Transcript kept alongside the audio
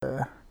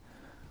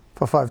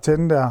fra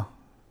 510 der.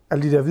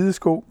 Alle de der hvide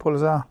sko, prøv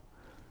lige at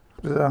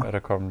se. Er der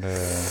kommet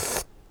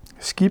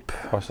Skib.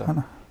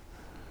 også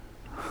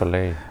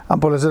forlag?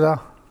 Prøv lige at se der.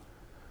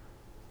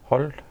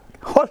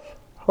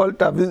 Hold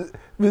Der er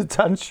hvid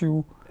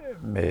tandshoe.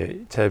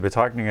 med taget i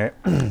betragtning af,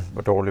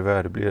 hvor dårligt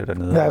vejr det bliver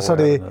dernede. Ja,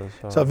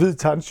 så hvid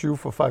tandshoe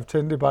for 510,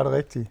 det er bare det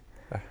rigtige.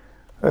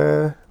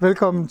 Ja.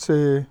 Velkommen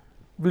til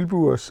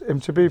Vildbuers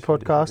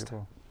MTB-podcast.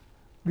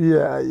 Vi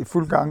er i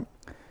fuld gang.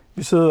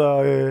 Vi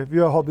sidder, vi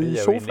har hoppet i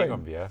sofaen. Jeg ved ikke,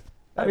 om vi er.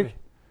 Er vi?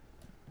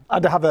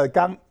 Der har været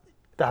gang.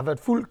 Der har været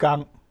fuld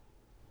gang.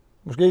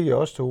 Måske ikke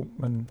os to,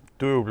 men...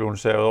 Du er jo blevet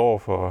savet over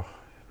for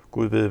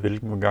Gud ved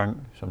hvilken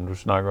gang, som du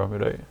snakker om i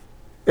dag.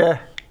 Ja,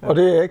 og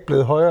det er jeg ikke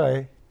blevet højere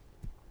af.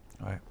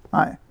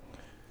 Nej.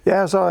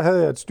 Ja, så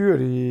havde jeg et styrt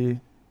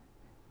lige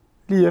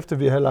efter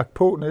vi havde lagt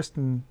på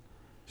næsten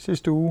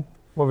sidste uge,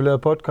 hvor vi lavede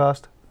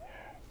podcast.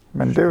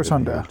 Men det er jo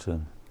sådan der.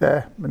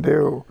 Ja, men det er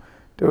jo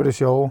det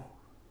sjove.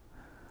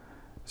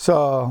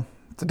 Så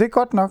det er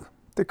godt nok.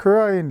 Det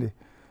kører egentlig.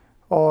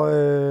 Og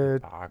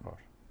bare godt.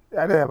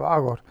 Ja, det er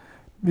bare godt.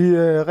 Vi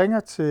ringer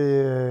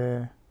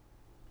til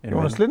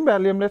Jonas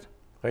Lindberg lige om lidt.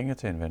 Ringer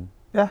til en ven.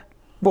 Ja,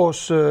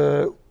 vores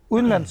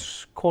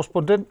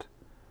udenlandskorrespondent.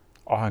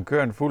 Og han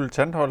kører en fuld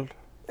Tantholdt.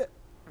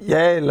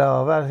 Ja,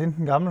 eller hvad er det hende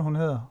den gamle, hun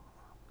hedder?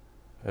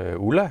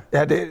 Ulla.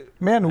 Ja, det er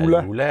mere end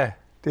Ulla. Ulla.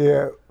 Det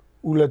er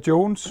Ulla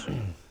Jones,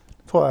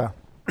 tror jeg.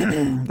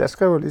 Jeg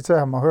skriver lige til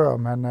ham og hører,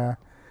 om han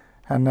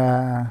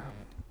er...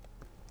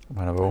 Om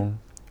han er vågen.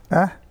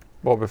 Ja.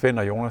 Hvor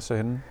befinder Jonas sig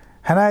henne?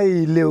 Han er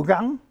i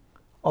Leogang.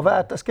 Og hvad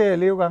er det, der sker i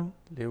Leogang?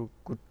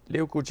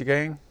 Leo Gucci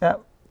Gang. Ja,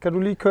 kan du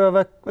lige køre,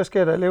 hvad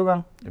sker der i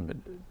Leogang?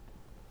 Jamen,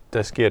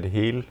 der sker det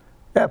hele.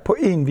 Ja, på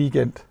én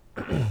weekend.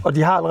 Og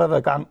de har allerede været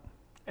i gang.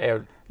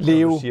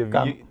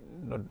 Leogang.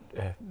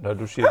 Når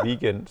du siger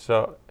weekend,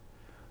 så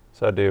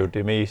er det jo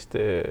det mest... ja,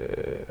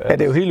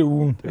 det er jo hele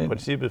ugen. Det er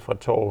princippet fra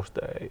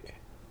torsdag.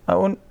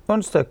 Og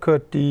onsdag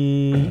kørte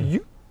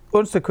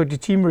de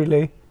team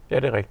relay. Ja,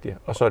 det er rigtigt.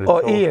 Og så er det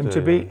og torsdag.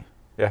 EMTB.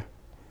 Ja.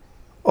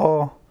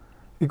 Og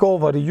i går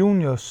var det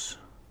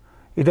juniors.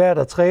 I dag er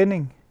der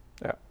træning.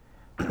 Ja.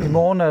 I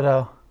morgen er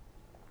der...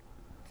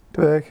 Det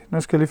ved jeg ikke.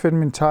 Nu skal jeg lige finde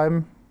min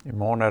time. I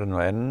morgen er der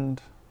noget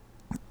andet.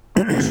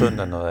 Og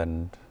søndag noget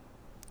andet.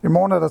 I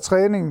morgen er der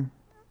træning.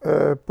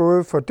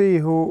 Både for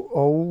DH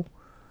og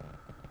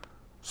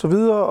så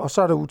videre. Og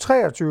så er der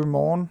U23 i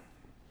morgen.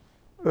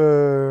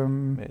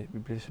 Men vi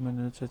bliver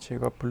simpelthen nødt til at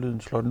tjekke op på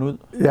lyden. Slår den ud?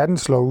 Ja, den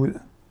slår ud.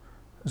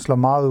 Den slår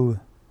meget ud.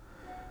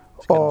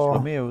 Skal den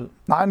slå mere ud?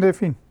 Nej, det er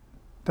fint.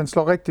 Den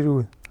slår rigtigt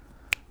ud.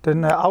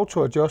 Den er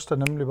auto-adjuster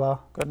nemlig bare.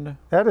 Gør den det?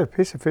 Ja, det er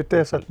pissefedt, det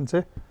har sat den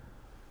til.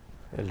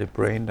 Ja, lidt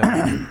brain der.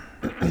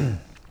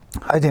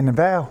 Ej, det er en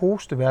værre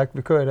hosteværk,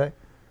 vi kører i dag.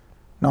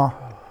 Nå.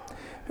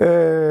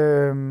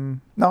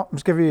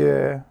 Skal vi...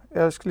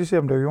 jeg skal lige se,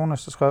 om det er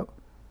Jonas, der skrev.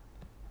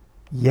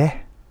 Ja.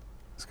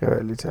 Skal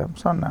jeg lige tage ham.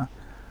 Sådan der.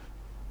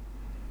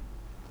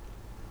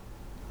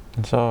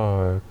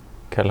 Så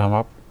kalder ham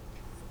op.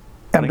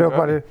 Jamen, det var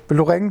bare det. Vil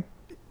du ringe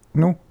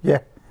nu? Ja.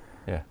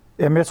 Ja.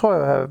 Jamen, jeg tror,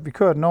 at vi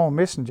kører den over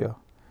Messenger.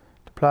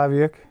 Det plejer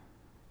vi ikke.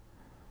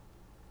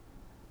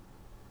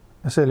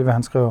 Jeg ser lige, hvad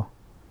han skriver.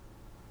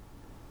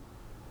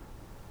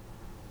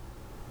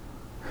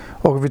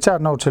 Okay, vi tager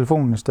den over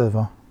telefonen i stedet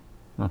for.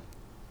 Nå.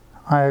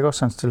 Har jeg ikke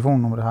også hans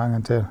telefonnummer, det har jeg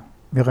engang til.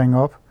 Vi ringer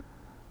op.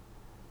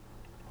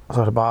 Og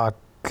så er det bare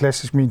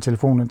klassisk min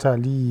telefon, den tager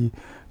lige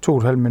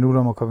 2,5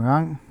 minutter om at komme i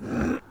gang.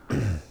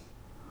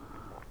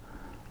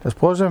 Lad os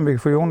prøve at se, om vi kan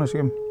få Jonas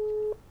igennem.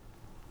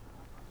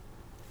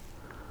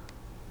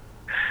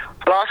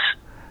 Lars.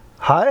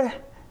 Hej,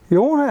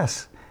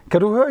 Jonas.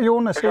 Kan du høre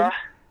Jonas?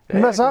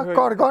 Hvad så?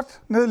 Går det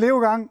godt nede i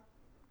Leogang?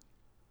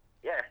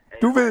 Ja.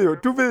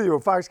 Du ved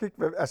jo faktisk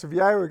ikke, altså vi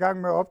er jo i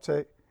gang med at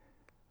optage.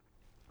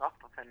 Nå,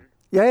 for fanden.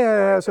 Ja,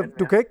 altså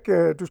du kan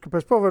ikke, du skal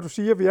passe på, hvad du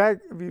siger.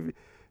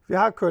 Vi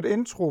har kørt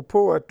intro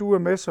på, at du er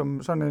med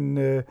som sådan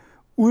en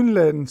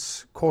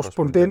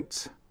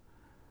udenlandskorrespondent.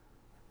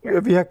 Ja.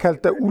 Vi har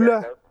kaldt dig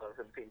Ulla.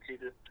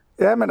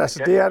 Ja, men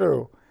altså det er det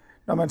jo.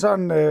 Når man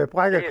sådan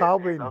brækker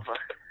kravbenet.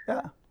 Ja.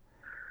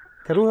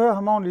 Kan du høre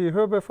ham ordentligt i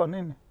hørebøfferen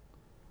egentlig?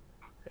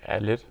 Ja,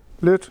 lidt.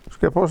 Lidt.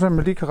 Skal jeg prøve at se, om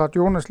jeg lige kan rette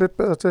Jonas lidt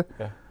bedre til?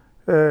 Ja.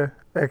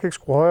 Jeg kan ikke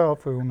skrue højere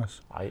op for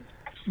Jonas. Nej.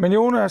 Men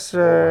Jonas,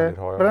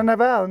 hvordan er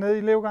vejret nede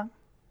i Leogang?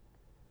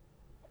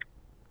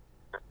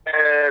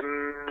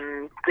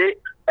 Det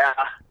er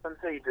sådan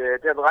set,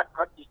 det har været ret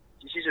godt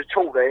de sidste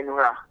 2 dage nu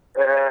her.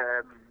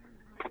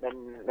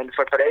 Men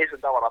for et par dage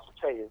siden, der var der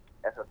totalt,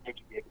 altså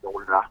virkelig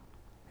dårligt der.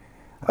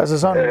 Altså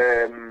sådan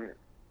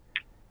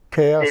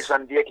kaos. Det er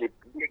sådan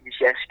virkelig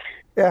sjask.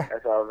 Ja.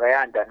 Altså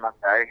værre end Danmark,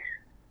 der ikke.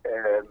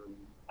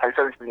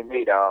 90 mm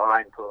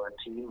regn på en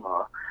time,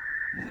 og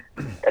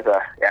altså,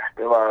 ja,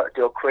 det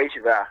var crazy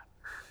vejr.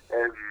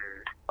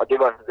 Og det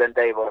var den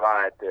dag, hvor det var,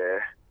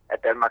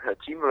 at Danmark havde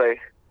team relay,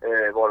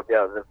 hvor det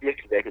blev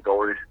virkelig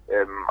dårligt.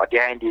 Og det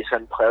har egentlig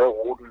sådan præget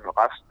ruten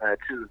resten af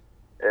tiden.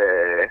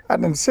 Ja,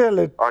 den ser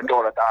lidt... Og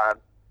der...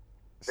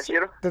 Hvad siger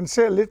du? Den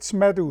ser lidt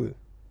smat ud.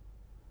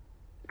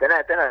 Den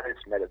er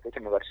lidt smattet, det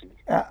kan man godt sige.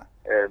 Ja.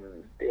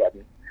 Det er den.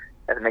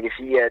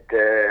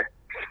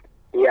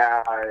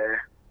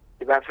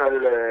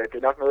 fald det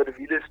er nok noget af det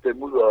vildeste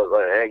mudder,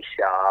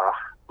 jeg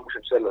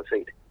nogensinde selv har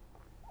set.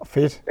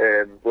 Fedt.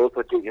 Både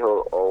på DH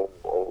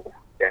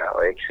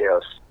og XC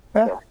også.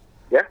 Ja.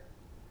 Ja.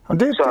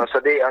 Det,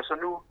 så det altså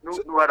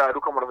nu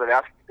kommer der så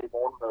værft i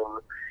morgen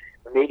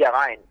med mega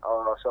regn,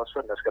 og så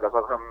søndag skal der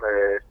så komme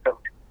 5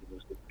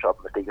 top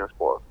med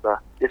DH-sporet. Så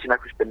det skal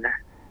nok blive spændende.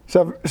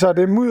 Så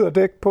det er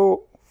mudderdæk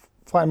på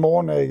fra i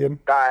morgen af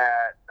igen?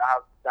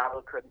 Der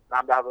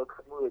har været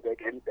kørt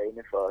mudderdæk alle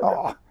dagene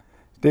for...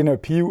 Det er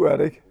noget piv, er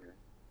det ikke?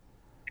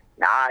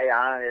 Nej,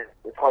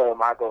 jeg tror, det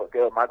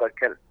var meget godt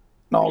kaldt.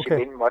 Nå,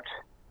 okay.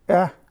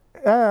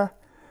 Ja.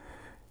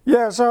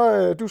 Ja,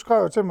 så du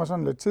skrev til mig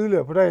sådan lidt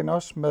tidligere på dagen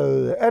også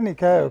med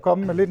Annika er jo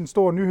kommet med lidt en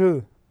stor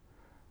nyhed.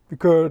 Vi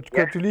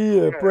kørte jo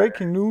lige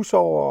breaking news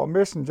over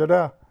Messenger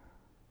der.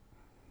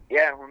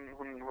 Ja,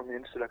 hun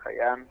indstiller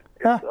karrieren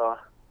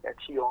efter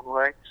 10 år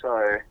nu, ikke?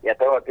 Så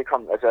det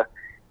kom, altså,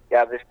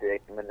 jeg vidste det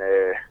ikke,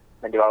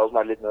 men det var også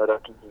meget lidt noget, der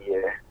gik i...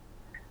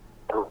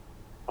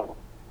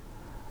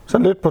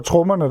 Sådan lidt på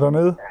trommerne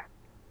dernede. Ja.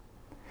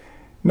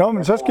 Nå,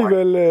 men så skal I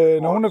vel,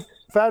 når hun er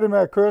færdig med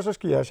at køre, så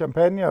skal I have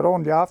champagne og et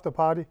ordentligt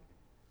afterparty.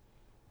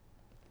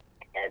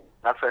 Ja,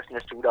 nok først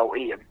næste uge, der er jo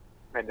EM,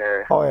 men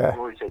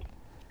nu må vi se.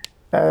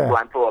 Ja. Det går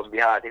an på, om vi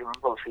har, det kan man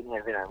på, om Fini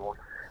vinder i morgen.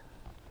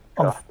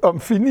 Om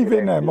Fini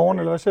vinder i morgen,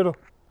 eller hvad siger du?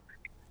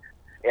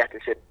 Ja,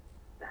 det siger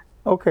ja.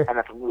 Okay. Han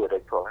har formudet det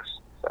ikke på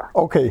os. Så.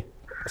 Okay,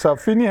 så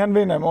Fini han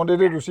vinder i morgen, det er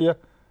det, du siger?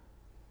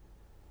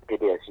 Det er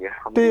det, jeg siger.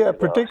 Det er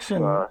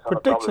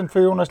prediction for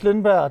Jonas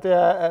Lindberg, det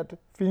er, at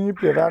Fini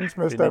bliver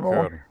verdensmester i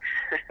morgen.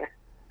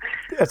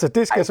 Altså,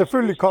 det skal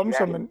selvfølgelig komme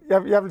som en...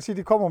 Jeg vil sige,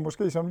 det kommer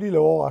måske som en lille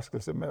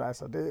overraskelse, men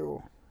altså, det er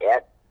jo... Ja,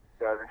 det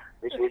gør det.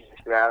 Hvis vi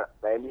skal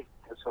være ærlige,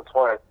 så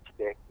tror jeg, at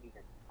det er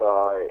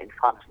for en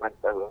fransk mand,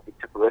 der hedder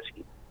Victor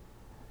Borowski.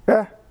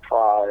 Ja.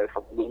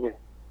 Fra Berlin.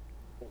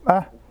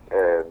 Ja.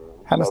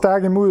 Han er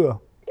stærk i mudder.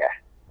 Ja,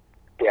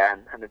 det er han.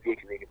 Han er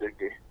virkelig, virkelig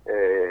dygtig.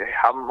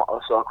 Ham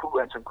og så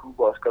Anton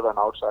Cooper også skal være en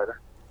outsider.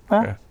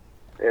 Ja,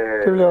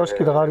 det vil jeg også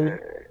give dig ret i.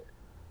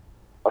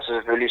 Og så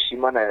selvfølgelig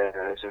Simon er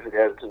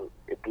selvfølgelig altid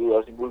et bud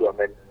også i mudder,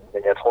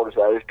 men jeg tror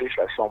desværre, at det er en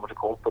slags form til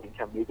kort, fordi de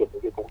kan mega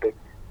god dæk.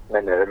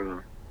 Men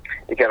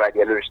det kan være, at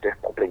jeg har løst det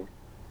problem.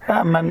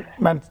 Ja,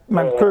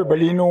 man køber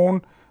lige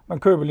nogen. Man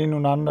køber lige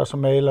nogle andre, så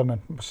maler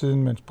man på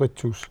siden med en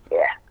sprittus.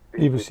 Ja,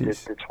 lige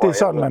præcis. Det er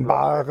sådan, man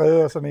bare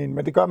redder sådan en,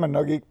 men det gør man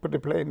nok ikke på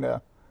det plan der.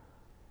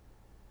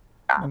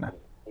 Ja, men,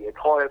 jeg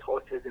tror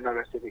også, det er nok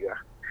også det, vi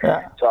gør. Ja.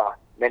 Så,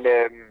 men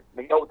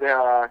jo,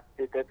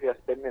 det bliver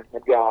spændende.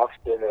 Men vi har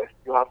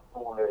haft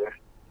nogle...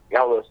 jeg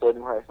har været afsted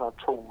nu her i snart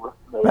 2 uger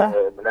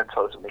med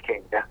landsholdet som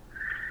mekaniker.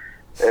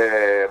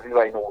 Vi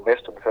var i Nordre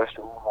Vest den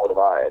første uge, hvor det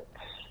var, at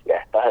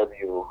der havde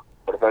vi jo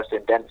for det første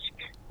en dansk...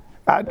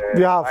 Ja,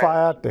 vi har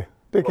fejret det.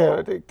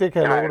 Det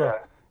kan jeg love dig.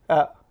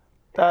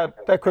 Ja,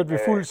 der kørte vi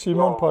fuld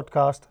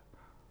Simon-podcast.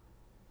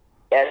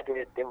 Ja,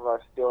 det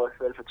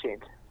var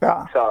velfortjent. Ja.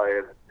 Så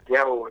det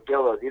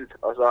har været vildt.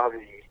 Og så har vi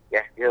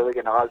havde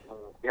generelt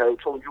vi havde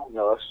 2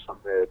 junior også, som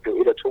blev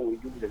 1 og 2 i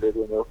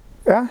juniorløbet med.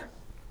 Ja.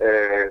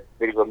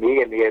 Hvilket var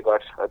mega, mega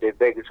godt. Og det er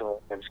begge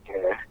to, man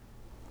skal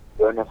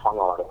gøre noget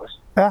fremover der også.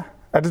 Ja.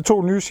 Er det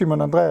 2 nye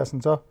Simon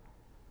Andreasen så?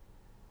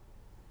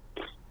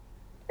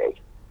 Ja,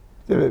 ikke.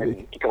 Det ved vi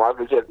ikke. De kommer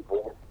aldrig til at blive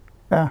brugt.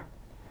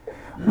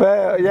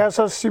 Ja.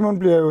 Så Simon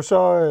bliver jo så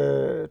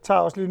tager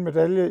også lige en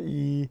medalje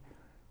i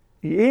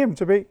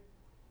EMTB. I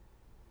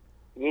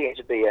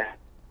EMTB, ja.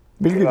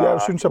 Hvilket jeg jo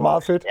synes er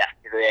meget fedt. Ja,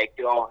 det ved jeg ikke.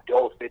 Det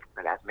var fedt,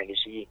 men altså, man kan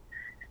sige,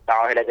 der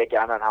var heller ikke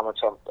andre end ham og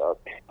Tom,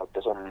 og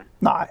det sådan...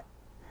 Nej.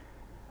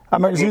 Ja,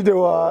 man kan sige, det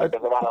var...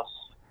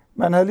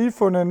 Man havde lige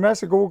fundet en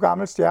masse gode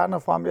gamle stjerner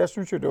frem. Jeg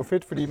synes jo, det var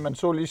fedt, fordi man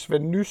så lige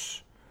Svend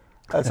Nys.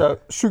 Altså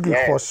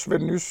cykelcross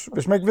Svend Nys.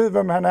 Hvis man ikke ved,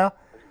 hvem han er,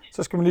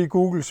 så skal man lige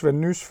google Svend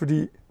Nys,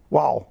 fordi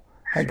wow,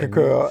 han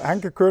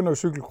kan køre noget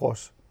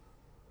cykelcross.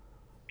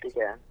 Det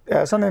kan han.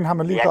 Ja, sådan en har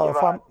man lige gravet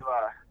frem.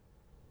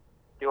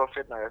 Det var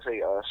fedt, når jeg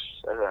ser også.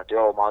 Altså, det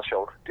var jo meget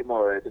sjovt. Det må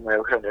jeg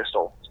jo høre næste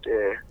år. Det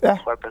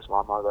tror jeg passer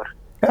meget, meget godt.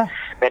 Ja.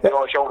 Men det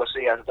var sjovt at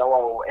se. Altså, der var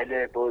jo alle,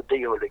 både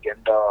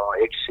DH-legender og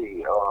XC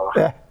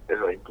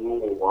og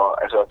Enduro.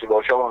 Og, altså, det var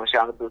jo sjovt, at man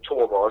ser, at blev 2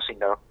 var også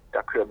en,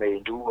 der kører med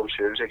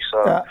Enduro-service, ikke? Så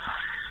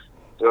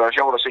det var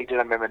sjovt at se det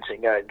der med, at man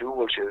tænker, at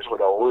Enduro-service, hvor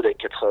der overhovedet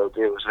ikke kan træde,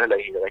 det er jo så heller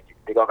ikke helt rigtigt.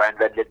 Det kan godt være, at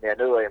han vandt lidt mere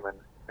nedad,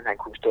 men han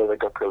kunne stadigvæk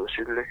godt køre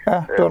cykel, ikke? Ja,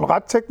 det var en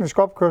ret teknisk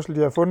opkørsel,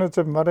 de har fundet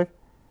til dem, var det ikke?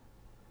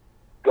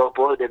 Det var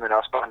både det, men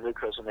også bare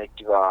nedkørslen, ikke?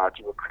 De var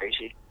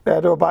crazy. Ja,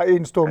 det var bare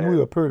en stor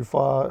mudderpøl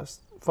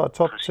fra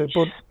top til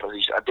bund.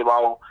 Præcis, og det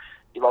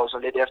var jo så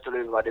lidt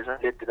efterløbet, var det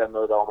sådan lidt det der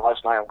med, der var meget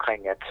snak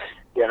omkring, at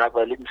det har nok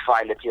været lidt en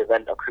fejl, at de har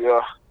valgt at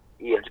køre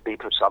EMTB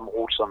på det samme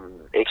rute som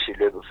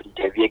X-løbet, fordi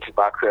det har virkelig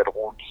bare kørt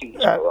rundt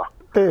helt steder.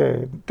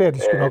 Det er de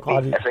sgu nok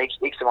ret i. Altså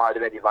ikke så meget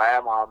det, at de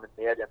vejer meget, men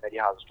mere det, at de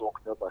har så store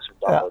knopper, som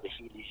der har været det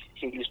hele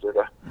i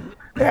stykker.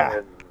 Ja.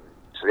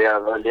 Så det har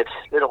været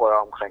lidt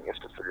røre omkring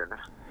efterfølgende.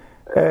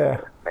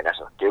 Men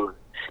altså, det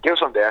er jo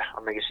sådan det er,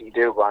 og man kan sige,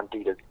 det er jo bare en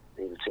del af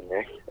tingene,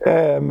 ikke?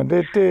 Ja,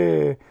 men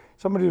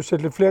så må de jo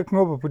sætte lidt flere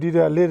knopper på de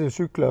der lette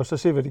cykler, og så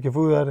se, hvad de kan få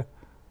ud af det.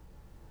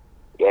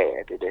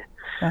 af, det er det.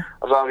 Ja.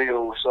 Og så har vi jo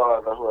så,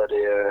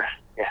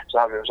 så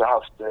har vi jo så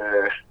haft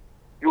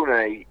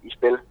juniorerne i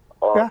spil,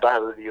 og der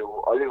havde vi jo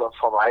Oliver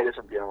fra Vejle,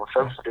 som bliver nummer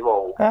 5, så det var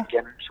jo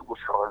igen super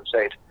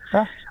flot.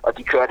 Ja. Og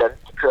de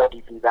kørte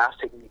de værste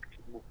teknik,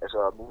 altså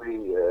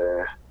mulige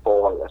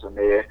forhold, altså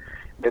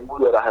med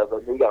mudder, der havde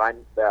været mega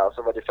regnvejr, og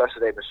så var det første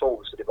dag med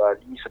sol, så det var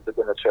lige som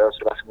begyndte at tørre, så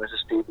det var simpelthen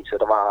så stille, så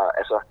der var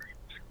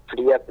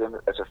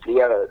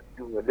flere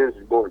junior løb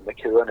i mål med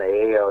kæderne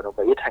af, og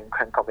nummer 1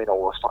 han kom ind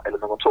over streg, eller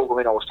nummer 2 kom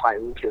ind over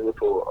streg uden kæde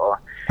på,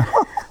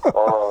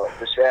 og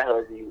desværre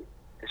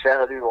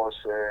havde vi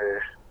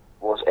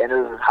vores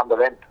andet, ham der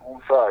vandt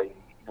ugen før i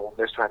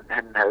Nordvest,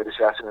 han havde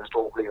desværre simpelthen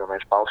store problemer med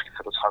hans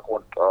bagskifter, der trak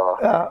rundt, og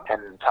han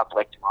tabte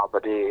rigtig meget på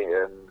det.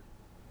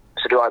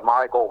 Så det var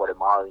meget i går, var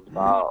det meget egentlig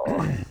bare, og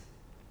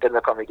dem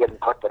der kom igennem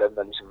godt, var dem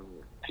der ligesom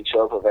fik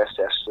sørget på at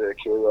vaske deres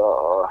kæder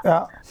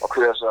og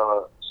køre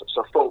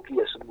så få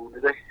gear som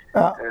muligt, ikke?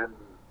 Ja.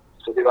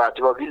 Så det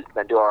var vildt,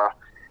 men det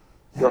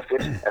var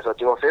fedt. Altså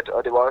det var fedt, og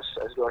det var også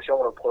det var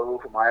sjovt at prøve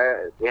for mig.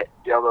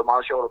 Det har været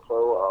meget sjovt at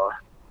prøve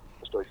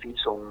at stå i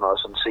feedzonen og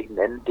sådan se den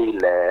anden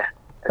del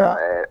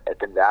af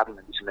den verden,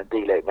 man ligesom er en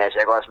del af. Men altså,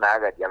 jeg kan også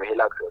mærke, at jeg vil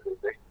hellere køre det,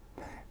 ikke?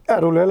 Ja,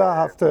 du hellere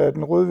haft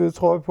den røde-hvide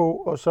trøje på,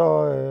 og så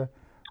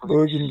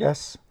ude give den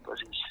gas.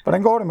 Præcis.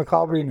 Hvordan går det med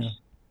kravbenene?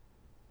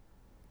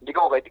 Det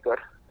går rigtig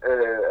godt.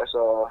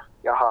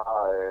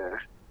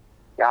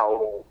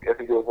 Jeg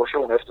fik jo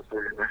operation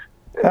efterfølgende.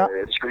 Ja.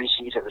 Det skulle lige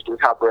sige, at hvis du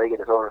ikke har breaket,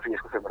 så var det fordi, jeg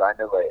skulle finde dig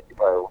nedad. Det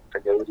var jo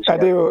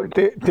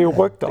det er jo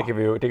rygter. Det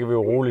kan vi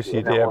jo roligt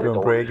sige. Det er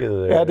blevet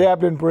breaket. Ja, det er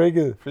blevet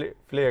breaket.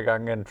 Flere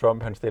gange end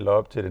Trump han stiller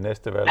op til det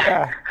næste valg.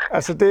 Ja,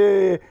 altså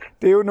det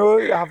er jo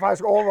noget, jeg har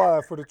faktisk overvejet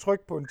at få det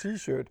trykt på en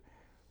t-shirt.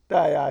 Der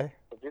er jeg.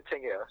 Det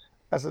tænker jeg også.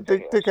 Altså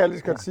det kan jeg lige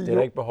så godt sige. Det er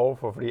der ikke behov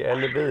for, fordi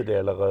alle ved det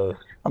allerede.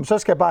 Jamen, så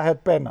skal jeg bare have et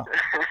banner.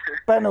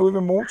 Banner ude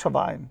ved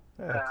motorvejen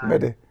med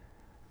det.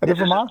 Er det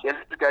for meget? Jeg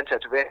synes, du gør en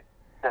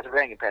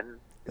tatovering i panden.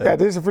 Ja,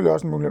 det er selvfølgelig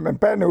også en mulighed. Men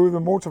banner ude ved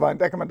motorvejen,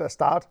 der kan man da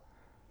starte.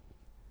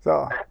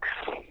 Så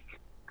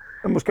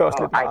det er måske også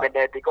lidt meget. Nej,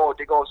 men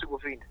det går super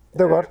fint.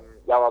 Det var godt.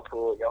 Jeg var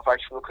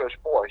faktisk ude at køre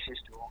spor i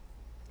sidste uge.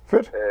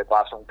 Fedt.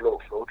 Bare sådan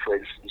blå flow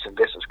trails, ligesom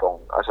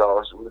Vesterskoven. Og så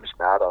også uden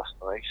smerter og sådan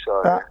noget, ikke?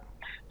 Så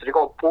det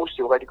går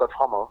positivt rigtig godt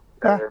fremad.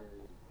 Ja.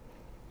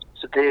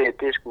 Så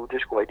det er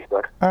sgu rigtig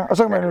godt. Ja, og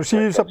så kan man jo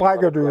sige, så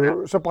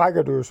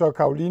brækker du så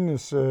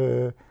Karolines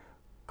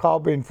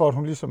kravben, for at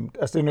hun ligesom,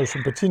 altså det er noget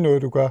sympati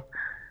noget, du gør.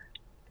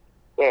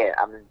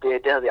 Ja, men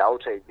det havde vi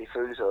aftalt. Vi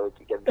følte sig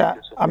igennem. Ja,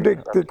 jamen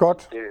det er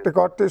godt. Det er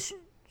godt. Det er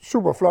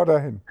super flot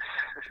af hende.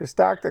 Det er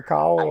stærkt af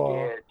Karo.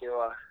 Det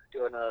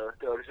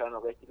var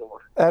noget rigtig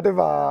lort. Ja, det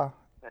var.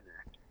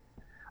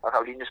 Og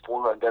Karolines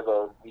bror,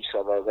 der viste sig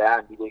at være værre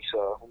end vi, ikke?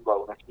 Så hun var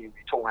under kniv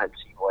i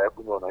 2,5 timer, og jeg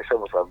kunne under i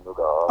 45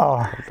 minutter.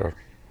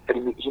 Fordi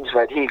hendes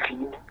var et helt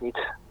clean mit,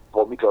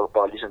 hvor mit var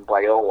bare ligesom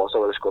brækket over, og så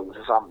var det skubbet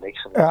sig sammen, ikke?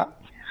 Så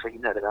for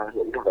hende havde det været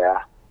lidt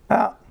værre.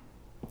 Ja.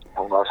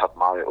 Og hun har også haft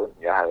meget ondt,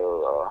 jeg havde,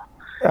 og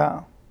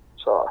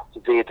så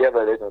det har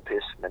været lidt noget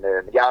pis. Men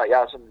jeg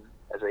er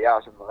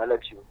sådan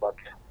relativt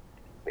godt.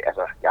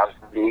 Altså, jeg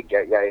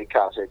er ikke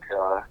klar til at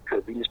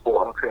køre bilspor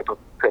og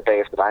køre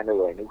bagefter dig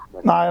nedad endnu.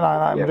 Men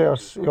nej, men det er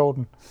også i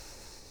orden.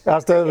 Jeg har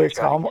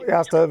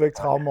stadigvæk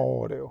traumer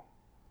over det jo.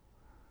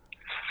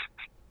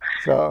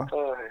 Så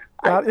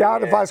jeg har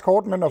det faktisk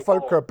hårdt med, når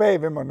folk kører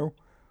bag ved mig nu.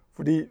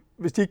 Fordi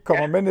hvis de ikke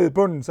kommer med ned i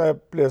bunden, så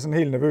bliver jeg sådan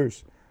helt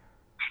nervøs.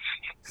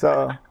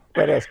 Så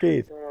hvad der er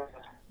sket.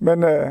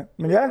 Men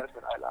ja,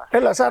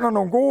 ellers er der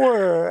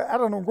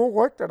nogle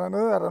gode rygter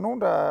dernede. Er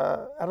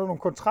der nogle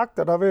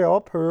kontrakter, der er ved at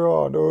ophøre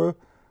og noget?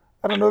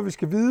 Er der noget, vi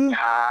skal vide?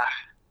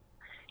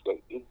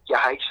 Jeg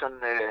har ikke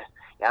sådan,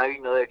 jeg har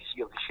ikke noget, jeg kan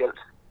sige officielt.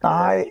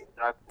 Nej,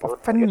 for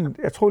fanden,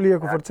 jeg tror lige, jeg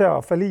kunne få det til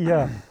at falde i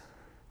her.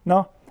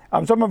 Nå,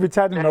 jamen, så må vi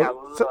tage det,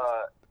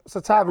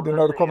 så tager vi det,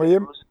 når du kommer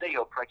hjem. Det er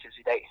jo practice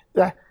i dag.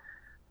 Ja.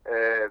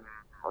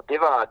 Og det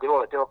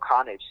var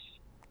Carnage.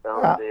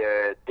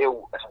 Det er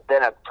jo, altså, den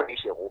er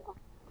crazy i Europa.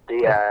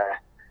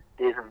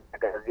 Det er sådan,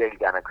 jeg virkelig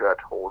gerne have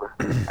kørt hårdt.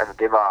 Altså,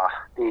 det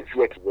er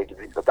virkelig, virkelig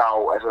vildt. Og der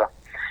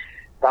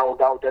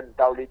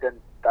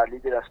er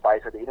lige det, der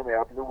spejser det endnu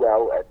mere op nu, er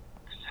jo, at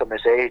som jeg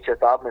sagde til at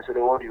starte med, så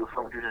det ordentligt jo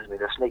 25 cm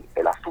sne,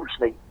 eller fuld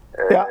sne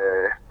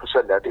på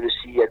søndag. Det vil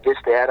sige, at hvis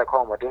det er, der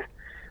kommer det,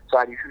 så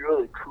har de hyret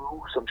et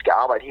crew, som skal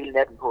arbejde hele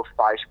natten på at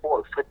feje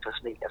sporet frit for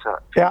sne, altså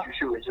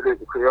 24 indtil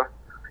løbet kører.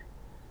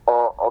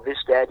 Og hvis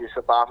det er det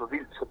så bare for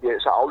vildt,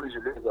 så aflyser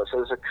løbet, og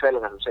så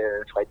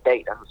kvalresultatet fra i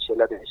dag, der så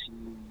tæller,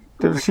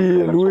 det vil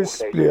sige, at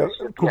Louis bliver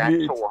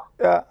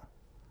ja.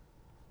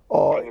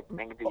 Og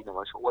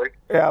nummer 2, ikke?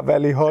 Ja,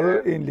 Valley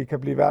Hall egentlig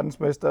kan blive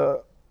verdensmester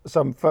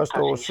som første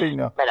års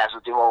senior. Men altså,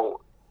 det var jo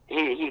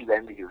helt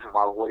vanvittigt, så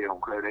meget hurtigt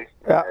hun kørte, ikke?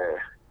 Ja.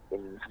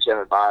 For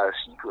eksempel bare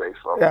Secret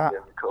for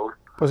Cole.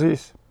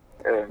 Præcis.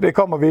 Det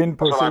kommer vi ind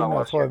på senere,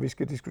 jeg tror, at vi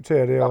skal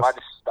diskutere det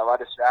også. Der var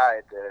desværre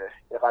et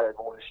ret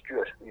alvorligt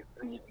styrt.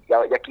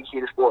 Jeg gik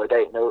hele sporet i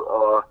dag ned,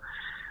 og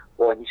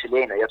hvor en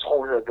italiener, jeg tror,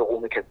 hun hedder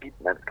Veronica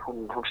Bittmann,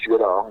 hun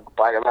styrter, og hun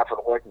brækker i hvert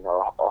fald ryggen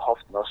og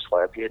hoften også, tror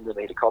jeg, bliver hentet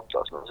med helikopter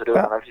og sådan noget. Så det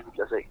var rigtig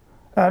vildt at se.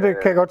 Ja, det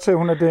kan jeg godt se,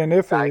 hun er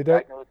DNF'et i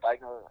dag.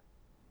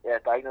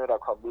 Der er ikke noget, der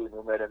er kommet ud nu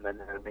med det,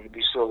 men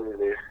vi så det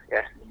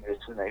lige ved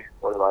tiden af,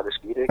 hvor det var, det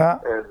skete, ikke? Ja.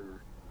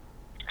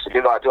 Så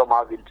det var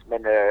meget vildt,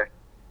 men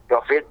det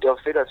var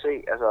fedt at se,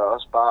 altså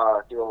også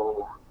bare, det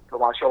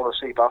var meget sjovt at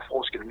se, bare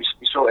forskellen.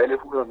 Vi så alle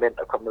 100 mænd,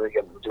 der kom ned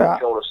igennem. Det var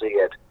sjovt at se,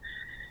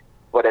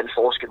 hvordan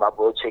forskellen var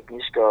både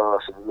teknisk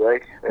og så videre,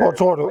 ikke?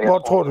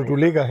 Hvor tror du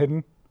ligger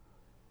henne?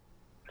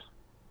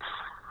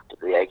 Det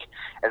ved jeg ikke.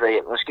 Altså,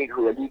 måske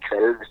kunne jeg lige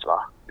kvalde, hvis det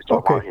var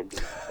meget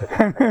heldigt.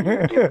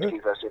 Det er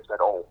måske først efter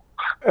et år.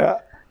 Ja.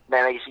 Men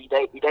man kan sige,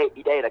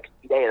 i dag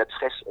er der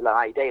 60, eller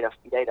nej, i dag er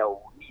der jo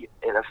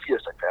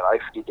 80, der kvalder,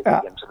 ikke? Fordi det er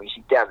VM, så man kan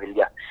sige, der vil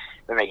jeg.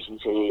 Men man kan sige,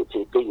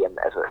 til DM,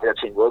 altså, eller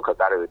til en World Cup,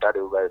 der er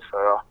det jo været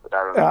 40, og der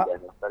er det jo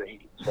andet, der er det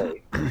helt sag.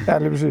 Ja,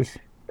 lige præcis.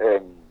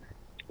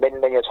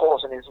 Men jeg tror,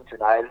 sådan en som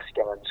final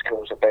skal man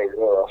skrive sig bag det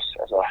også.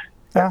 Altså,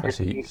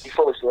 de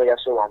få steder, jeg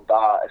så ham,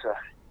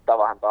 der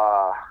var han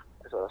bare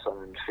som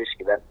en fisk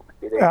i vand.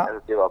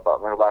 Det var bare,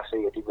 man kunne bare se,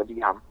 at det var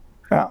lige ham.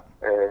 Ja.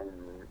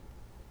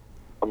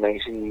 Og man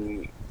kan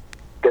sige,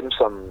 dem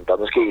som der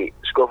måske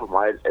skuffer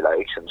mig, eller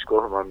ikke sådan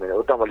skuffer mig, men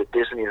undrer mig lidt,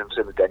 det er sådan en som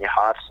simpelthen Danny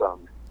Hart, som...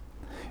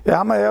 Ja,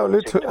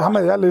 ham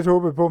er jeg lidt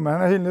håbet på, men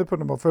han er helt nede på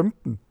nummer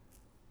 15.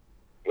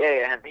 Ja,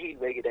 han er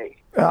helt væk i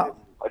dag. Ja.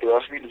 Og det er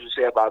også vildt, at du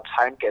ser bare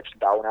timegapsen,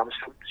 der er jo nærmest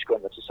 15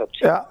 sekunder til top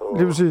 10. Ja,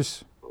 lige præcis.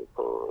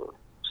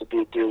 Så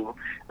det er jo,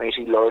 man kan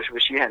sige, Loris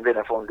Riviere, han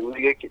vinder for en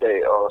Ludwig i dag,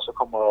 og så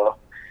kommer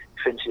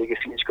Finn cirka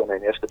 4 sekunder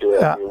ind efter det. Ja.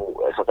 Det er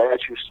jo altså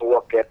relativt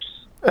store gaps.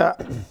 Ja.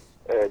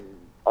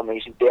 Og man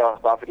kan sige, det er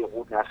også bare fordi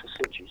ruten er så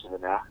sindssyg, som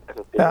den er.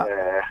 Altså,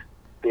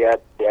 det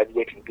er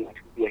virkelig.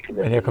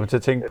 Men jeg kommer til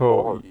at tænke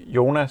på,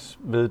 Jonas,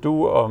 ved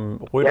du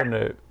om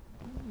rytterne,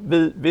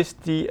 ved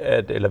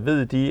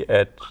de,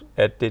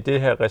 at det er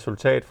det her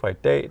resultat fra i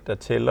dag, der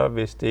tæller,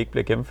 hvis det ikke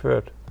bliver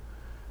gennemført?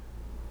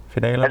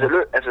 Finalerne?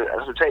 Altså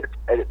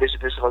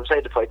hvis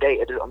resultatet fra i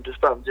dag, om du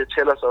spørger, om det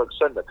tæller så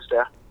søndag, hvis det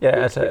er. Ja,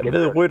 altså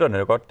ved rytterne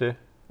jo godt det?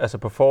 Altså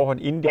på forhånd,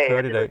 inden de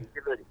kørte i dag?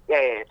 Det ved de. Ja,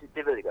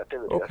 det ved de godt.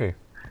 Okay.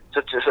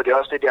 Så det er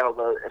også det, der har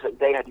været, altså i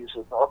dag har de jo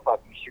siddet med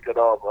opvarmning, cykler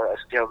deroppe, og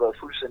altså det har været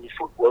fuldstændig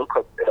fuld World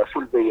Cup, eller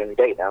fuld VM i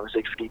dag nærmest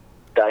ikke, fordi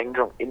der er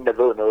ingen, der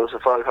ved noget, så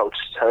folk har jo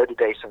taget det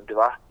i dag, som det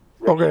var.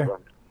 Okay,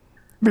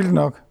 vildt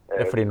nok.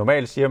 Ja, fordi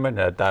normalt siger man,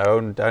 at der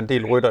er en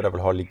del rytter, der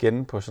vil holde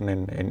igen på sådan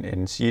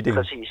en seeding.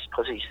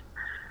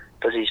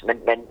 Præcis.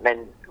 Men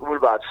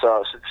umiddelbart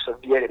så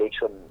virker det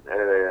ikke sådan.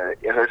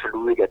 Jeg hørte fra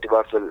Ludwig, at det var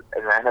i hvert fald,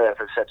 altså han havde i hvert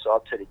fald sat sig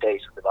op til det i dag,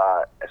 så det var,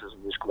 altså som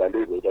det skulle være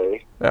løbet i dag,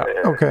 ikke? Ja,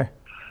 okay.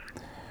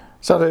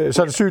 Så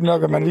er det sygt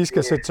nok, at man lige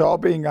skal sætte sig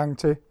op en gang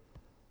til.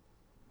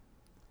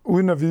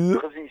 Uden at vide.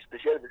 Præcis,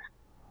 specielt.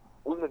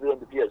 Uden at vide, om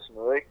det bliver sådan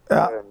noget, ikke?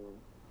 Ja.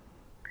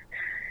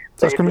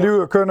 Så skal man lige ud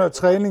og køre noget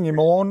træning i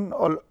morgen,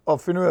 og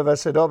finde ud af, hvad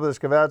setupet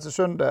skal være til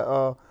søndag,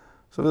 og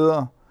så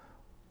videre.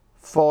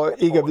 For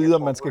ikke at vide,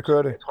 om man skal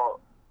køre det.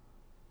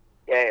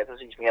 Ja,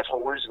 præcis. Men jeg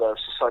tror,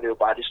 så er det jo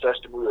bare det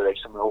største muddervæk,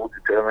 som man overhovedet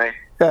kan køre med.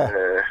 Ja,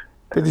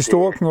 det er de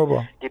store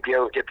knupper. Det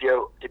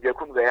bliver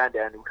kun værre, end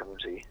det er nu, kan man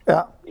sige.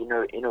 Ja.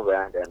 Endnu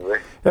værre, end det er nu,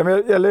 ikke?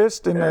 Jamen,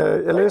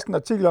 jeg læste en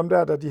artikel om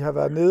der, da de har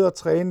været nede og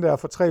træne der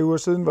for 3 uger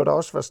siden, hvor der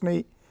også var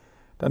sne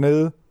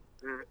dernede.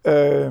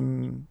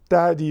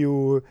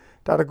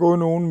 Der er der gået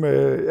nogen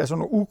med sådan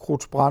nogle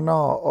ukrudtsbrænder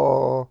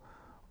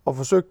og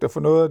forsøgt at få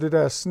noget af det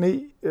der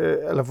sne,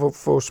 eller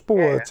få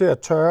sporet til at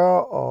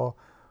tørre,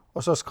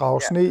 og så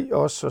skrave sne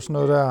også, og sådan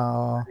noget der.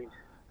 Og,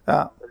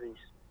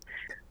 Præcis.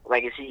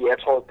 Man kan sige, jeg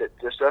tror, at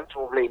det største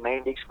problem er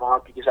egentlig ikke så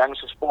meget, de kan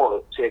sagtens få sporet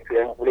til at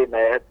køre. Problemet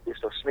er, at hvis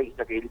der er sne,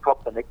 så kan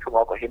helikopteren ikke komme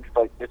op og hente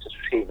folk med til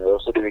systemet, og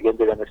så er det jo igen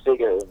det der med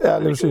sikkerheden. Ja,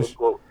 det er præcis.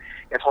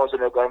 Jeg tror også, det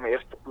er noget at gøre med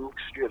efter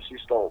Brooks styrt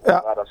sidste år,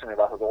 hvor der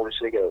simpelthen var så dårlig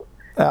sikkerhed.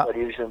 Ja. Og de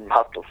har ligesom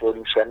haft og fået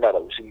nogle standarder,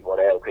 der vil sige, hvor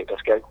det er, okay, der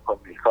skal kunne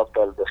komme en helikopter,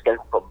 eller der skal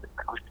kunne komme et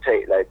hospital,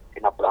 eller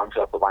en ambulance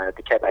op på vejen, og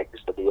det kan der ikke,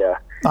 hvis der er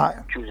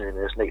 20 cm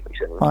sne, for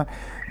eksempel. Nej,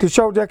 det er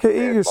sjovt, jeg kan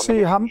ikke se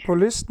ham på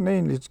listen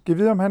egentlig. Skal jeg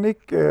vide, om han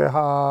ikke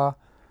har...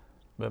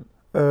 Hvem?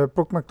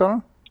 Brooke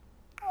McDonald?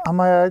 Ham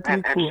har jeg ikke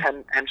lige kunne...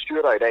 Han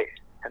styrter i dag.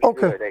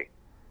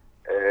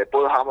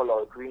 Både ham og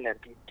Lloyd Greenland,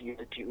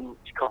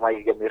 de kommer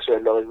ikke igennem. Jeg så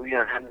Lloyd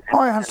Greenland,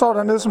 han står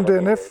dernede som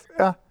DNF,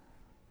 ja.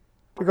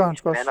 Det gør han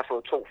sgu også. Han har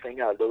fået 2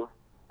 fingre af led,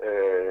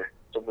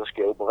 som der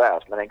skal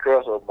opereres, men han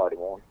kører så åbenbart i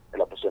morgen,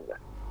 eller på søndag.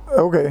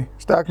 Okay,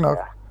 stærkt nok.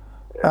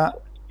 Ja.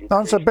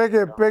 Nå, så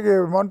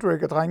begge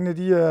Mondrake-drengene,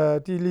 de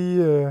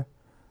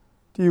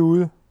er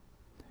ude.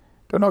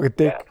 Det er nok et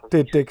dæk, det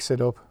er et dæk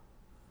setup.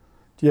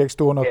 De har ikke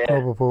store nok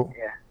knopper på.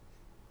 Ja,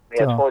 men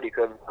jeg tror, de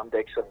kører med samme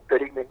dæk, så gør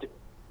det ikke med.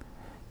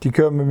 De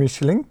kører med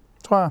Michelin,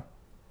 tror jeg.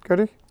 Gør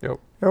det ikke?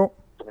 Jo.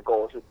 Så det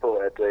går også lidt på,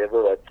 at jeg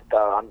ved, at der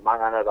er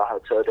mange andre, der har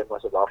taget dem,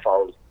 og så bare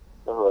farvet,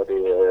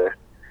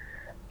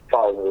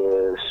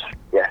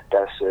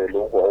 deres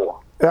logo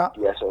over. Ja.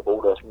 De er så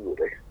gode, der smider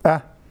det. Ja,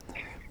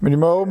 men de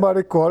må åbenbart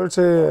ikke kunne holde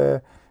til...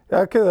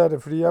 Jeg er ked af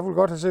det, fordi jeg ville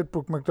godt have set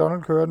Brooke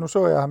McDonald køre. Nu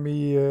så jeg ham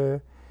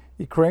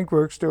i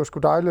Crankworks. Det var sgu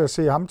dejligt at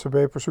se ham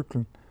tilbage på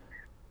cyklen.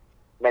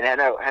 Men han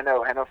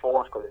er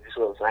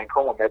forhåndskvalificeret, så han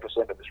kommer med på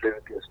søndag, hvis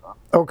løbet bliver sådan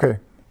noget. Okay.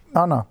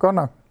 Nå, godt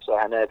nok. så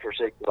han er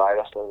project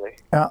rider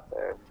stadigvæk. Ja.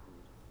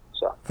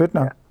 Så. Fedt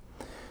nok. Ja.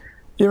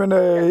 Jamen,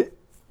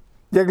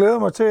 jeg glæder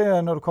mig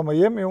til, når du kommer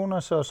hjem,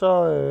 Jonas, og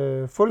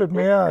så få lidt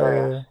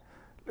mere,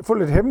 få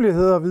lidt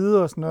hemmeligheder og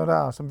videre og sådan noget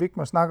der, som vi ikke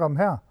må snakke om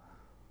her.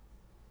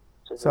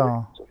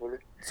 Selvfølgelig.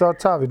 Så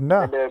tager vi den der.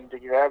 Men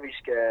det kan være, at vi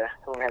skal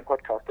have en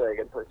podcast der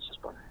igen på et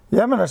tidspunkt.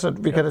 Jamen altså,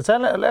 vi kan da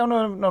lave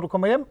noget, når du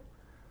kommer hjem.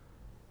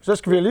 Så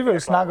skal vi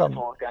alligevel snakke om...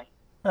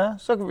 Ja,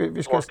 så kan vi skal...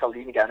 Jeg tror,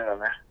 Karoline gerne være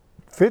med.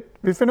 Fedt.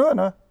 Vi finder ud af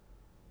noget.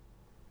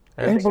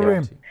 Ingen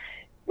problem.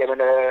 Jamen,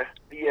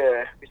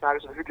 vi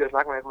snakker så hyggeligt at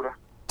snakke med jer, gutter.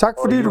 Tak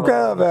fordi du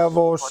gad at være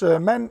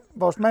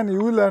vores mand i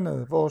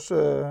udlandet.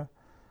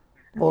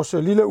 Vores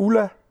lille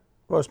Ulla.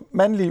 Vores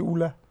mandlige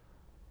Ulla.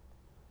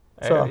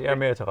 Så. Jeg er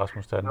mere til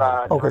Rasmus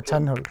Tandholt. Okay,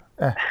 Tandholt.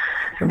 Ja.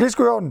 Jamen det er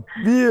sgu i orden.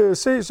 Vi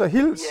ses og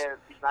hils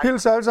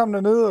alle sammen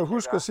dernede, og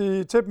husk at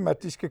sige til dem,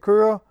 at de skal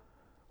køre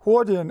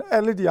hurtigere end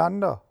alle de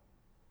andre.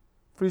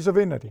 Fordi så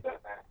vinder de.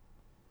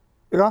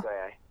 Ikke?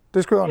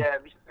 Det skal i orden.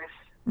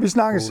 Vi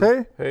snakkes.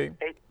 Hej. Hej.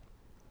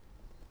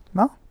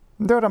 Nå,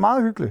 men det var da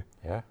meget hyggeligt.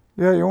 Ja.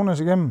 Det har Jonas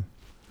igennem.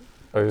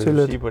 Og jeg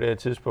vil sige på det her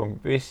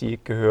tidspunkt, hvis I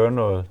ikke kan høre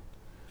noget,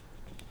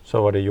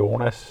 så var det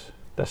Jonas,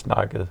 der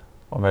snakkede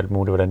om alt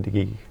muligt,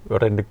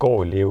 hvordan det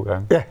går i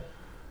levegang. Ja,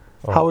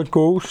 how it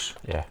goes.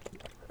 Ja,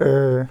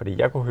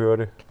 fordi jeg kunne høre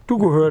det. Du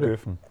kunne høre det.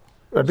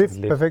 Og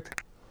det er perfekt.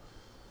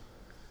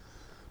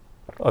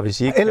 Og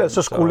hvis I ikke ellers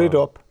så skru lidt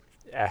op.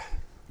 Ja.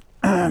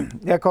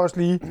 Jeg kan også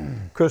lige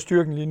køre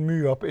styrken lige en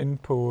my op inde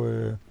på...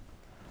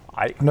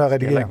 Nej,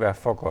 det skal ikke være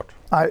for godt.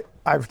 Nej,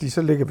 fordi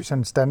så ligger vi sådan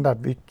en standard,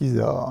 vi ikke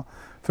gider at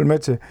følge med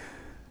til.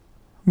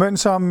 Men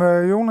som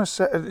Jonas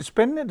sagde,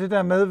 spændende det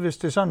der med, hvis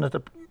det er sådan, at der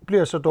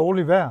bliver så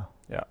dårligt vejr,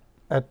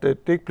 at det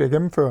ikke bliver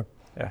gennemført.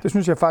 Ja. Det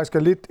synes jeg faktisk er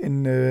lidt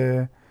en...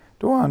 det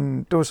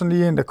var sådan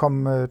lige en, der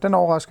kom... den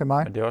overraskede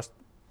mig. Men det er også...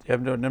 Ja,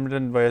 det var nemlig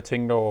den, hvor jeg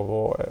tænkte over,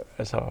 hvor...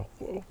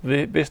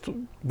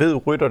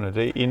 ved rytterne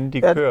det, inden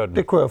de kører den?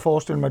 Det kunne jeg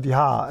forestille mig, de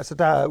har. Altså,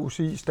 der er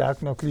UCI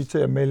stærkt nok lige til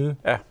at melde.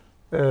 Ja.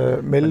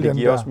 Men det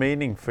giver også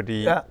mening,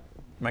 fordi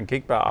man kan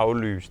ikke bare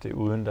aflyse det,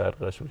 uden der er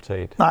et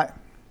resultat. Nej.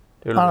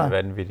 Det vil være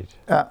vanvittigt.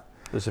 Ja.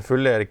 Så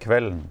selvfølgelig er det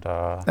kvalden,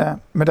 der... Ja,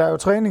 men der er jo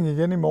træning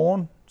igen i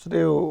morgen, så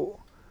det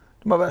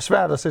må være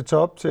svært at sætte sig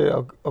op til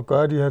at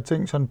gøre de her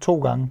ting sådan 2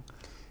 gange.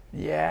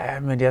 Ja,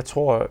 men jeg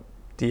tror,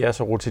 de er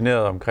så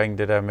rutineret omkring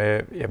det der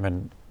med,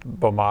 jamen,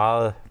 hvor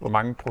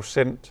mange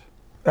procent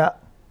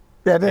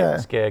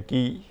det skal jeg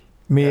give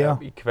mere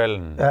i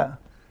kvalden. Ja.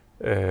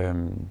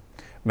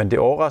 Men det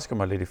overrasker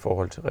mig lidt i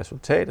forhold til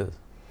resultatet.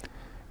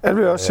 Jeg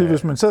vil også sige,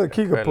 hvis man sidder og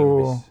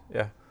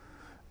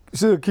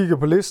kigger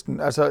på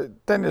listen, altså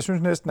den, jeg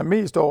synes næsten er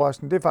mest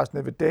overraskende, det er faktisk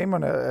nede ved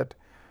damerne, at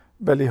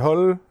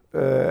Valihol... der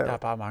er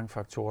bare mange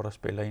faktorer, der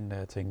spiller ind, der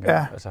jeg tænker.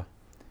 Ja. Altså.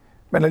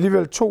 Men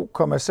alligevel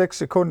 2,6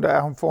 sekunder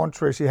er hun foran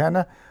Tracy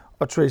Hanna,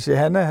 og Tracy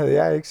Hanna havde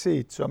jeg ikke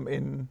set som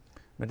en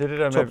Men det er det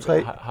der top 3.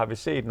 Med, har vi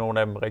set nogle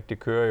af dem rigtig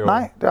køre jo?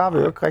 Nej, det har vi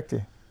jo ikke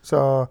rigtigt.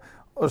 Så,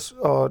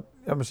 og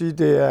jeg må sige,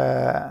 det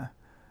er...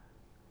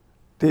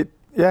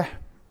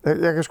 jeg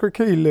kan sgu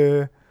ikke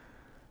helt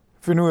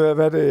finde ud af,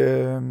 hvad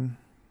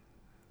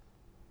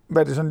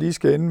det sådan lige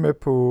skal ende med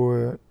på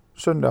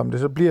søndag, om det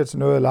så bliver til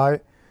noget eller ej.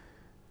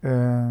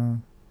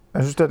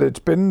 Jeg synes, at det er et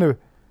spændende...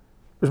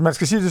 Hvis man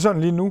skal sige det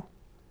sådan lige nu,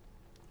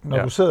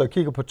 når du sidder og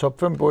kigger på top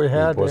 5 både i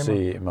herre og damer. Vi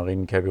prøver at se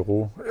Marine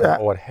Cabirou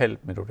over et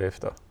halvt minut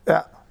efter. Ja.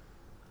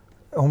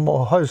 Hun må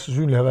højst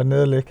sandsynligt have været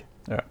nede og lægge.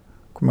 Ja.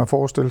 Kunne man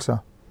forestille sig.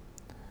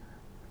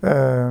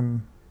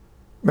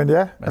 Men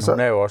ja, men hun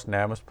er jo også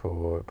nærmest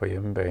på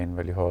hjemmebane,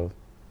 Valihol.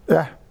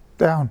 Ja,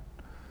 det er hun.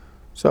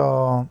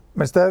 Så,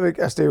 men stadigvæk,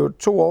 altså det er jo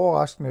 2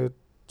 overraskende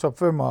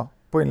top 5'ere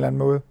på en eller anden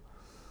måde,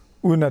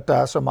 uden at der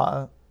er så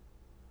meget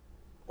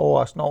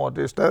overraskende over.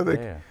 Det er stadigvæk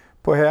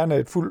på herrerne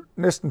et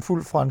næsten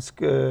fuld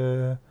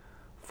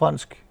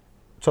fransk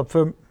top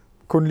 5,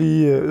 kun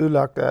lige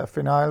ødelagt af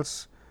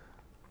Finals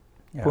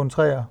på en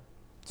 3'er.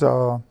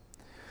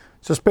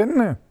 Så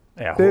spændende.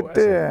 Ja,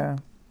 det er...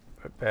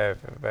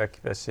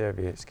 Hvad ser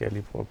vi? Skal jeg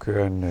lige prøve at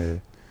køre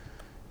en...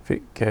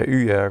 Kan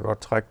YR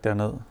godt trække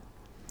derned?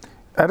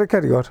 Ja, det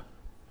kan de godt.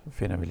 Så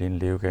finder vi lige en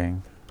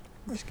levegang.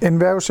 En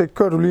vejrudsigt.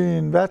 Kører du lige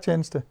en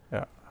vejrtjeneste?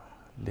 Ja.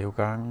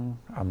 Levegang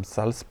am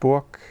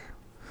Salzburg.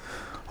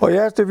 Og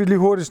ja, det vi lige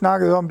hurtigt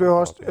snakkede om, det var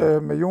også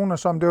med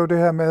Jonas om, det var det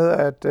her med,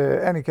 at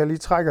Annika lige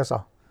trækker sig.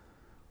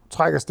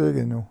 Trækker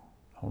stikket nu.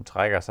 Hun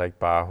trækker sig ikke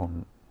bare,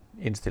 hun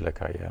indstiller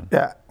karrieren.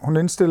 Ja, hun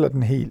indstiller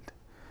den helt.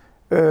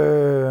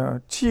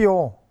 10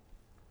 år.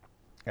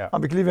 Ja.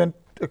 Og vi kan lige vente.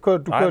 Du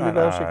kører lidt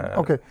vejrudsigten.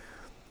 Okay.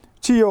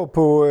 10 år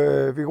på,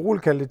 vi kan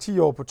roligt kalde det 10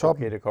 år på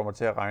toppen. Okay, det kommer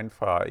til at regne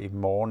fra i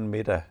morgen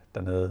middag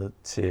dernede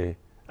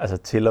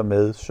til og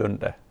med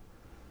søndag.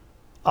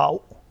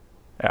 Au.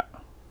 Ja.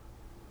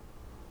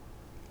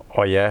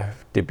 Og ja,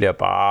 det bliver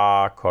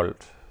bare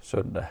koldt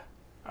søndag.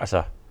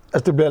 Altså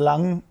det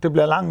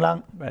bliver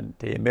lang. Men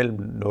det er mellem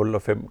 0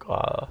 og 5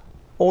 grader.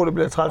 Det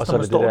bliver træls, og så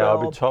er det der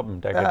oppe i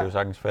toppen, der kan det jo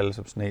sagtens falde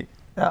som sne.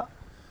 Ja.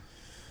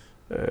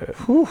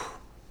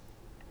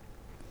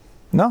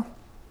 Nå.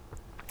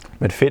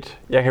 Men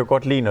fedt. Jeg kan jo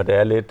godt lide, når det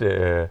er lidt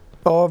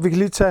Og vi kan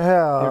lige tage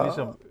her... Det er jo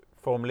ligesom,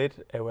 Formel 1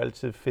 er jo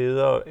altid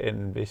federe,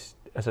 end hvis...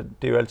 Altså,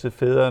 det er jo altid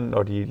federe,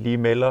 når de lige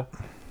melder,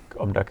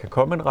 om der kan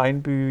komme en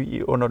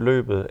regnby under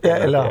løbet,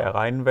 eller det er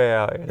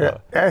regnvejr. Eller, ja,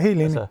 jeg er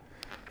helt enig. Altså,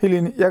 helt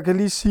enig. Jeg kan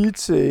lige sige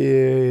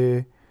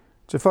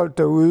til folk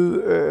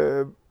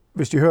derude,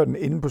 hvis de hører den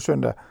inde på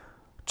søndag,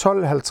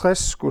 12.50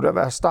 skulle der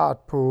være start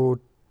på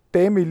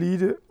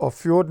dameelite, og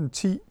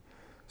 14.10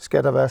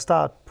 skal der være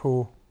start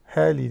på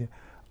herreelite.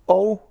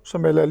 Og så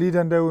melder jeg lige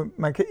den derud,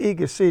 man kan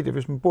ikke se det,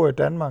 hvis man bor i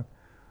Danmark,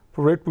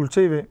 på Red Bull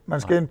TV.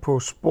 Man skal ind på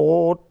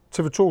Sport,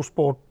 TV2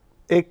 Sport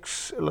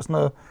X eller sådan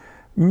noget.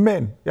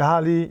 Men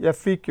jeg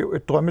fik jo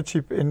et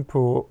drømmetip ind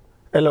på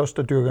alle os,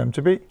 der dyrker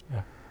MTB.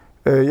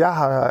 Ja. Jeg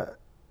har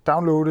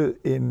downloadet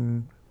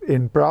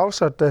en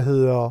browser, der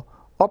hedder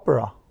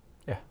Opera.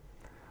 Ja.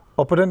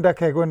 Og på den der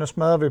kan jeg gå ind og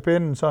smadre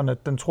VPN'en, sådan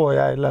at den tror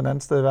jeg er et eller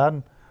andet sted i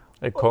verden.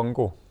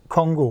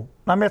 Kongo.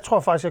 Nej, men jeg tror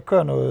faktisk, jeg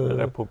kører noget...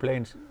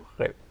 Republikansk...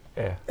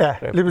 Ja,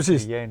 lige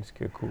præcis.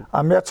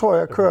 Jamen, jeg tror,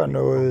 jeg kører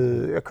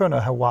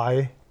noget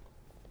Hawaii.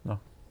 Nå.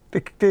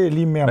 Det er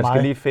lige mere mig. Man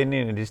skal lige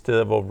finde en af de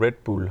steder, hvor Red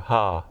Bull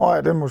har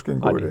det er måske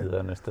en god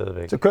idé.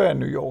 Stadigvæk. Så kører jeg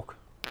New York.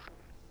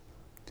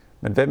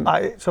 Men hvem...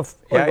 Nej, så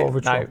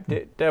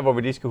der hvor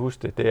vi lige skal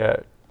huske det er...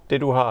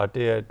 Det du har,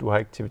 det er, du har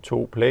ikke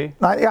TV2 Play.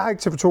 Nej, jeg har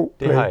ikke TV2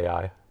 Play. Det har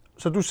jeg.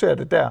 Så du ser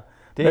det der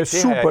med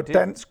super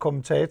dansk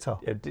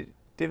kommentator. Ja,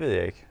 det ved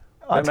jeg ikke.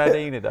 Hvem er det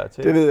egentlig, der er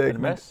til? Det ved jeg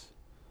ikke. Mads?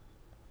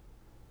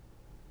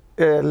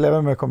 Jeg lader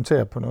være med at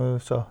kommentere på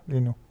noget så lige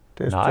nu.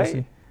 Det er jeg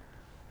sige.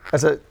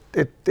 Altså,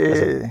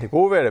 det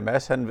gode ved det,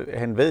 Mads,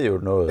 han ved jo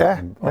noget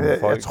om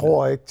folk. Jeg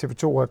tror ikke,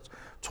 TV2 har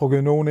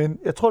trukket nogen ind.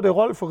 Jeg tror, det er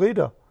Rolf og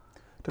Ritter,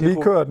 der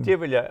lige kører den.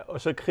 Det vil jeg.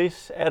 Og så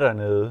Chris er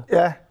dernede.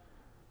 Ja.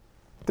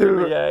 Det vil,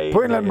 på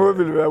en eller anden måde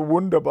vil det være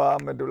wunderbar,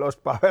 men det vil også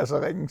bare være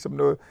så ringe som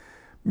noget.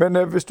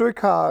 Men hvis du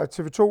ikke har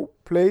TV2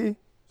 Play,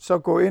 så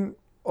gå ind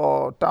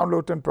og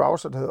download den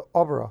browser, der hedder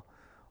Opera.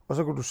 Og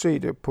så kan du se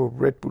det på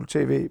Red Bull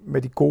TV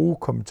med de gode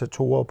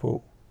kommentatorer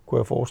på, kunne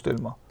jeg forestille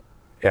mig.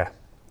 Ja.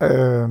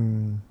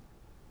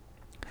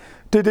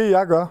 Det er det,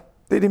 jeg gør.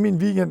 Det er det, min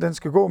weekend, den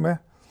skal gå med.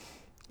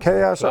 Kan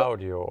jeg så...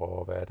 Claudio,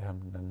 og hvad er det,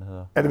 den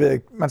hedder? Ja, det ved jeg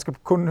ikke. Man skal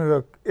kun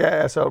høre... Ja,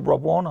 altså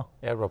Rob Warner.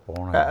 Ja, Rob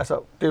Warner. Ja, altså,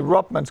 det er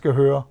Rob, man skal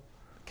høre.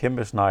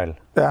 Kæmpe snegl.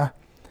 Ja.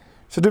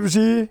 Så det vil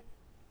sige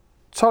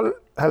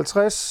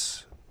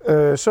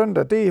 12.50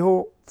 søndag DH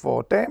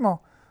for damer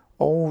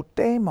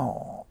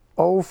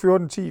og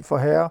 14.10 for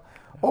herrer.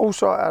 Og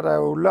så er der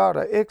jo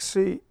lørdag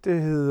XC,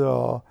 det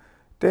hedder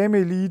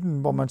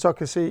Dameeliten, hvor man så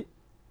kan se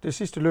det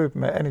sidste løb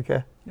med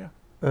Annika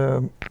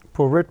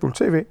på Red Bull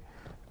TV.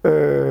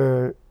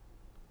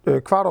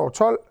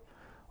 12:15,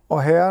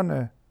 og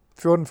herrerne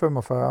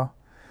 14.45.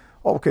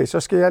 Okay, så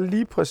skal jeg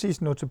lige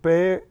præcis nå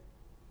tilbage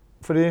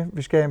for det,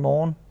 vi skal i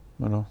morgen.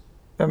 Hvornår?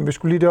 Jamen, vi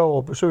skulle lige derover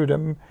og besøge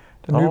dem,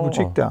 den nye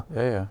butik der.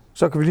 Ja.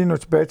 Så kan vi lige nå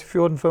tilbage til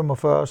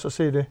 14.45 og så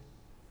se det.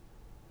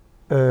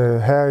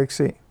 Her ikke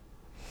se.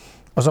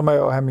 Og så må jeg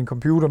jo have min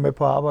computer med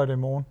på arbejde i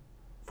morgen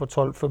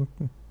for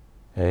 12.15.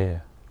 Ja.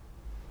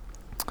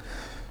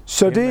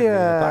 Så det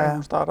er...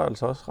 Hun starter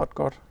altså også ret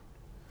godt.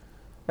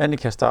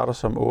 Annika starter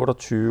som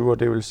 28, og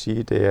det vil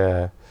sige, det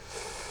er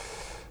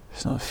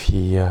sådan noget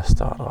 4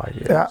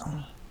 startrække. Ja.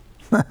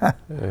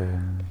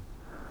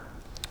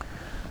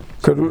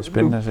 Det er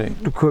spændende at se.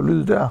 Du kører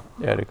lyd der.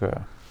 Ja, det gør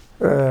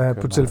jeg.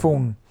 På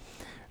telefonen.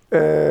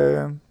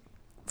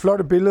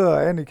 Flotte billeder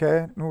af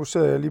Annika. Nu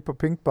sidder jeg lige på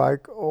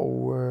Pinkbike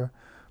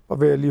og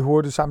vil jeg lige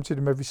hurtigt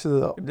samtidig med, at vi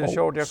sidder og det er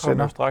sjovt, jeg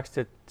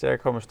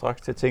kommer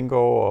straks til at tænke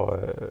over,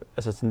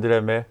 altså sådan det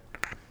der med,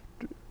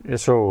 jeg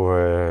så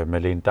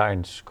Malene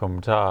Deins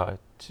kommentar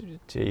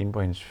til en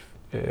på hendes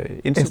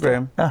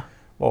Instagram,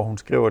 hvor hun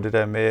skriver det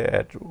der med,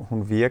 at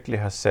hun virkelig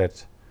har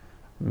sat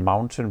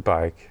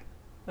mountainbike,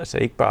 altså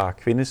ikke bare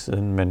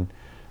kvindesiden, men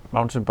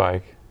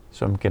mountainbike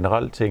som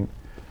generelt ting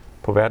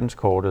på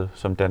verdenskortet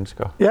som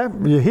dansker. Ja,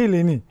 vi er helt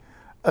enige.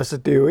 Altså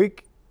det er jo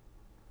ikke,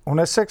 hun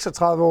er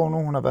 36 år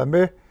nu, hun har været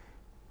med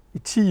i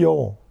 10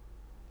 år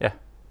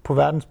på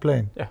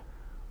verdensplan. Ja.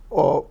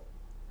 Og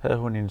havde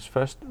hun hendes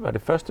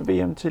første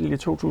VM til i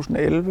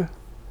 2011?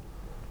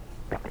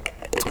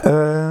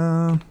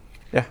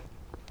 Ja.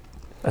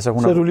 Altså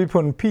så er du lige på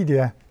en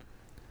Wikipedia?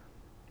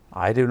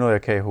 Nej, det er jo noget,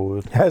 jeg kan i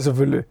hovedet. Ja,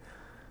 selvfølgelig.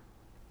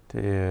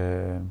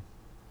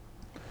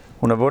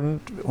 Hun har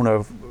vundet,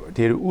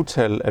 det er et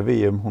utal af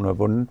VM, hun har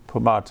vundet på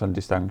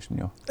maratondistancen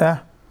jo. Ja.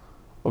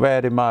 Og hvad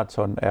er det,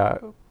 maraton er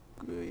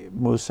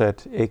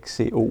modsat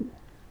XCO?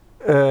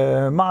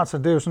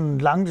 Maraton, det er jo sådan en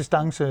lang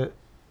distance,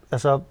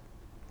 altså,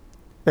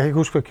 jeg kan ikke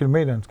huske, hvad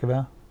kilometeren skal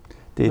være.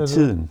 Det er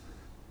tiden.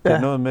 Det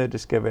er noget med, at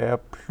det skal være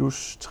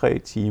plus 3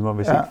 timer,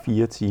 hvis ikke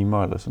 4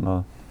 timer eller sådan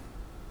noget.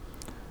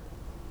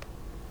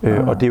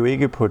 Og det er jo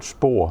ikke på et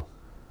spor.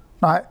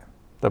 Nej.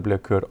 Der bliver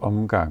kørt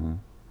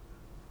omgangen.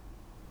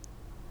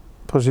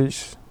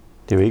 Præcis.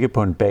 Det er jo ikke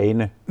på en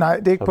bane. Nej,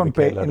 det er ikke på en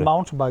bane, en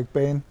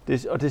mountainbike-bane.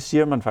 Og det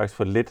siger man faktisk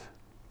for lidt.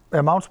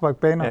 Ja,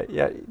 mountainbike-baner.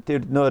 Ja, det er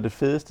jo noget af det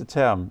fedeste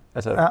term.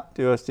 Altså,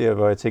 det er også det,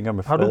 hvor jeg tænker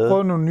med Frede. Har du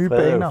prøvet nogle nye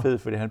baner? Frede er jo fed,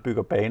 fordi han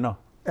bygger baner.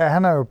 Ja,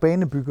 han er jo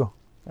banebygger.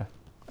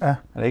 Ja.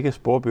 Han er ikke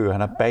sporbygger,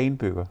 han er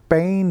banebygger.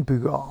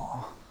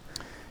 Banebygger.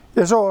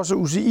 Jeg så også, at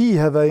UCI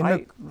havde været inde...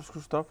 Nej, nu skal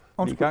du stoppe.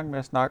 Vi er i gang med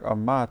at snakke om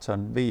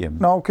maraton VM.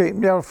 Nå,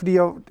 okay. Fordi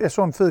jeg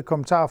så en fed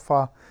kommentar fra...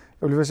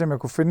 Jeg ville lige se, om jeg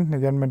kunne finde den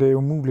igen, men det er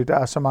umuligt. Der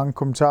er så mange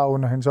kommentarer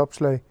under hendes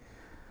opslag.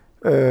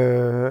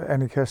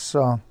 Annika,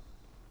 så...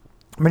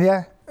 Men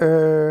ja,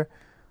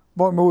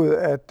 hvorimod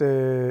at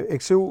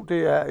XCO,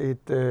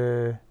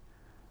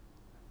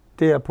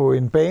 det er på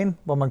en bane,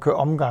 hvor man kører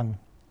omgang.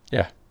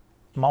 Ja.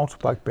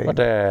 Mountainbike-bane. Og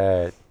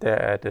der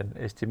er den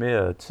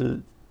estimerede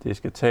tid, det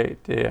skal tage,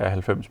 det er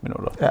 90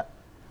 minutter. Ja,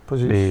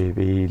 præcis.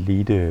 Ved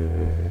elite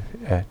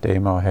af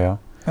damer og herrer.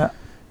 Ja.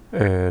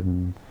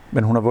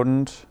 Men hun har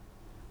vundet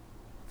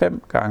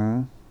 5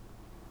 gange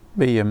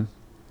VM.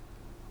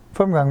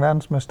 5 gange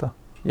verdensmester.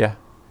 Ja,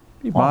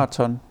 i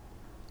maraton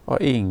og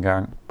 1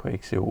 gang på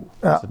XCO.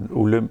 Ja. Altså den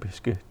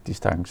olympiske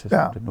distance,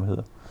 som det nu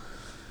hedder.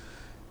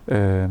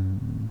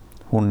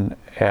 Hun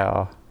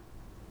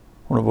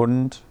har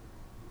vundet,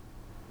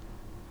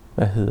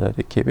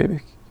 Cape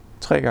Epic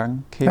 3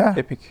 gange. Cape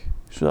Epic,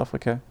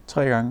 Sydafrika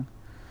 3 gange.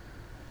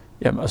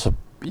 Jamen altså,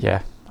 ja,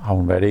 har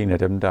hun været en af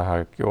dem, der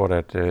har gjort,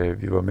 at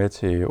vi var med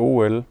til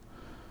OL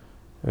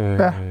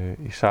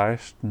i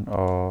 16,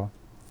 og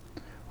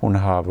hun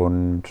har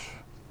vundet...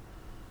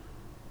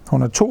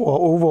 Hun er 2 år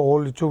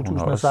overall i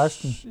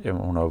 2016.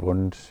 Hun har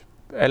vundet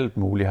alt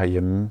muligt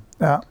herhjemme.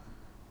 Ja.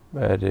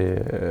 Hvad er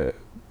det?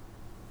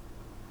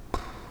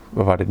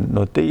 Hvad var det?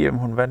 Noget DM,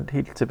 hun vandt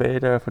helt tilbage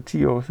der for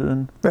 10 år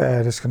siden.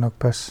 Ja, det skal nok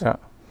passe. Ja.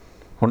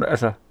 Hun,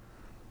 altså,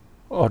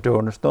 og det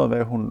var sådan noget med,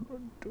 at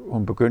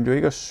hun begyndte jo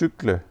ikke at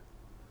cykle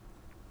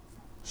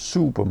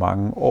super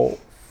mange år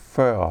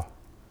før.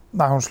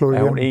 Nej, hun slog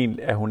igen.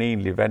 At hun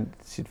egentlig vandt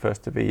sit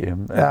første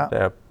VM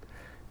der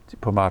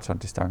på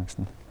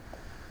maratondistancen.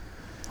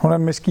 Hun er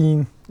en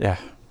maskine. Ja.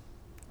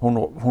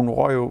 Hun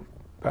røg jo,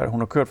 hun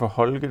har kørt for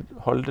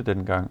Holte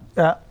dengang.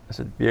 Ja.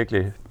 Altså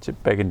virkelig til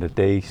back in the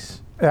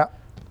days. Ja.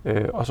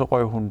 Og så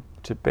røg hun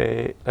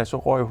tilbage, altså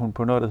røg hun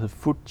på noget, der hed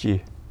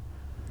Fuji.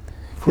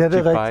 Ja,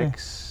 det er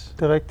Bikes. rigtigt.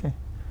 Det er rigtigt.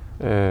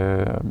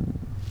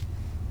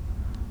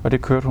 Og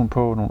det kørte hun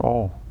på nogle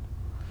år.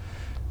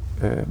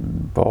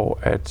 Hvor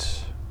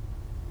at...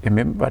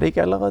 Jamen, var det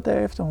ikke allerede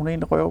derefter, hun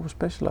egentlig røg over på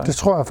Specialized? Det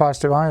tror jeg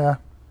faktisk, det var, ja.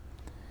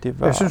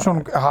 Jeg synes,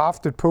 hun har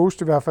haft et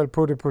post i hvert fald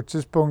på det på et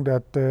tidspunkt,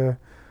 at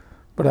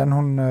hvordan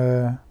hun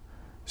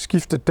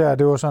skiftede der,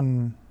 det var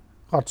sådan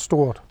ret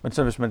stort. Men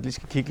så hvis man lige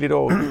skal kigge lidt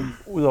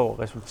ud over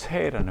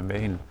resultaterne med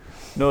hende.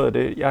 Noget af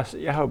det,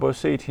 jeg har jo både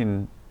set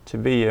hende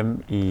til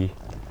VM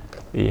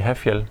i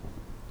Hafjell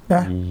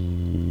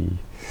i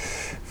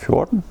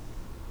 14,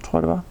 tror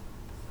jeg det var.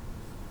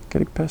 Kan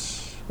det ikke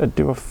passe? At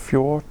det var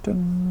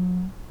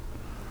 14?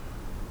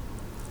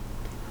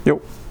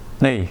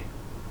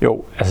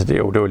 Jo, altså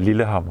det var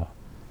Lillehammer.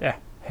 Ja,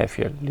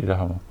 Hafjell,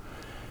 Lillehammer.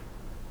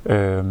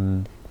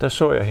 Der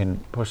så jeg hende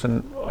på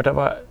sådan, og der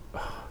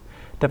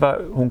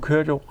var, hun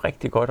kørte jo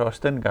rigtig godt også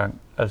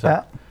dengang,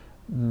 altså,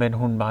 men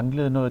hun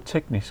manglede noget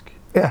teknisk.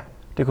 Ja.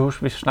 Det kan jeg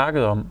huske, vi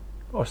snakkede om,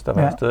 os der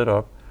var afsted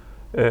deroppe.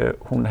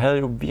 Hun havde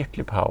jo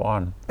virkelig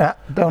poweren. Ja,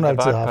 det har hun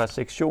altid haft. Der var et par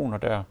sektioner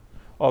der,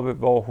 oppe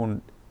hvor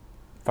hun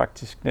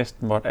faktisk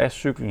næsten måtte af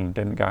cyklen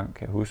dengang,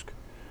 kan jeg huske.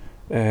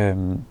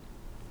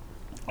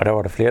 Og der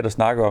var der flere, der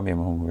snakkede om, at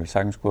hun ville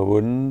sagtens skulle have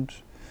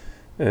vundet,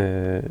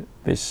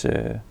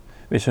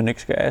 hvis hun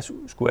ikke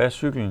skulle af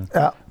cyklen.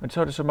 Ja. Men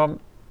så er det som om,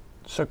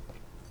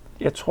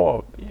 jeg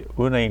tror,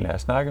 uden at egentlig have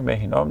snakket med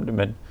hende om det,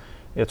 men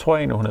jeg tror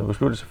egentlig, hun havde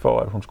besluttet sig for,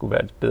 at hun skulle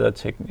være bedre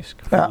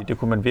teknisk. Fordi det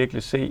kunne man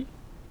virkelig se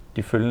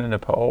de følgende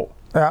par år.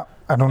 Ja,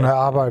 at hun havde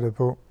arbejdet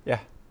på. Ja.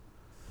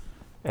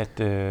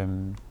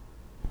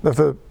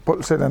 Derfor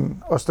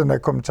også den der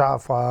kommentar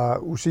fra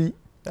UCI,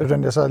 det var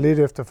den, jeg sad lidt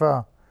efter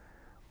før,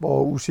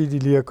 hvor UCI de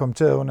lige har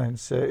kommenteret under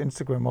hendes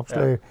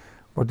Instagram-opslag,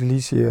 hvor de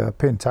lige siger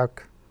pænt tak.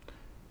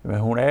 Men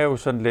hun er jo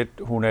sådan lidt,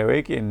 hun er jo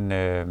ikke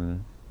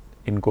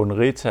en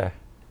Gunn-Rita,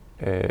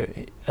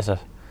 altså,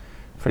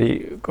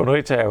 fordi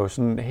Gunn-Rita er jo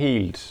sådan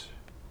helt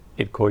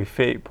et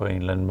koryfæ på en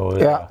eller anden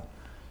måde. Ja.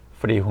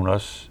 Fordi hun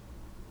også,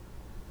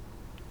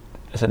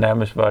 altså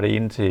nærmest var det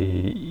indtil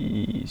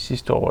i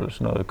sidste år eller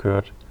sådan noget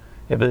kørt.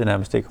 Jeg ved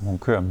nærmest ikke, om hun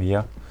kører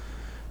mere.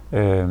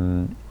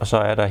 Og så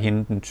er der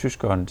hende, den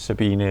tyskeren,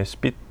 Sabine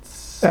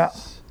Spitz,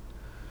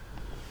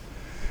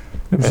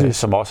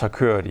 som også har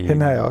kørt i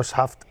hende har jeg også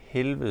haft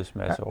helvedes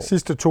masse år.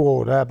 Sidste 2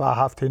 år, der har jeg bare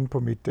haft hende på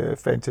mit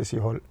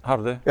fantasyhold. Har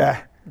du det? Ja.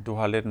 Du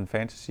har lidt en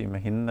fantasy med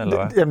hende, eller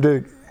hvad?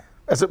 Jamen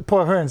altså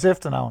prøv at høre hendes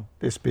efternavn.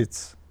 Det er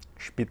Spitz.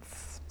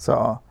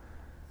 Så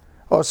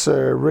også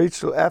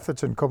Rachel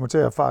Atherton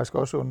kommenterer faktisk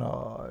også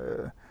under,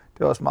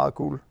 det er også meget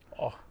cool.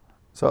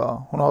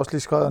 Så hun har også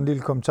lige skrevet en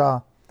lille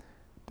kommentar.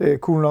 Det er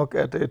cool nok,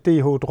 at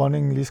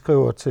DH-dronningen lige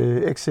skriver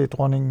til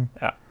XC-dronningen.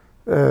 Ja.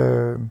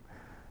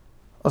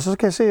 Og så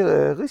kan jeg se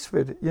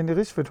Jenny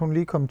Risfeldt, hun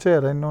lige kommenterer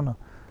derinde under.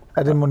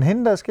 Er det mon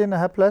hende, der skal ind og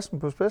have pladsen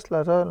på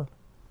Specialized?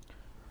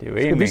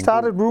 Skal vi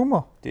starte et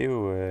rumor? Det er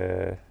jo,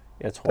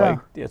 jeg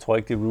tror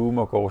ikke, det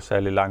rumor går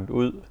særlig langt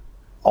ud.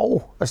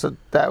 Altså,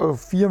 der er jo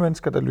 4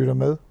 mennesker, der lytter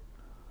med.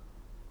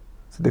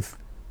 Så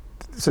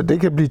Så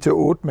det kan blive til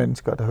 8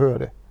 mennesker, der hører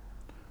det.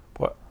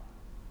 Prøv.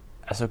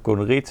 Altså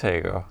Gunn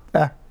Ritager,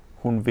 ja.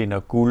 Hun vinder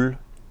guld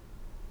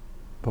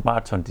på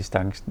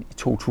maratondistancen i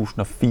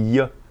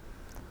 2004.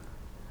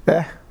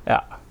 Ja. Ja.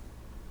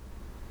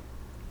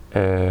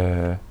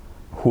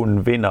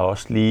 Hun vinder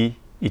også lige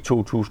i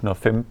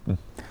 2015.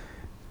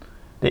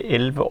 Det er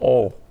 11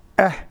 år.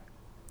 Ja.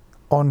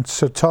 On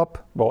the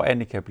top. Hvor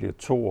Annika bliver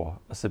 2'er,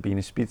 og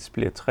Sabine Spitz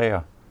bliver 3'er.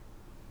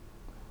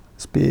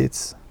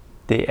 Spitz.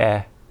 Det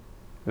er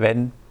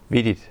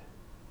vanvittigt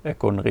af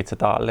Gunn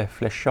Ritardale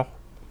Flescher.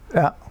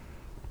 Ja.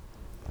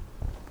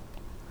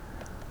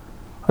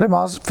 Og det er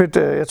meget fedt.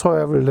 Jeg tror,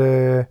 jeg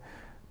vil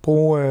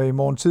bruge i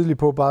morgen tidlig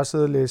på bare at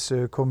sidde og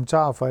læse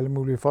kommentarer fra alle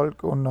mulige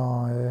folk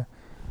under,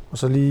 og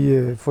så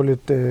lige få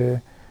lidt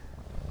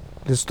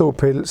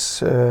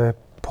ståpels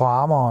på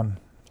armeren.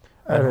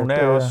 Men hun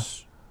er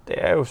også, det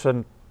er jo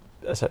sådan,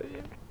 altså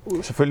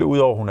selvfølgelig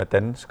udover hun er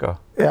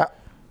dansker. Ja.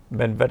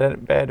 Men hvad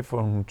er det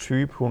for en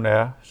type hun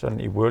er sådan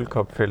i World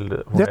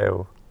Cup-feltet? Hun er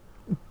jo.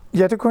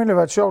 Ja, det kunne egentlig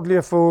være sjovt lige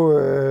at få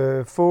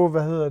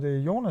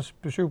Jonas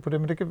besøg på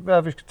det, men det kan være,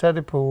 at vi skal tage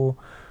det på,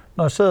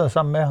 når jeg sidder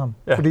sammen med ham.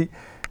 Ja. Fordi,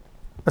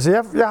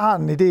 altså jeg har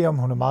en idé om,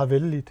 hun er meget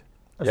vældigt.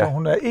 Altså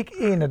hun er ikke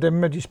en af dem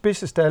med de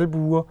spidseste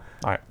albuer,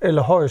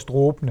 eller højst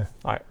råbende.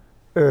 Nej.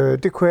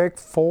 Det kunne jeg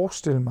ikke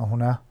forestille mig,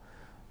 hun er.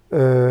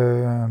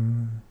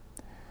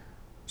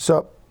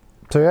 Så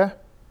ja,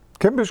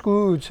 kæmpe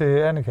skud til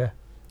Annika.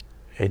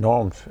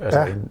 Enormt.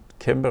 Altså en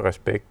kæmpe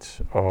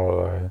respekt,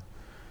 og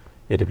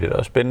ja, det bliver da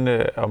også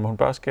spændende, om hun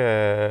bare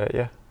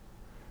skal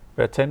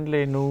være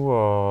tandlæge nu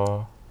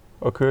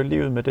og køre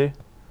livet med det.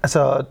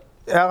 Altså,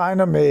 jeg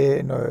regner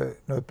med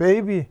noget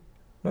baby,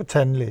 noget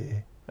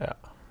tandlæge,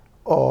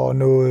 og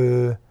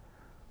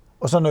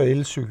så noget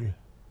elcykel.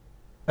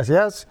 Altså,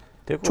 jeg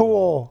er 2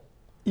 år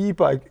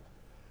e-bike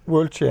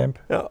world champ.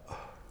 Ja.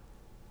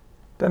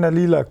 Den er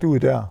lige lagt ud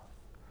der.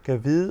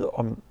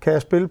 Kan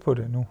jeg spille på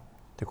det nu?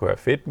 Det kunne være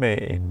fedt med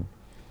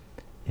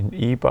en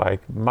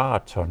e-bike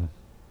maraton.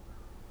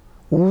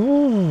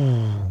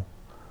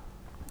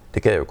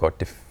 Det gad jo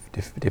godt,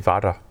 det var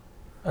der.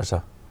 Altså.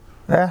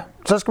 Ja,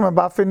 så skal man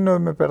bare finde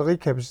noget med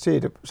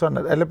batterikapacitet, sådan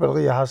at alle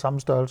batterier har samme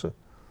størrelse.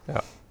 Ja.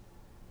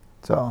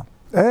 Så,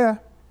 ja,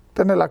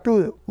 den er lagt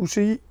ud.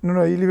 UCI, nu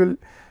når I alligevel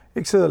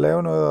ikke sidder og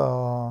laver noget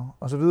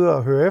og så videre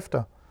og hører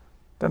efter.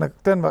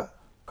 Den var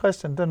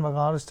gratis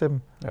til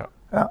dem.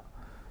 Ja.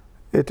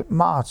 Et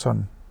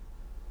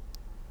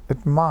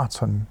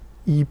maraton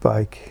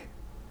e-bike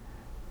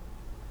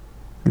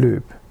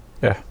løb.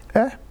 Ja.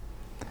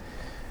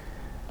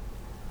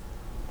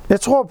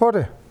 Jeg tror på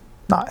det.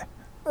 Nej.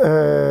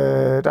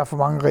 Der er for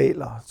mange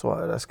regler, tror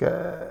jeg,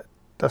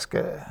 der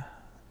skal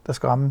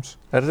rammes.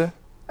 Er det det?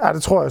 Ja,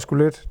 det tror jeg sgu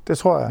lidt. Det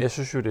tror jeg. Jeg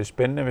synes jo, det er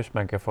spændende, hvis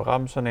man kan få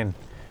ramt sådan en.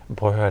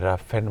 Prøv at høre, der er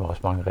fandme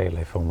også mange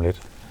regler i Formel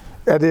 1.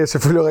 Ja, det er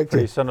selvfølgelig rigtigt.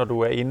 Fordi så når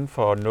du er inden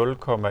for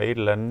 0,1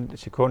 eller andet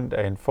sekund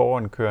af en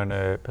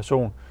forankørende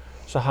person,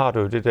 så har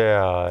du det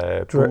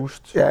der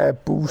boost. Ja,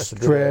 boost,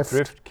 altså draft.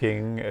 Drift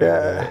King,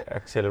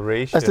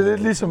 acceleration. Altså det er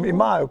lidt ligesom i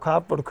Mario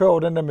Kart, hvor du kører over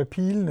den der med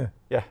pilene.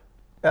 Ja.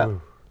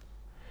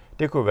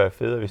 Det kunne være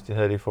federe, hvis de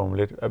havde det i Formel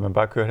 1, at man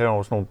bare kører hen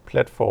over sådan nogle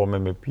platforme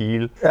med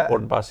pile, hvor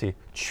den bare siger.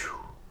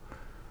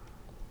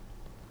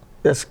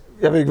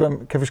 Jeg ved ikke,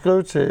 kan vi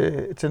skrive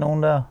til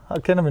nogen der?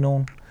 Kender vi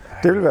nogen?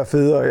 Det vil være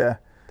federe, ja.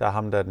 Der er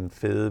ham, der er den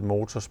fede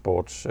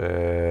motorsports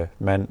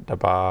mand, der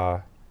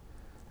bare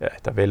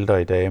der vælter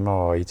i damer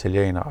og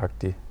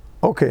italiener-agtig.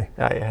 Okay.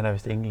 Ja, han er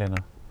vist englænder.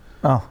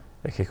 Nå.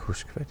 Jeg kan ikke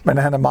huske, hvad det er. Men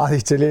han er meget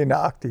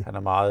italiener-agtig. Han er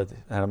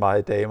meget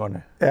i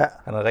damerne. Ja.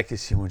 Han er rigtig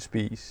Simon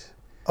Spies.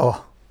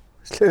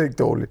 Slet ikke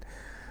dårligt.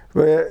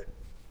 Hvad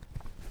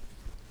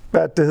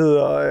det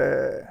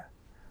hedder...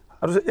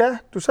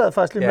 du sad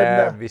faktisk lige med den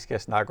der. Ja, vi skal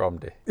snakke om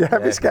det. Ja,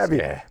 vi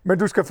skal. Men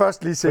du skal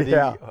først lige se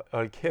her.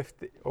 Hold kæft,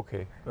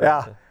 okay.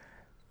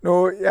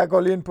 Nu, jeg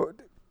går lige ind på...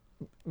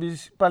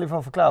 Bare lige for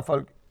at forklare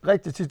folk.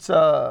 Rigtig tit,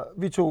 så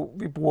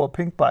vi bruger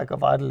Pinkbike og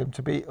Vital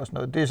MTB og sådan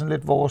noget. Det er sådan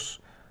lidt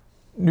vores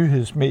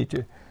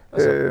nyhedsmedie.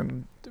 Altså,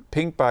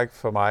 Pinkbike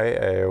for mig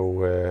er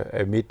jo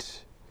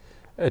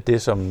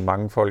det, som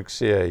mange folk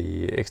ser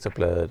i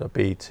Ekstrabladet og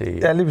BT.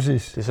 Ja, lige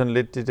præcis. Det er sådan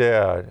lidt det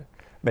der...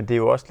 Men det er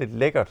jo også lidt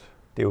lækkert.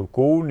 Det er jo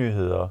gode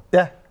nyheder.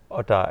 Ja.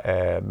 Og der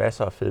er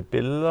masser af fede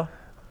billeder.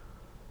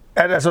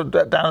 Ja, altså,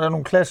 der er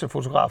nogle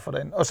klassefotografer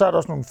derinde. Og så er der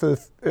også nogle fede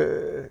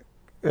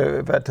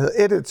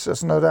edits og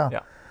sådan noget der. Ja.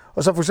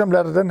 Og så for eksempel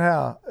er der den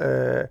her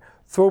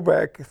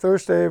Throwback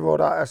Thursday, hvor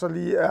der altså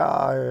lige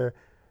er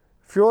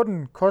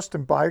 14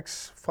 custom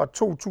bikes fra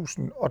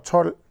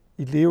 2012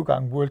 i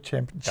Leogang World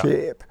Championship.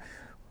 Ja.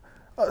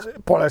 Og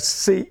prøv at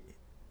se,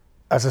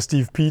 altså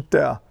Steve Pete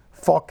der,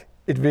 fuck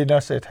et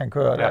vindersæt, han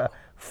kører der.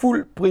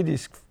 Fuld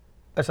britisk,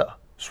 altså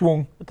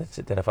svung.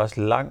 Den er faktisk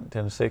lang,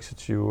 den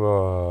 26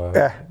 og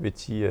ved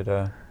 10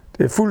 der.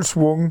 Det er fuld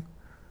svung.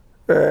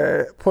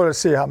 Prøv at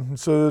se ham, den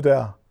søde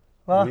der.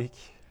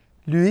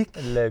 Luik.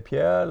 En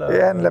Lapierre, eller?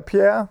 Ja, en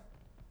Lapierre.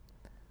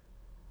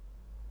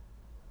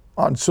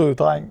 Og en sød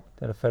dreng.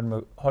 Den er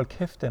fandme... Hold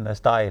kæft, den er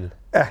stejl.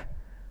 Ja.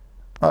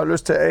 Og jeg har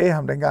lyst til at age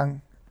ham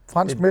dengang.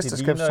 fransk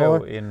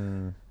mesterskabstrøje.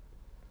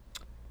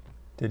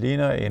 Det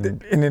ligner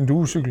en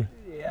endurocykel.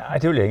 Ja,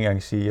 det vil jeg ikke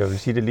engang sige. Jeg vil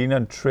sige, det ligner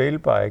en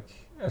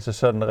trailbike, altså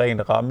sådan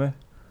ren ramme,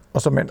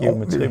 og så med en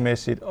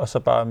geometrimæssigt, og så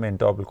bare med en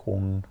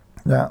dobbeltkrone.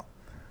 Ja.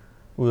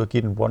 Ud og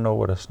give den one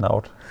over der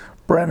snout.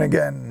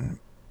 Brannigan.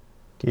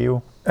 Geo.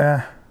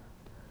 Ja.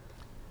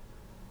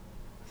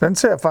 Den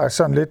ser faktisk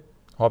sådan lidt...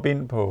 Hop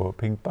ind på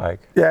Pinkbike.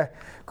 Ja,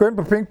 gå ind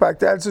på Pinkbike.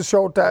 Det er altid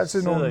sjovt. Der er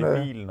altid nogle...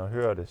 Sidder i bilen og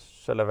hører det,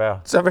 så lad være.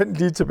 Så vent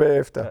lige tilbage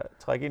efter. Ja,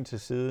 træk ind til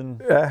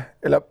siden. Ja,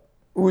 eller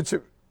ud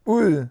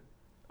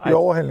i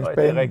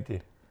overhældningsbanen. Det er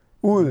rigtigt.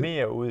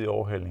 Mere ud i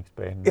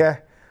overhældningsbanen. Ja,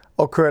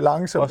 og køre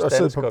langsomt. Også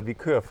danskere, vi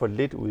kører for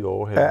lidt ud i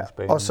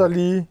overhældningsbanen. Ja, og så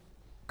lige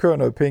køre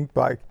noget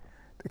Pinkbike.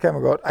 Det kan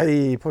man godt.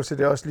 Ej, prøv at se,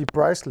 det er også lige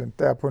Bryceland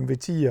der på en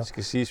V10'er. Det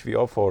skal siges, vi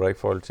opfordrer ikke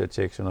folk til at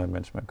tjekke sådan noget,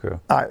 mens man kører.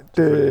 Nej,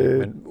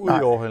 men ud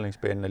i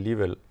overhældningsbanen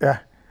alligevel. Ja.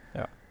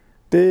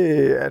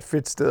 Det er et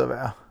fedt sted at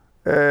være.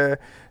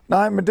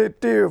 Nej, men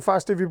det er jo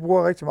faktisk det, vi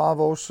bruger rigtig meget af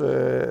vores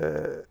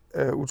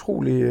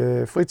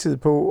utrolige fritid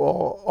på,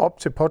 og op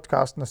til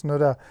podcasten og sådan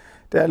noget der.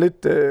 Det er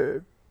lidt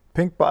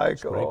Pinkbike og...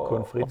 Det er ikke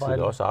kun fritid, det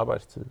er også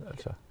arbejdstid,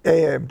 altså.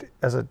 Ja,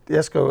 altså,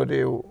 jeg skriver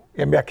det jo...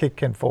 Jamen, jeg kan ikke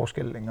kende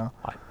forskel længere.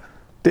 Nej.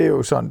 Det er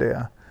jo sådan,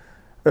 det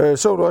er.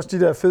 Så du også de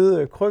der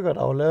fede krykker,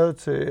 der var lavet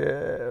til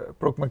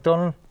Brooke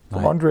McDonald på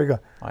Mondrigger?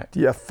 Nej.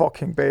 De er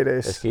fucking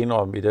badass. Jeg skal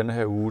indrømme, i denne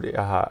her uge,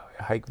 jeg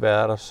har ikke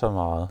været der så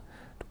meget.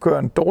 Du kører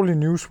en dårlig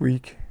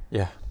Newsweek.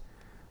 Ja.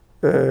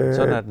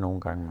 Sådan er det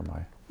nogle gange med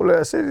mig. Lad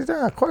os se de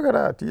der krykker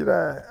der. De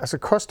der, altså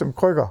custom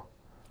krykker.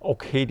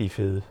 Okay, de er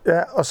fede.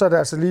 Ja, og så er der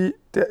altså lige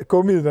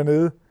gummiet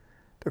dernede.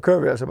 Der kører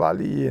vi altså bare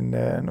lige en...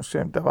 nu skal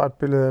jeg, der var et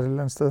billede af det et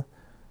eller andet sted.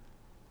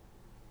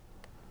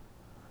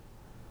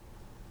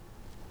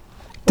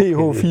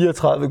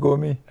 DH34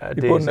 gummi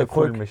i bunden af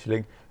kryg.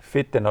 Michelin.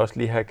 Fedt, den også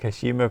lige har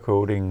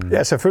Kashima-coatingen.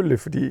 Ja, selvfølgelig,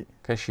 fordi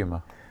Kashima.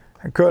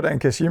 Han kører der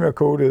en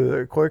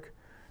Kashima-coated kryg,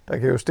 der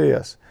kan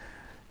justeres.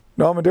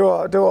 Nå, men det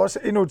var også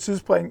endnu et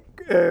tidsspring.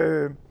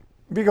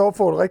 Vi kan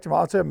opfordre rigtig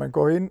meget til, at man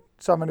går ind,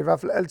 så er man i hvert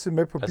fald altid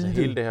med på beatet.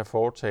 Altså hele det her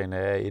foretagende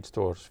er et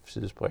stort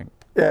sidespring.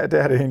 Ja, det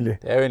er det egentlig.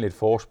 Det er jo egentlig et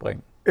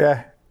forspring. Ja,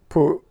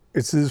 på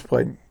et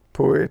sidespring,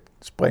 på et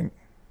spring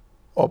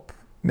op,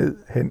 ned,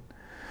 hen.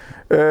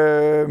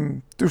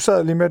 Du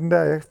sad lige med den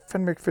der, jeg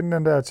fandme ikke finde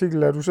den der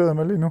artikel, der du sidder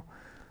med lige nu.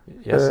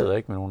 Jeg sidder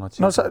ikke med nogen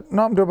artikel.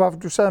 Nå, men det var bare,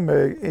 du sad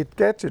med et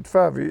gadget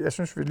før jeg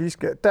synes vi lige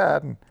skal, der er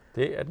den.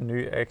 Det er den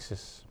nye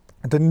Axis.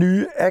 Den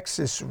nye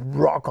Axis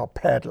Rocker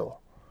Paddle.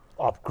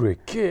 Upgrade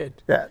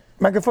kit. Ja,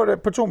 man kan få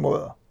det på 2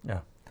 måder. Ja.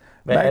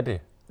 Hvad er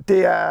det?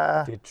 Det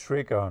er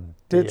triggeren.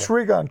 Det er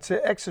triggeren til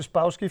Axis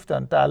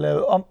bagskifteren, der er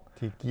lavet om.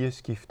 Det er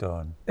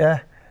gearskifteren. Ja,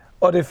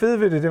 og det fede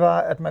ved det var,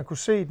 at man kunne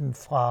se den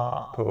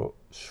fra... På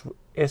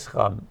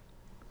SRAM.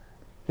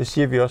 Det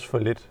siger vi også for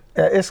lidt.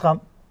 Ja,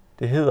 SRAM.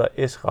 Det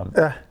hedder SRAM.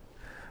 Ja,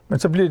 men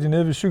så bliver de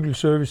nede ved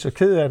cykelservice, og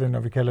ked af det, når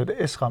vi kalder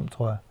det SRAM,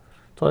 tror jeg.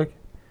 Tror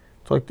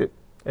ikke det?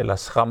 Eller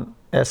SRAM.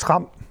 Ja,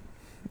 SRAM.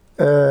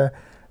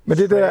 Men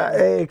det der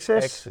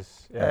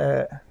Axis,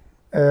 ja.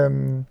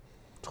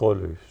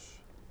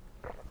 Trådløs.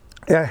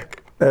 Ja,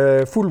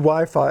 fuld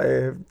wifi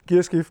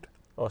gearskift.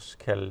 Også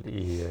kaldt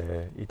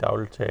i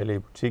daglig tale i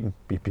butikken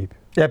bip bip.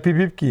 Ja, bip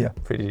bip gear.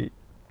 Fordi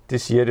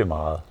det siger det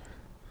meget.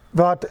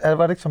 Var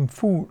det ikke som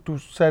fugl, du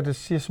sagde, det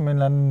siger som en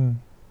eller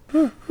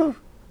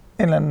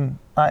anden,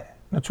 nej,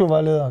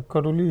 naturvejleder,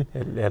 kan du lige?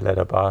 Jeg lader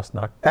dig bare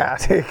snakke. Ja,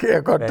 det kan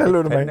jeg godt, der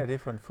lød du mig. Hvad er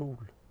det for en fugl?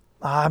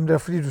 Men det var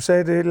fordi, du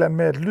sagde det et eller andet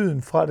med, at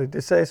lyden fra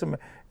det sagde som et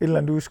eller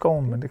andet ude i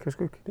skoven, men det kan jeg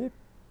sgu ikke.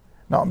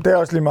 Nå, men det er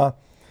også lige meget.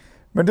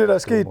 Men det, der er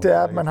sket, det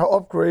er, at man har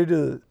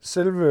upgradet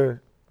selve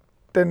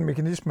den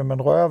mekanisme,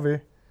 man rører ved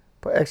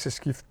på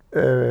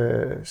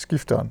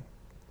Axis-skifteren.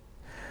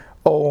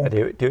 Og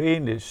det er jo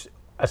egentlig,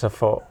 altså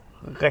for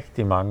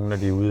rigtig mange, når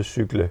de er ude at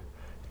cykle,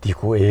 de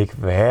kunne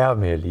ikke være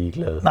mere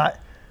ligeglade. Nej,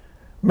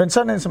 men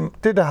sådan en som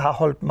det, der har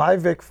holdt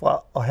mig væk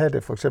fra at have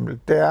det, for eksempel,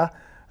 det er,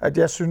 at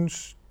jeg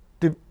synes,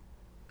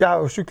 jeg har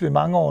jo cyklet i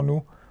mange år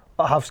nu,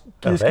 og har haft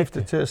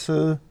gearskiftet til at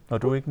sidde. Når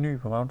du er ikke ny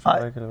på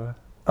mountainbike, eller hvad?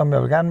 Om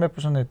jeg vil gerne med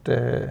på sådan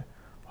et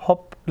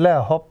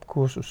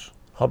lær-hop-kursus.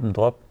 Hop and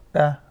drop?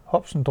 Ja,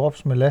 hops and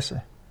drops med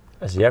Lasse.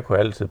 Altså, jeg kunne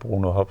altid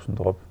bruge noget hops and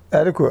drop.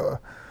 Ja, det kunne jeg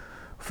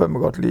fandme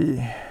godt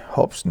lide,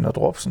 hopsen og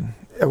dropsen.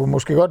 Jeg kunne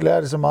måske godt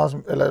lære det så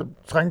meget, eller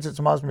trænge til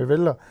så meget, som jeg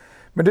vælger.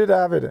 Men det, der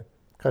er ved det,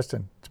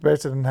 Christian, tilbage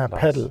til den her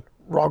paddle,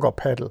 rocker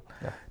paddle,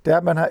 det er,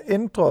 at man har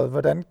ændret,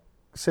 hvordan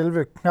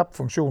selve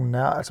knapfunktionen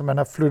er. Altså, man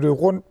har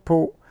flyttet rundt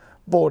på,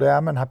 hvor det er,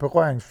 man har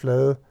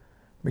berøringsflade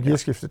med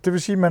gearskiftet. Det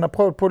vil sige, at man har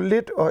prøvet på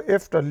lidt at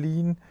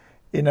efterligne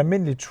en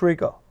almindelig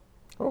trigger.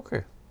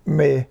 Okay.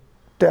 Med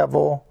der,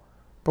 hvor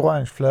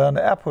berøringsfladerne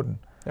er på den.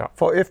 Ja.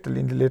 For at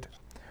efterligne det lidt.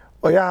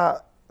 Og jeg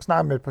har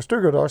snakket med et par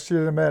stykker, der også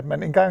siger det med, at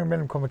man en gang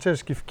imellem kommer til at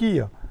skifte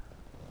gear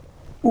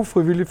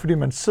ufrivilligt, fordi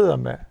man sidder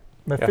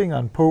med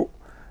fingeren på,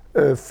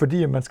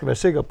 fordi man skal være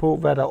sikker på,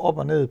 hvad der er op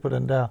og ned på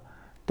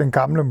den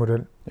gamle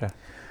model. Ja.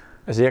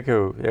 Altså jeg kan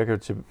jo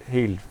til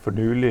helt for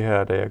nylig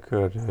her, da jeg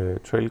kørte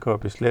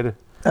Trailcup i Slette,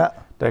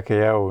 der kan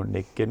jeg jo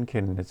ikke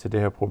genkende til det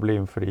her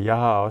problem, fordi jeg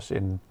har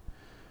også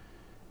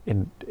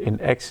en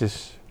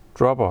Axis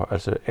dropper,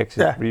 altså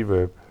Axis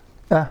reverb.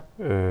 Ja.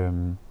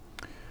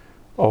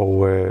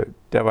 Og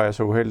der var jeg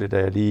så uheldig, da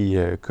jeg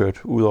lige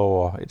kørte ud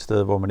over et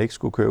sted, hvor man ikke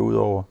skulle køre ud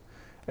over,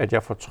 at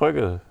jeg får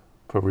trykket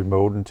på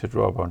remoten til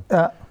dropperen.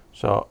 Ja.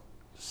 Så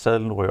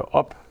sadlen ryger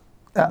op,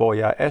 hvor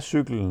jeg er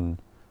cyklen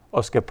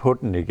og skal på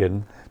den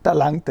igen. Der er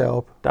langt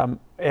derop. Der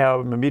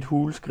er med mit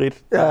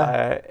huleskridt, der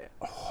er,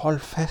 hold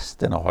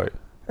fast, den er høj.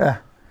 Ja.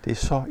 Det er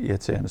så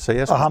irriterende. Så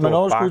jeg og har man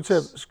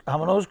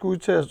overskud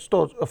til at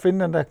stå og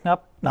finde den der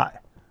knap? Nej.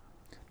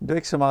 Det er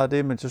ikke så meget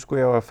det, men så skulle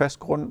jeg jo have fast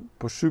grund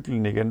på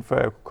cyklen igen,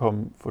 før jeg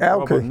kunne få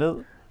dropperen ned,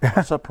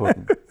 og så på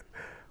den.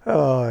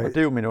 Og det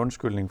er jo min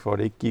undskyldning for, at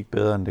det ikke gik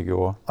bedre, end det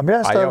gjorde.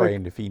 Jeg var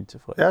egentlig fint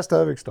tilfreds. Jeg er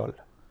stadigvæk stolt.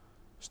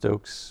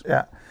 Stokes.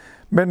 Ja.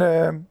 Men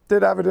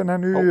det der ved den her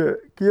nye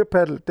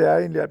gearpaddle, det er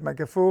egentlig, at man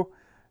kan få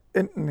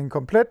enten en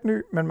komplet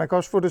ny, men man kan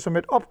også få det som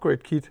et upgrade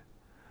kit,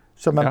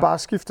 så man bare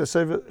skifter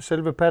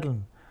selve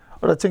paddlen.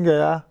 Og der tænker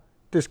jeg,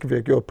 det skal vi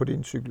have gjort på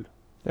din cykel.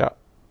 Ja.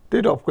 Det er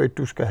et upgrade,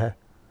 du skal have.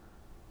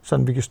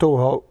 Sådan vi kan stå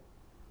her,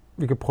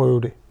 vi kan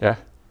prøve det. Ja.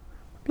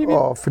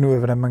 Og finde ud af,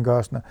 hvordan man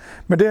gør sådan noget.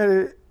 Men det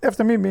her,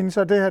 efter min mening,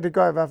 så det her, det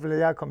gør i hvert fald, at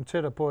jeg er kommet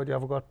tættere på, at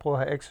jeg vil godt prøve at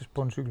have access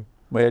på en cykel.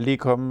 Må jeg lige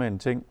komme med en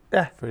ting?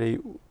 Ja. Fordi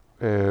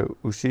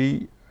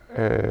UCI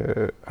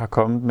har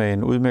kommet med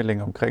en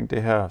udmelding omkring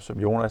det her, som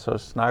Jonas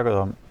også snakkede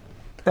om.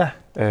 Ja.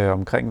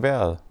 Omkring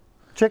vejret.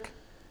 Check.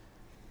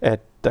 At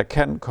der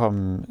kan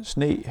komme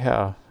sne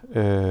her,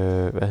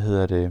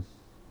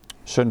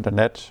 søndag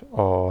nat,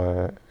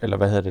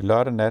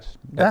 lørdag nat,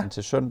 natten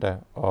til søndag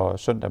og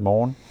søndag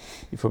morgen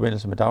i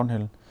forbindelse med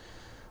downhill.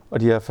 Og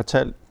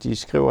de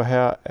skriver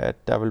her,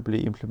 at der vil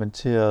blive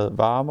implementeret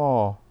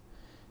varmere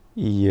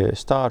i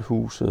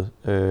starthuset,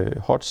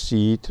 hot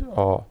seat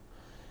og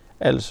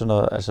alt sådan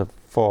noget, altså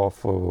for at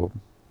få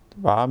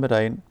varme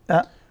derind.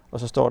 Ja. Og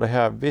så står der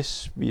her,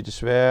 hvis vi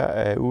desværre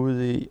er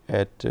ude i,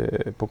 at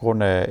på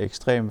grund af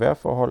ekstrem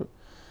vejrforhold,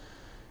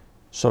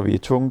 så vi er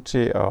tvunget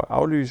til at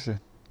aflyse,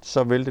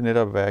 så vil det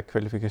netop være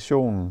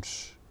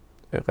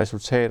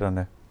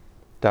kvalifikationsresultaterne,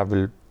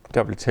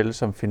 der vil tælle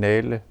som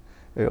finale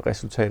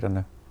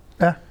resultaterne.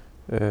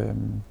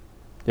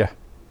 Ja.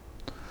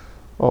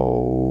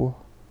 Og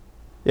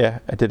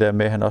at det der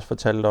med, han også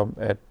fortalte om,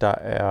 at der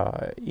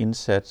er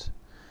indsat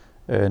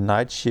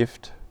night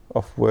shift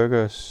of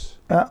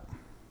workers,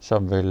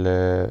 som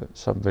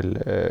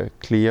vil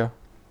clear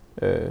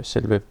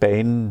selve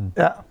banen.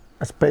 Ja,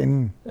 altså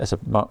banen. Altså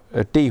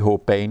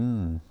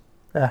DH-banen.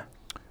 Ja.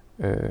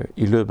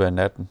 I løbet af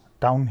natten.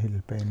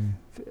 Downhill-banen.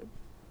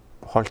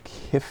 Hold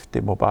kæft,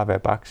 det må bare være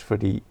baks,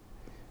 fordi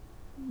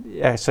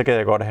så gad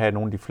jeg godt at have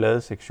nogle af de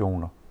flade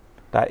sektioner.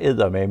 Der er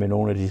eddermame med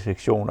nogle af de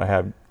sektioner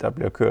her, der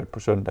bliver kørt på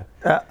søndag.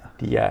 Ja.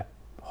 De er,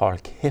 hold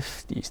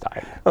kæft, de er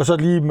stejle. Og så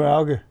lige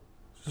mørke.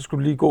 Så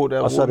skulle du lige gå der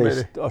og så med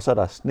det. Og så er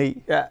der sne.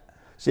 Ja.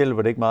 Så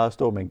hjælper det ikke meget at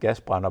stå med en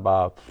gasbrænder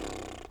bare.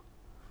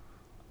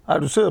 Ej,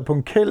 du sidder på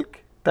en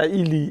kælk, der er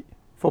ild i,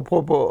 for at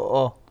prøve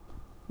på at...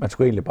 Man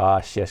skulle egentlig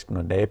bare sjaske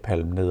noget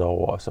napalm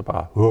nedover, og så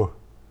bare...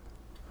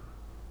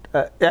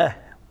 Ja.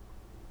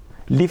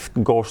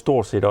 Liften går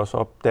stort set også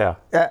op der.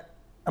 Ja,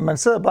 og man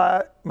skal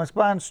bare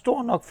have en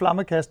stor nok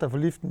flammekaster for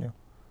liften jo.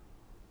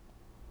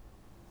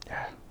 Ja.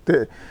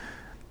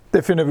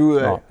 Det finder vi ud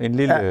af. En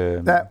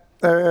lille...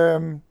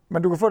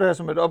 Men du kan få det her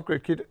som et upgrade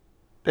kit,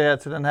 det her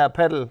til den her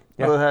paddle,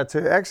 noget her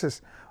til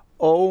Axis,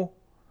 og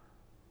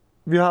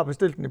vi har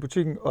bestilt den i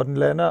butikken, og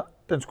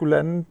den skulle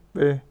lande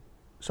ved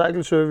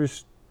Cycle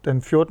Service den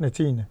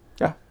 14.10.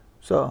 Ja.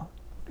 Så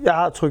jeg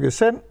har trykket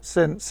send,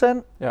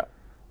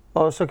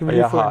 og så kan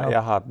vi få den op.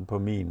 Jeg har den på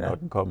min, når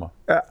den kommer.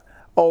 Ja,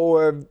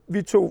 og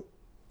vi to,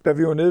 da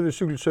vi var nede ved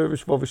Cycle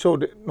Service, hvor vi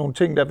så nogle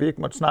ting, der vi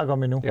ikke måtte snakke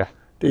om endnu. Ja.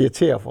 Det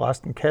irriterer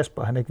forresten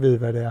Kasper, han ikke ved,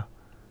 hvad det er.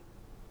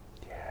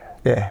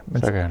 Ja,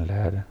 men så kan han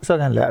lære det. Så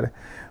kan han lære det.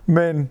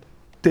 Men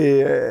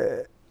det...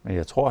 Men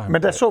jeg tror,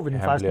 men der så vi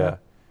den faktisk.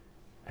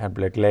 Han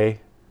bliver glad.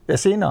 Ja,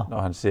 senere.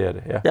 Når han ser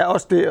det, ja. Ja,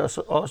 også det, og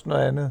også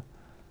noget andet.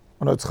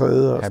 Og noget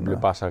tredje. Han bliver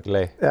bare så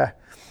glad. Ja.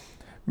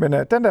 Men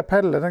den der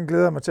paddle, den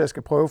glæder jeg mig til, at jeg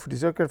skal prøve, fordi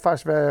så kan det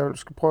faktisk være, at jeg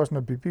skal prøve sådan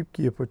noget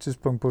bip-bip-gear på et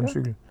tidspunkt på en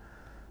cykel.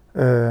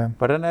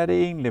 Hvordan er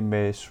det egentlig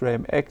med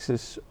SRAM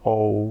Axis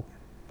og...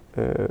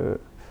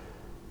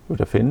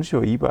 der findes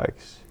jo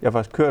e-bikes. Jeg har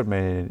faktisk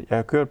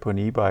kørt på en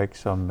e-bike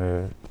som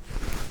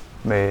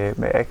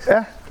med Axis.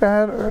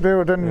 Ja, det er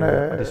jo den...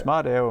 Og det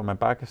smarte er jo, at man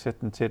bare kan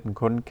sætte den til, at den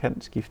kun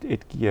kan skifte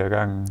et gear ad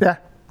gangen. Ja,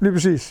 lige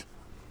præcis.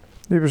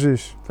 Lige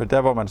præcis. For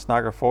der, hvor man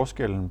snakker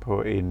forskellen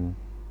på en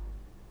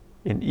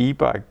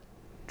e-bike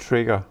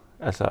trigger,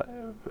 altså,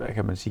 hvad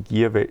kan man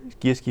sige,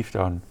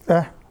 gearskifteren,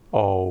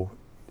 og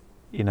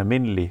en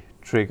almindelig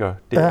trigger,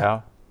 det er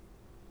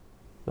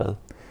hvad?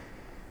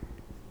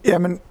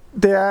 Jamen,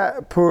 det er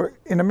på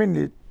en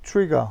almindelig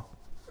trigger,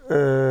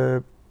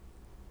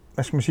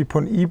 hvad skal man sige, på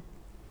en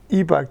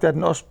e-bike, der er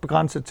den også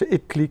begrænset til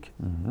et klik,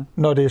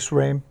 når det er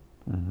SRAM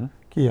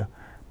gear.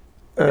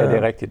 Ja, det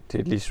er rigtigt. Det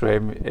er lige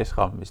SRAM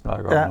S-RAM, vi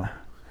snakker om nu.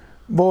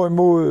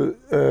 Hvorimod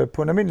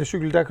på en almindelig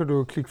cykel, der kan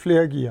du klikke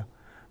flere gear.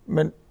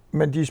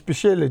 Men de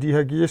specielle, de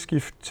her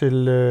gearskift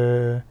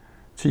til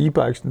til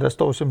e-bikesen, der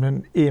står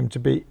simpelthen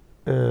EMTB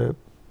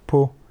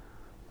på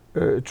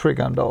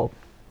triggeren deroppe.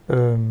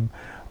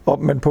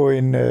 Men på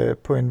en,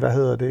 hvad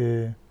hedder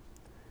det?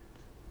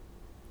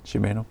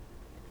 Shimano.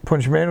 På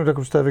en Shimano, der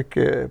kunne du stadigvæk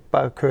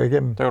bare køre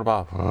igennem. Der kan du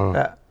bare...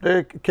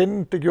 Ja,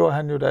 det gjorde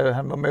han jo, da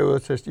han var med ud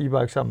at teste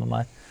e-bike sammen med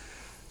mig.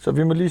 Så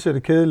vi må lige sætte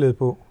kædeled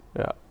på.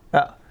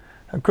 Ja.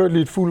 Han kørte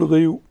lige et fuld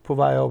riv på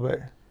vej opad.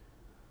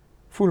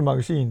 Fuld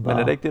magasin bare.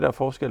 Men er det ikke det, der er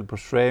forskel på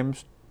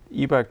SRAMs,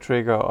 e-bike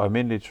trigger og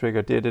almindelig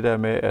trigger? Det er det der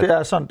med, at... Der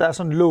er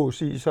sådan en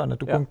lås i, sådan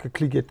at du kun kan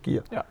klikke et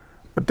gear. Ja.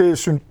 Og det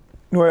synes...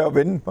 Nu har jeg jo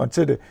vendt mig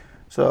til det,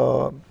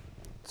 så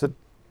det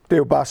er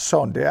jo bare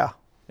sådan, det er.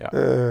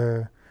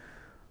 Ja.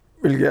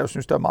 Hvilket jeg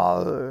synes, der er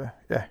meget...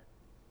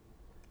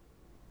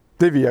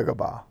 Det virker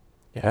bare.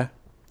 Ja.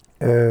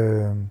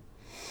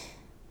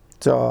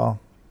 Så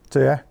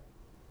ja.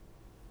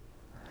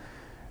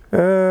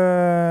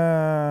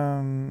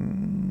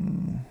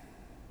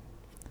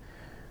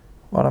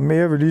 Var der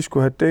mere, vi lige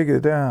skulle have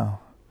dækket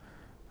der?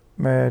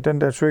 Med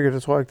den der trigger,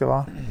 det tror jeg ikke, der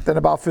var. Den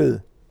er bare fed.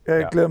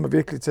 Jeg glæder mig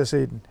virkelig til at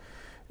se den.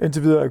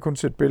 Indtil videre har jeg kun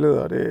set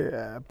billeder, og det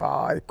er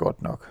bare ikke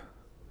godt nok.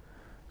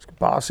 Jeg skal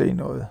bare se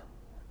noget.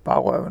 Bare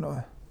røre ved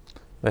noget.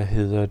 Hvad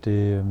hedder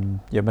det?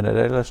 Jamen er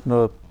der ellers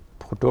noget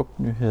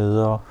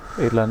produktnyheder,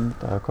 et eller andet,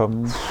 der er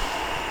kommet?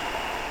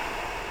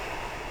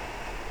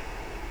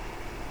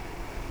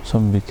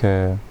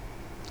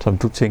 Som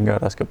du tænker,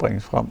 der skal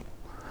bringes frem?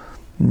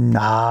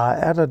 Nej,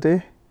 er der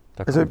det?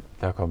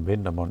 Der kom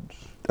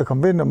vintermons. Der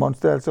kom vintermons,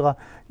 det er altid rart.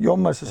 Jo,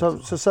 men altså,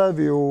 så sad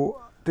vi jo,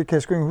 det kan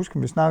jeg sgu ikke huske,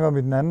 om vi snakker om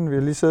i den anden. Vi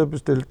har lige siddet og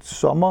bestilt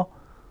sommer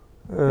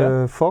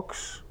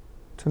Fox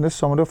til næste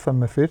sommer. Det var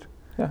fandme fedt.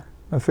 Ja.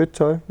 Med fedt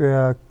tøj.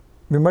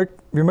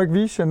 Vi må ikke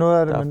vise jer noget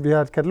af det, men vi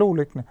har et katalog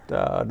liggende. Der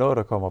er noget,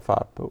 der kommer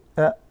fart på.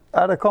 Ja,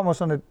 der kommer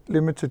sådan et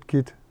limited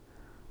kit,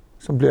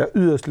 som bliver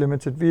yderst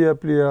limited.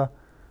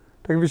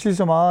 Der kan vi sige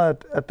så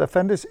meget, at der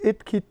fandtes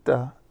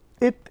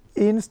et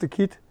eneste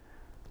kit,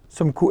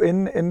 som kunne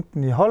ende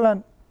enten i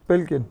Holland,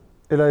 Belgien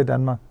eller i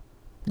Danmark.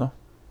 Nå.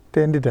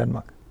 Det endte i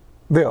Danmark.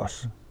 Ved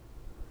os.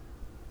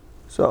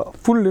 Så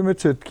fuld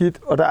limited kit,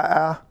 og der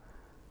er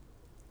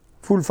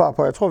fuld fart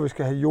på. Jeg tror, vi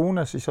skal have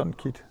Jonas i sådan et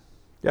kit.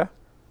 Ja.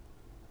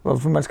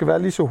 For man skal være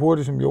lige så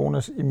hurtig som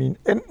Jonas i min.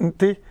 Enten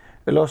det,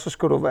 eller så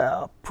skal du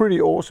være pretty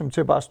awesome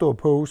til at bare stå og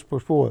pose på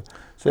sporet.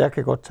 Så jeg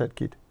kan godt tage et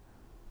kit.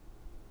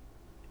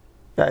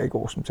 Jeg er ikke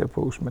awesome til at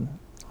pose,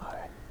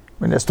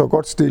 men jeg står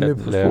godt stille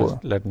på sporet.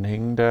 Lad den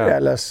hænge der. Ja,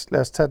 lad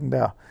os tage den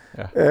der.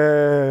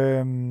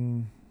 Ja.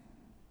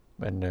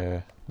 Men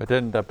med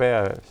den, der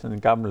bærer sådan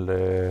en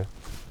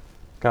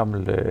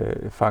gammel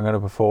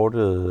fangerne på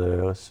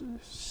fortet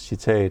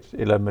citat,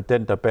 eller med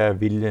den, der bærer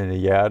viljen i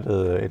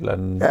hjertet, et eller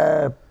andet.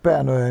 Ja,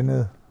 bærer noget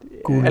andet.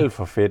 Det er alt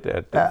for fedt,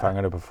 at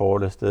fangerne på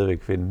fortet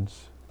stadigvæk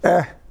findes.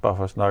 Ja. Bare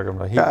for at snakke om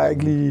noget helt. Jeg har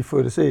ikke lige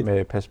fået det set.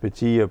 Med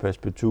perspektiv og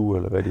perspektiv,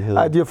 eller hvad de hedder.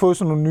 Nej, de har fået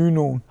sådan nogle nye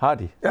nogen. Har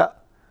de? Ja.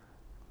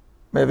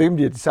 Men jeg ved ikke, om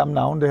de har de samme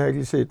navne, det har jeg ikke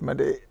lige set, men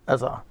det,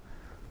 altså...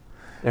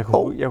 Jeg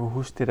kunne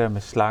huske det der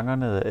med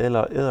slangerne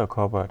eller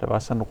edderkopper. Der var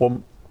sådan et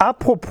rum.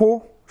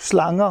 Apropos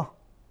slanger.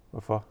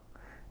 Hvorfor?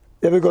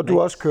 Jeg ved godt,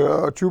 du også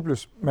kører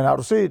tubeless, men har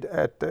du set,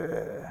 at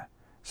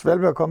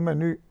Svalbard er kommet med en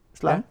ny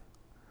slange?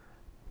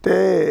 Ja.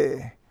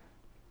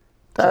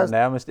 Der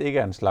nærmest ikke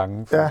er en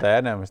slange, for der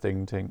er nærmest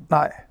ingenting.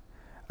 Nej.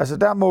 Altså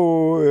der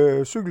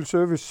må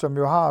Cykelservice, som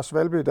jo har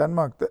Svalbard i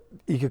Danmark,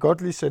 I kan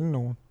godt lige sende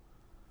nogen.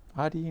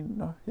 Har de en?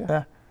 Nå, ja.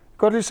 Ja.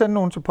 Godt lige sende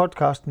nogen til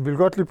podcasten. Vi vil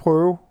godt lige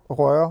prøve at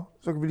røre,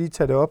 så kan vi lige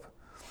tage det op.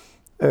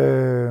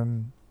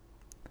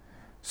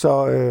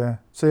 Så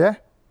ja.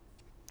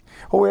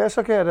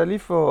 Så kan jeg da lige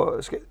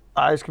få...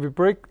 Skal vi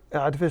break?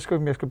 Nej, det ved jeg sgu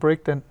ikke, om jeg skal break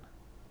den.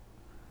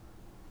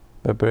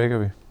 Hvad breaker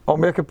vi?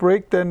 Om jeg kan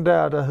break den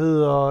der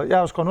hedder... Jeg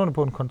har jo skrevet under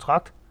på en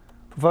kontrakt.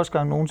 For første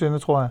gang nogensinde,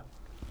 tror jeg.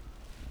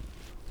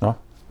 Nå.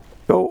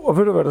 Jo, og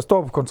ved du, hvad der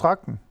står på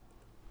kontrakten?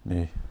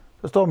 Nej.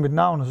 Der står mit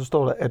navn, og så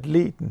står der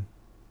atleten.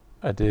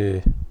 Er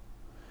det...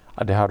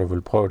 det har du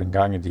vel prøvet en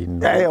gang i din...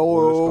 men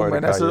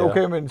altså,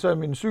 okay, men så er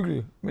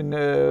min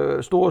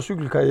store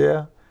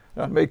cykelkarriere,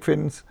 som ikke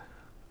findes.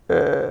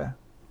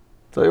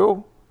 Så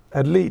jo,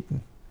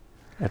 atleten.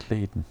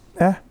 Atleten.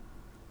 Ja.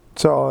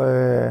 Så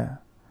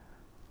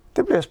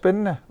det bliver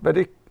spændende, hvad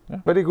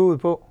det går ud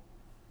på.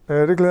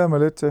 Det glæder jeg mig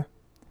lidt til.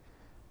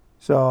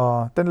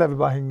 Så den lader vi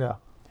bare hænge der.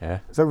 Ja.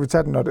 Så kan vi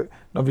tage den,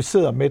 når vi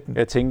sidder med den.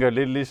 Jeg tænker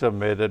lidt ligesom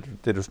med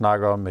det, du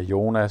snakker om med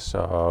Jonas,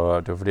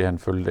 og det var fordi, han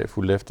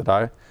fulgte efter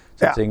dig.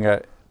 Så jeg tænker,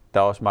 der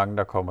er også mange,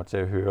 der kommer til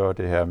at høre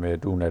det her med,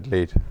 at du er en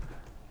atlet.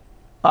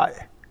 Nej,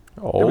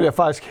 det vil jeg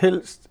faktisk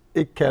helst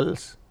ikke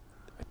kaldes.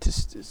 Det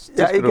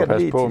skal du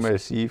passe på med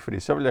at sige, fordi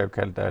så vil jeg jo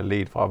kalde dig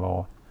atlet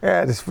fremover.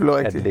 Ja, det er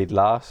selvfølgelig rigtigt. Atlet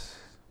Lars.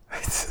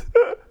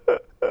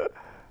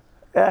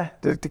 Ja,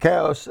 det kan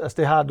jeg også. Altså,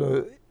 det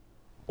har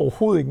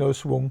overhovedet ikke noget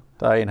svung.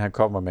 Der er en, han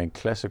kommer med en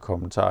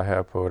klassekommentar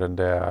her på den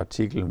der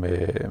artikel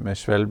med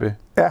Svalbe.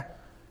 Ja.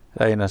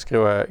 Der er en, der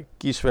skriver,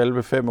 giv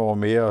Svalbe 5 år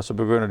mere, og så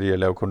begynder de at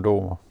lave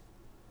kondomer.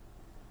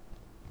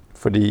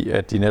 Fordi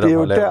at de netop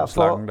har lavet en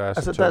slange, der er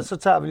så så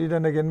tager vi lige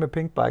den igen med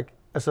Pinkbike.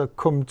 Altså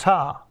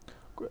kommentarer.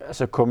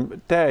 altså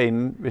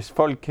derinde, hvis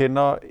folk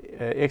kender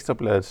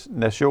Ekstrabladets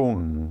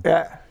Nationen,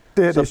 ja,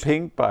 det så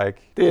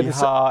Pinkbike, de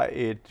har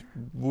et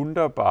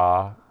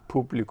wunderbar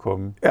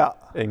publikum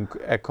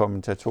af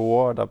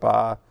kommentatorer, der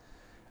bare,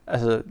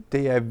 altså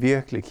det er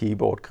virkelig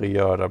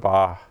keyboardkrigere, der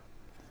bare...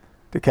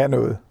 Det kan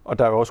noget. Og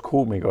der er jo også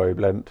komikere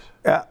iblandt.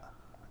 Ja.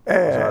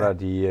 Og så er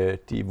der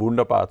de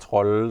wunderbare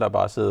trolde, der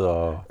bare sidder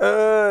og...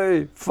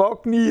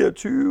 Fuck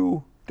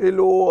 29, det er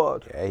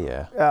lort.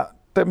 Ja. Ja,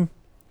 dem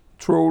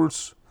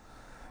trolls.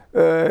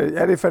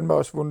 Ja, det er fandme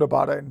også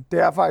wunderbart derinde. Det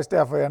er faktisk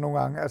derfor, jeg nogle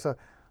gange, altså,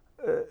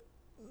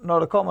 når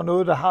der kommer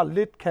noget, der har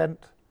lidt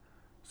kant,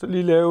 så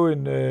lige lave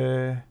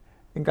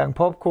en gang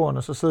popcorn,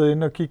 og så sidde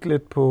inde og kigge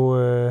lidt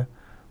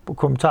på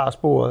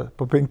kommentarsporet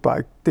på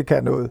Pinkbike. Det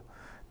kan noget.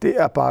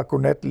 Det er bare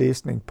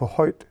godnatlæsning på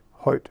højt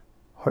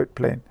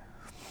plan.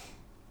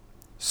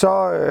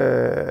 Så,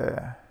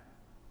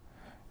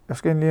 jeg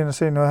skal lige ind og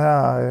se noget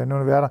her,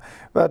 nogle værter.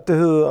 Hvad det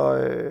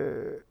hedder?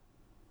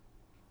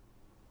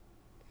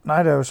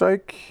 Nej, det er jo så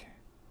ikke...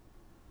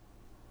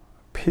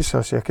 Pisse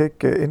os, jeg kan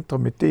ikke ændre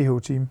mit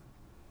DH-team.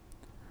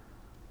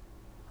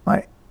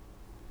 Nej,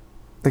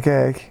 det kan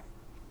jeg ikke.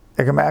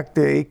 Jeg kan mærke,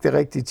 det er ikke det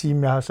rigtige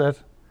team, jeg har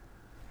sat.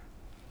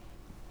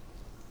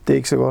 Det er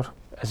ikke så godt.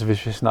 Altså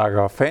hvis vi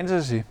snakker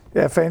fantasy,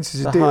 ja,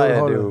 fantasy, så det har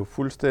jeg det jo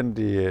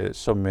fuldstændig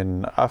som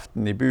en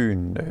aften i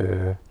byen.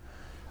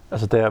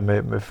 Altså der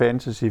med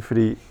fantasy,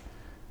 fordi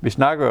vi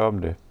snakker jo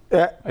om det.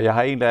 Ja. Og jeg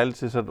har egentlig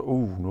altid sådan,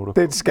 nu er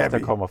der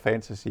kommer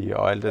fantasy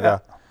og alt det der.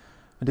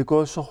 Men det er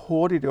gået så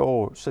hurtigt i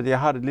år, så jeg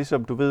har det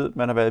ligesom, du ved,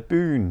 man har været i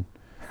byen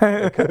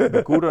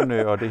med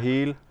gutterne og det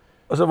hele.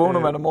 Og så vågner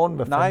man om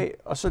morgenen. Nej,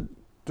 og så,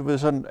 du ved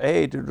sådan,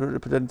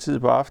 på den tid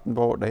på aftenen,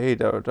 hvor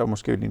der er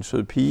måske lige en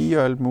sød pige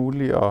og alt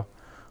muligt, og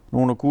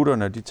nogle af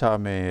gutterne, de tager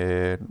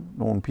med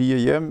nogle piger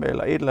hjem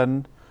eller et eller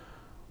andet.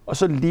 Og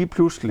så lige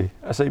pludselig,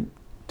 altså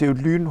det er jo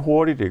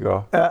lynhurtigt, ikke?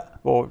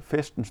 Hvor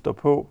festen står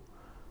på,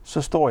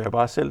 så står jeg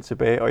bare selv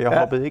tilbage, og jeg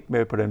hoppede ikke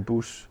med på den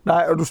bus.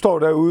 Nej, og du står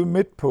derude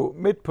midt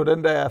på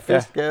den der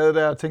festgade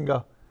der og tænker,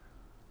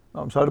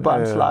 så er det bare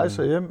en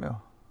slicer hjem, jo.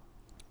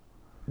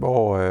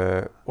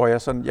 Hvor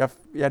jeg sådan,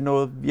 jeg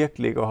nåede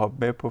virkelig ikke at hoppe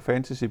med på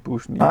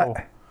fantasybussen i år.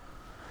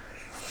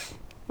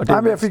 Og det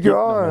er skidt,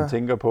 når man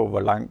tænker på, hvor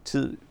lang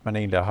tid man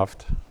egentlig har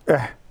haft.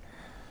 Ja,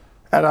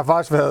 der har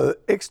faktisk været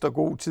ekstra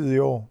god tid i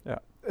år. Ja.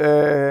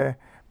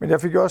 Men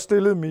jeg fik jo også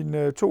stillet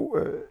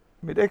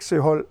mit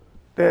XC-hold.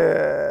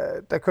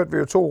 Der kørte vi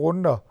jo 2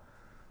 runder,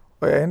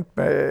 og jeg endte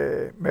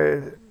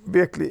med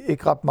virkelig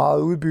ikke ret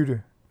meget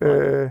udbytte.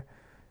 Jeg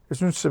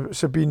synes,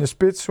 Sabine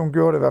Spitz, hun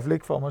gjorde det i hvert fald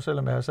ikke for mig,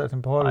 selvom jeg havde sat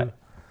hende på holdet. Nej.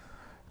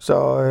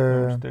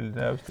 Så, stille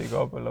nærmest ikke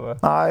op, eller hvad?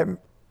 Nej,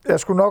 jeg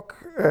skulle nok,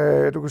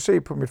 du kan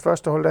se på mit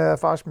første hold, der havde jeg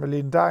faktisk med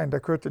Malene Dein, der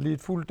kørte lige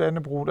et fuldt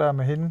Dannebrog der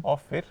med hende.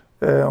 Fedt.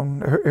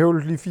 Hun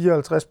høvlede lige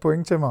 54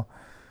 point til mig.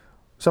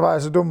 Så var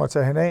jeg så dum at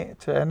tage hende af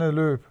til andet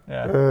løb.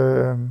 Ja.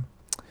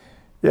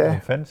 Hvad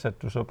fanden satte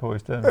du så på i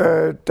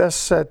stedet? Der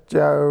satte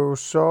jeg jo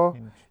så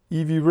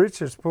Evie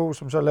Richards på,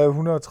 som så lavede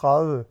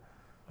 130.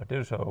 Og det er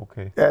jo så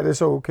okay. Ja, det er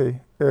så okay.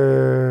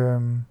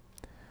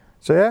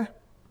 Så ja,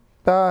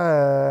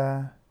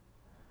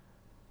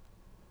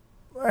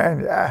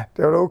 ja,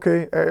 det var da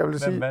okay, jeg vil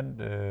sige. Hvem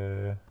vandt?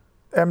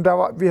 Jamen,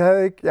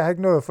 jeg har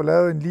ikke nået at få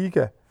lavet en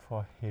liga.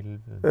 For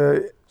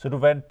helvede. Så du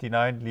vandt din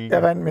egen liga?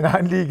 Jeg vandt min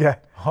egen liga.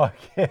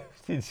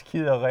 Kæft, dit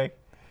skiderik.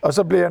 Og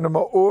så blev jeg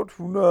nummer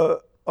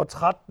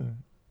 813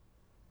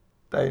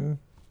 derinde.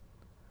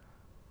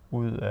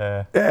 Ud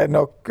af... Ja,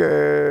 nok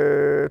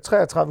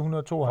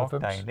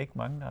 3392. Der er egentlig ikke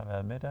mange, der har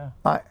været med der.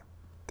 Nej,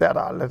 det er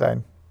der aldrig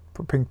derinde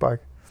på Pinkbike.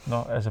 Nå,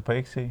 altså på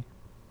XC?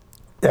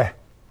 Ja.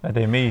 Er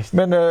det mest?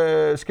 Men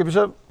skal vi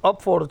så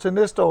opfordre til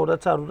næste år, der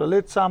tager du dig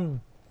lidt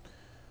sammen.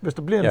 Hvis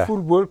der bliver en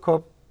fuld World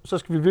Cup, så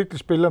skal vi virkelig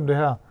spille om det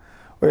her.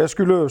 Og jeg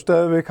skylder jo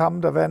stadigvæk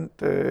ham, der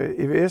vandt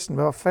EVS'en.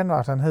 Hvad fanden var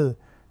det, han hed?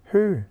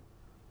 Høgh?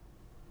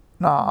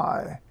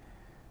 Nej.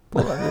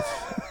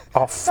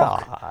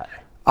 Fuck.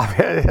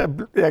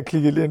 Jeg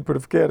klikkede lige ind på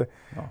det forkerte.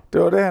 Nå.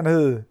 Det var det, han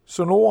hed.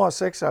 Sonora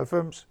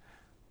 96.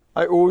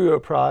 I owe you a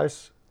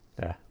prize.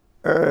 Ja.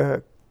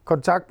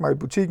 Kontakt mig i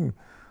butikken,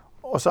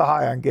 og så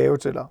har jeg en gave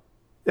til dig.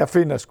 Jeg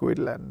finder sgu et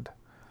eller andet.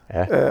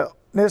 Ja.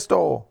 Næste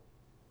år,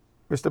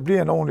 hvis der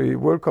bliver en ordentlig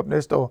World Cup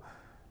næste år,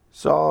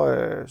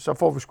 så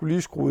får vi sgu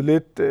lige skruet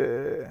lidt,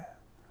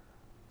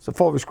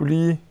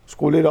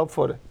 op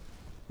for det.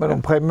 Med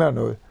nogle præmier og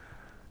noget.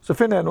 Så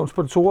finder jeg nogle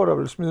sponsorer, der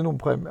vil smide nogle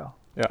præmier.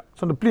 Ja.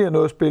 Så der bliver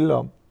noget at spille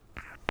om.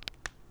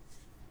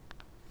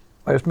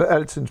 Og jeg smider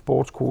altid en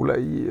sportscola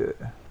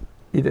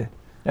i det.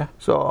 Ja.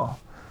 Så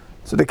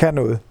det kan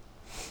noget.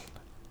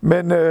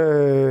 Men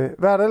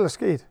hvad er der ellers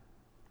sket?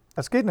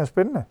 Er sket noget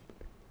spændende?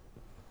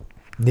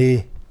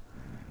 Nej.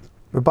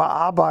 Vi har bare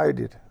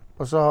arbejdet.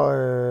 Og så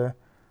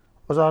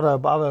har der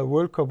bare været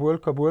World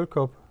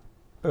Cup.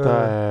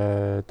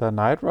 Der er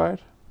Night Ride.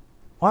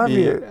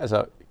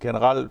 Altså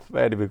generelt,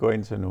 hvad er det, vi går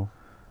ind til nu?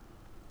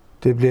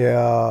 Det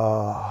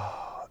bliver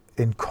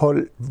en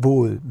kold,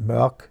 våd,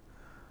 mørk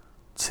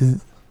tid.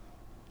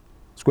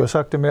 Skulle jeg have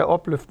sagt det mere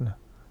opløftende,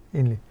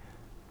 egentlig?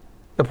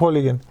 Jeg prøver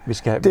lige igen.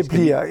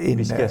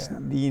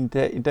 En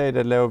dag,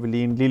 der laver vi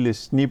lige en lille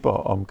snipper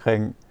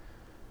omkring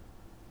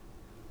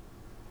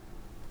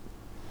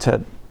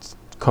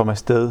kom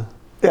afsted.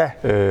 Ja.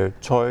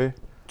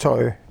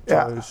 Tøj,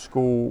 ja.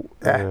 sko,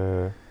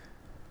 ja.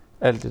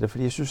 Alt det der.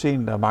 Fordi jeg synes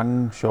egentlig, der er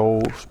mange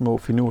sjove, små,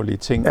 finurlige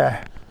ting. Ja.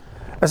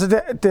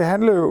 Altså det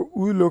handler jo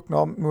udelukkende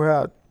om nu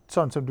her,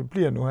 sådan som det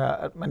bliver nu her,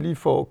 at man lige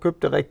får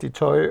købt det rigtige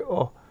tøj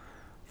og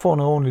får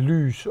noget ordentligt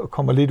lys og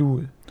kommer lidt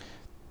ud.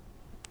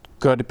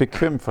 Gør det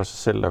bekvemt for sig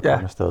selv at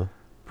komme afsted.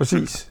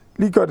 Præcis.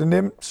 Lige gør det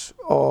nemt,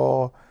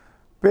 og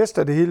bedst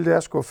af det hele, det er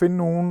at skulle finde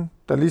nogen,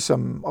 der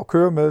ligesom at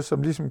køre med,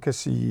 som ligesom kan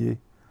sige,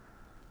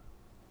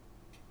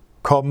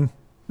 kom,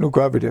 nu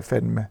gør vi det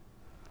fandme.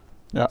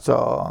 Ja.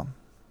 Så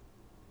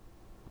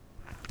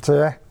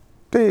ja,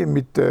 det er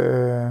mit...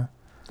 Der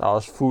er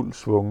også fuld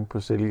svung på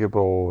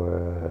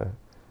Silkeborg,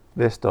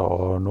 Vester-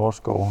 og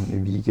Nordskoven i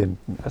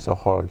weekenden. Altså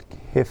hold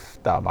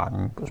kæft, der er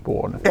mange på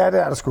sporene. Ja, det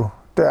er der sgu.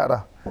 Det er der.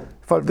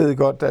 Folk ved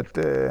godt, at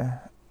det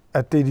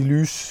er de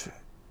lys...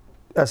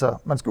 Altså,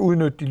 man skal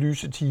udnytte de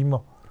lyse timer.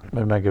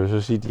 Men man kan jo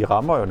så sige, at de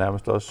rammer jo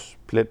nærmest også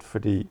plet,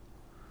 fordi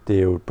det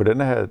er jo på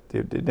denne her,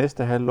 det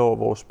næste halvår,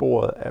 hvor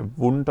sporet er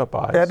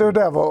wunderbar. Ja, det er jo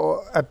der,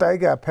 hvor at der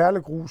ikke er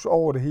perlegrus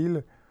over det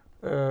hele.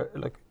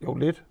 Eller jo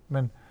lidt,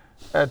 men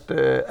at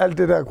alt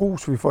det der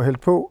grus, vi får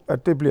hældt på,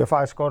 at det bliver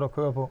faktisk godt at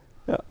køre på.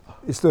 Ja.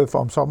 I stedet for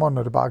om sommeren,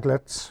 når det bare er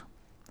glat.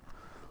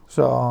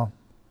 Så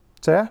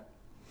ja,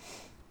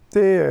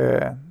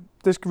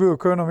 det skal vi jo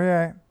køre noget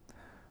mere af.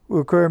 Ud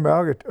at køre i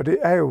mørket, og det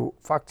er jo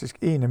faktisk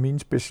en af mine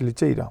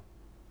specialiteter.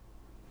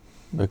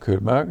 Hvad kører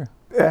i mørke?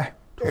 Ja.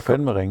 Du er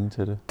fandme ringe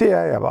til det. Det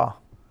er jeg bare.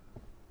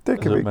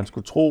 Det kan vi. Man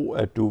skulle tro,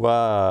 at du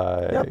var...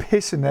 Jeg er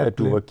pisse natblind. At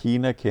du var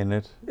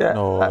Kina-Kenneth.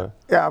 Ja,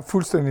 jeg er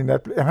fuldstændig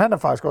natblind. Jamen, han er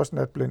faktisk også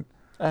natblind.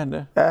 Er han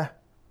det? Ja,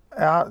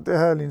 det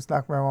havde jeg lige en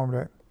snak med ham om i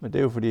dag. Men det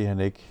er jo fordi, han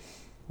ikke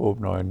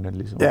åbner øjnene,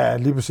 ligesom. Ja,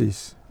 lige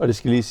præs. Og det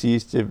skal lige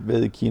siges, det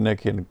ved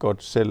Kina-Kenneth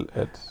godt selv,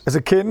 at...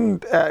 Altså,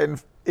 Kenneth er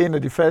en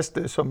af de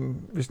faste, som...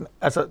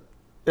 Altså,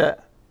 ja,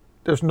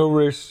 there's no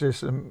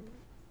racism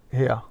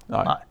her.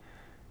 Nej.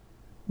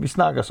 Vi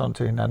snakker sådan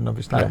til hinanden, når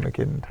vi snakker med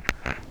Kenneth.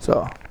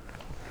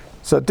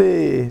 Så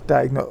det, der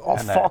er ikke noget...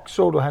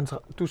 Så du hans...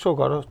 Du så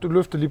godt også. Du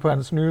løftede lige på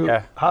hans nye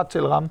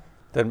hardtail-ramme.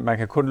 Man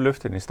kan kun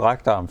løfte den i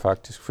strakt arm,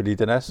 faktisk, fordi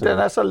den er så... Den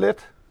er så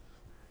let.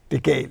 Det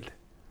er galt.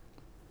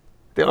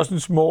 Det er også en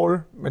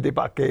small, men det er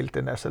bare galt,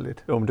 den er så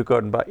let. Jo, men det gør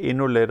den bare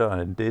endnu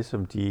lettere end det,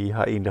 som de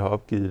egentlig har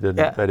opgivet. Den,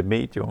 hvad er det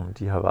medium?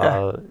 De har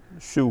været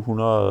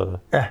 700...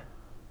 Ja,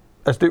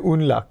 altså det er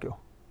uden lak jo.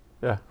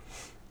 Ja.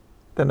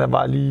 Den er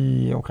bare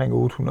lige omkring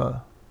 800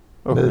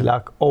 med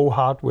lak og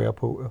hardware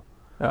på jo.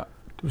 Ja.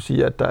 Det vil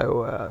sige, at der jo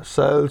er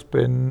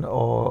sadelspænde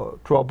og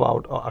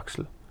dropout og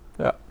aksel.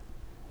 Ja.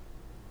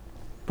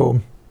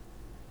 Bum.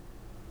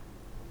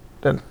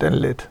 Den er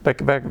let.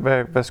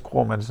 Hvad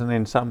skruer man sådan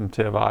en sammen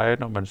til at veje,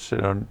 når man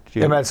sætter den?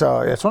 Jamen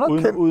altså, jeg tror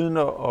nok... Uden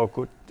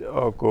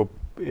at gå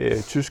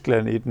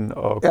Tyskland i den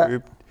og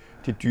købe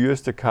de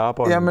dyreste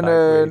carbon. Jamen,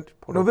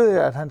 nu ved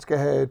jeg, at han skal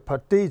have et par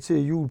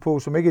DT-hjul på,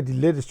 som ikke er de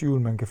letteste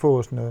hjul, man kan få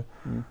og sådan noget.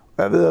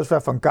 Og jeg ved også,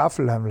 hvad for en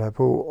gaffel han vil have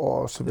på,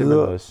 og så videre.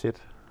 Det er noget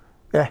sæt.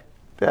 Ja,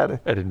 det er det.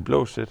 Er det en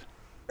blå sæt?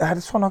 Ja,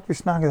 det tror jeg nok, vi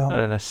snakkede om.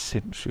 Ja, den er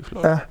sindssygt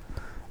flot. Ja.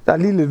 Der er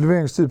lige lidt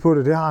leveringstid på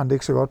det har han det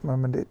ikke så godt med,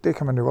 men det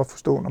kan man jo godt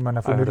forstå, når man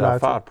har fundet legetøj.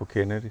 Der er fart på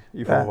Kenneth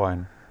i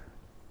forvejen.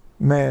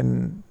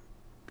 Men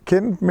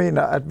Kenneth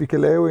mener, at vi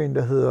kan lave en,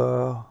 der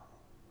hedder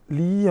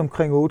lige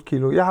omkring 8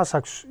 kilo. Jeg har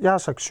sagt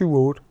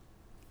 7-8.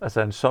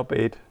 Altså en sub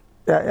 8?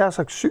 Ja, jeg har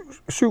sagt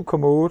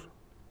 7,8.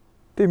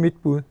 Det er mit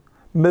bud.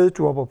 Med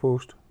dropper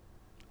post.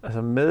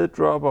 Altså med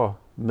dropper,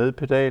 med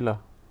pedaler?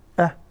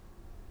 Ja.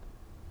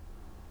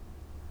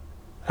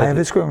 Ja, jeg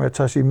ved sgu ikke, om jeg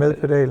tør sige med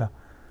pedaler.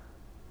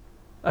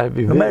 Ej,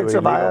 vi normalt ved jo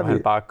ikke, om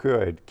han bare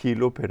kører et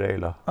kilo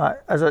pedaler. Nej,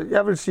 altså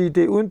jeg vil sige,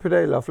 det er uden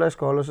pedaler og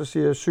flaskeholder, så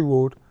siger jeg 7-8.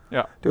 Ja.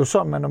 Det er jo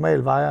sådan, man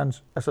normalt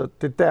vejer. Altså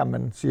det er der,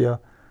 man siger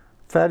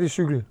færdig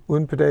cykel,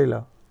 uden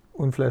pedaler,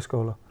 uden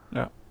flaskeholder.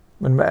 Ja.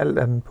 Men med alt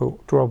andet på,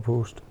 drop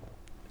post.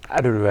 Ej,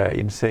 det vil være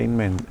insane,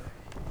 men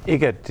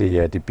ikke at det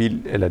er det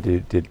bil, eller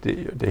det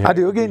her. Nej, det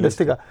er jo ikke en, der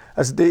stikker.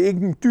 Altså det er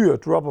ikke en dyr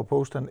dropper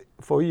post, han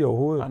får i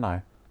overhovedet. Nej.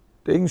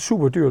 Det er ikke en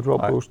super dyr drop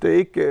post.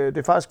 Det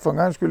er faktisk for en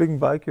gang skyld ikke en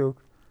bike yoke.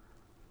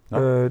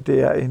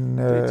 Det er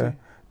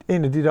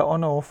en af de der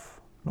on-off.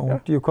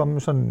 De er jo kommet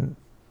med sådan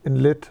en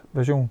let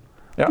version.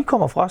 Ja. De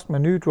kommer forresten med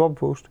nye drop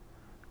post.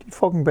 De er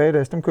fucking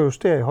badass. Dem kan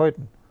justere i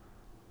højden.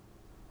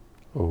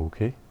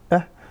 Okay.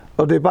 Ja,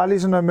 og det er bare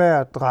lige sådan noget med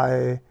at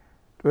dreje,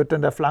 du ved,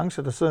 den der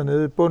flanche, der sidder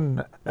nede i bunden,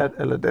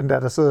 eller den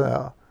der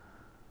sidder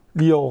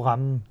lige over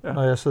rammen,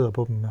 når jeg sidder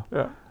på dem.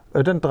 Ja.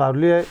 Den drejer du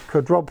lige af,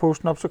 kører drop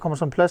posten op, så kommer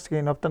sådan en plastik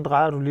en op, den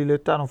drejer du lige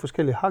lidt, der er nogle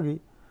forskellige hak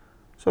i,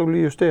 så kan du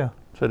lige justere.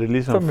 Så det er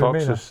ligesom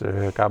Foxes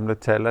gamle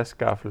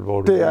Talas-gaffel,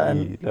 hvor du det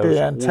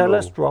er en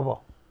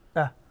Talas-dropper.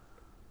 Ja.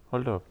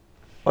 Hold da op.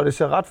 Og det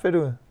ser ret fedt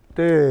ud.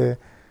 Det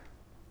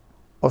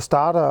og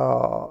starter,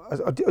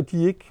 altså, og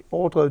de er ikke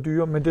overdrevet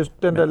dyre, men det er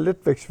den der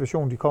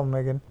letvægtsversion, de kommer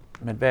med igen.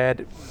 Men hvad er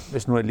det,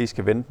 hvis nu jeg lige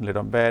skal vente lidt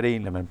om, hvad er det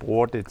egentlig, man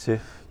bruger det til?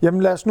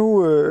 Jamen lad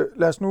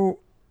os nu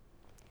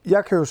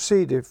jeg kan jo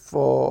se det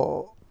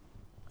for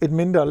et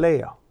mindre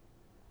lager,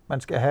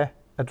 man skal have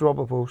af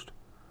dropper post.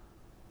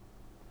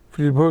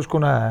 Fordi det behøves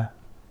kun at have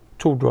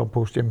 2 dropper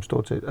post hjemme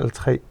stort set, eller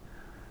 3,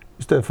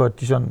 i stedet for at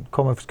de sådan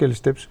kommer i forskellige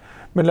steps.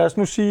 Men lad os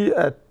nu sige,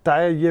 at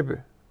dig og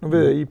Jeppe, nu ved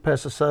jeg, at I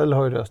passer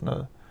sadelhøjde og sådan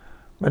noget,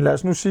 men lad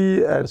os nu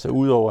sige, at... Altså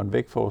udover en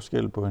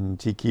vægtforskel på en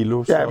 10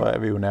 kilo, så er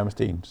vi jo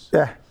nærmest ens.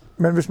 Ja,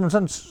 men hvis man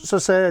sådan, så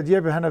sagde, at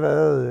Jeppe han har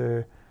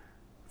været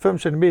 5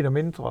 cm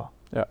mindre,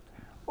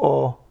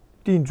 og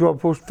din drop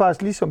post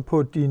faktisk ligesom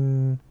på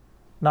din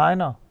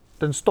niner,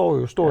 den står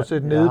jo stort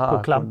set nede på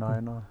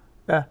klampen.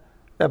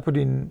 Ja, på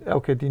din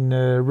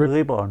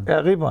ribbon.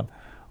 Ja, ribbon.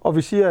 Og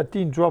vi siger, at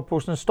din drop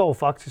post, den står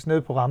faktisk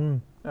nede på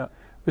rammen. Ja.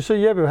 Hvis så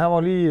Jeppe, han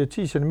var lige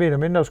 10 cm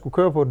mindre og skulle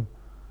køre på den,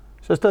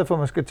 så i stedet for, at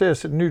man skal til at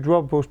sætte en ny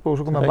drop post på,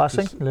 så kan man bare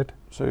sænke den lidt.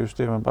 Så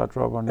justerer man bare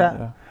dropperen. Ja.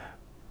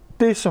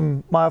 Det,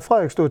 som Maja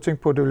Frederik stod og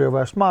tænkte på, det ville jo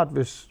være smart,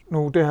 hvis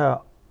nu det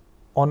her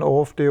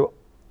on-off,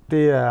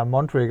 det er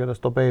Montrager, der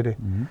står bag det.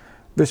 Mm-hmm.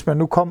 Hvis man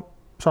nu kom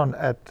sådan,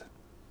 at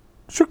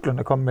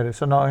cyklerne kom med det,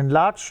 så når en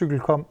large cykel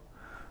kom,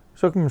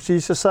 så kan man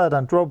sige, så sad der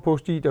en drop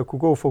post i, der kunne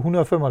gå fra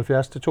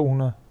 175 til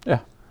 200. Ja.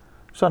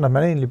 Sådan at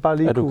man egentlig bare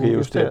lige kunne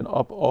justere den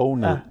op og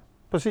ned. Ja,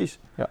 præcis.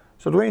 Ja.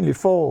 Så du egentlig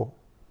får,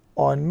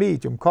 og en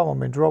medium kommer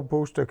med en drop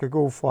post, der kan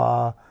gå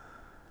fra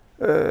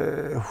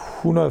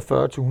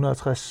 140 til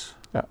 160.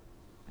 Ja.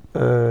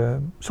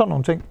 Sådan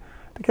nogle ting.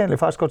 Det kan jeg egentlig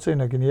faktisk godt se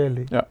noget genialt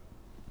i. Ja.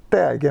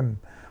 Derigennem.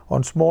 Og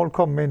en small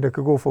kommer med en, der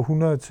kan gå fra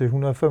 100 til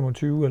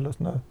 125 eller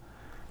sådan noget.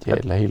 Ja,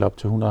 eller helt op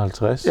til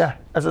 150. Ja,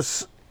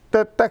 altså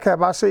der kan jeg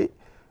bare se,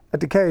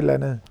 at det kan et eller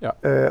andet. Ja.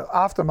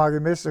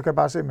 Aftermarket-mæssigt, så kan jeg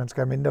bare se, at man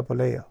skal have mindre på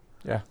lager.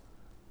 Ja.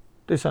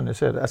 Det er sådan, jeg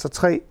ser det.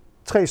 Altså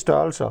tre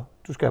størrelser,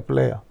 du skal have på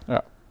lager. Ja.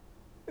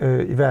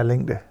 I hver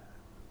længde.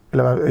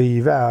 Eller i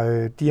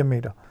hver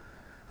diameter.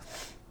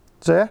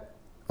 Så ja,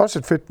 også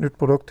et fedt nyt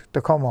produkt, der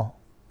kommer.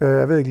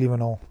 Jeg ved ikke lige,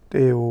 hvornår.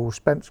 Det er jo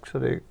spansk, så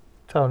det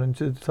tager jo den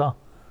tid, det tager.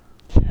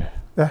 Yeah.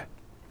 Ja.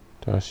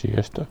 Det er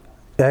siesta.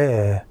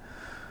 Ja.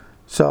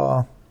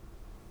 Så...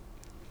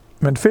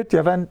 Men fedt,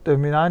 jeg vandt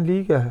min egen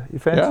liga i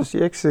Fantasy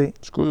XC.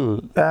 Skud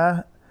ud. Ja,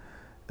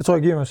 jeg tror,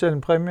 jeg giver mig selv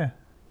en præmie.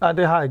 Nej,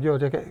 det har jeg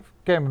gjort. Jeg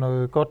gav mig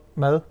noget godt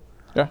mad.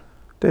 Ja.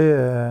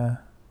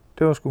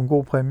 Det var sgu en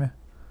god præmie.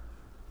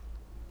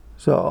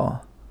 Så...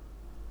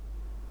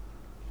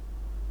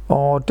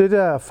 Og det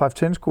der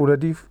 510-sko der,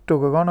 de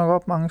dukker godt nok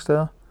op mange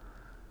steder.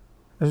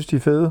 Jeg synes, de er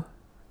fede.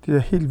 De er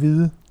helt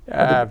hvide.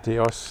 Ja, det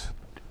er også...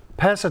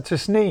 Passer til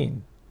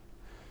sneen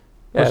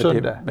på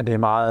søndag. Men det er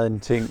meget en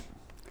ting.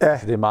 Ja.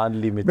 Altså, det er meget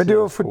limiteret. Men det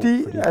var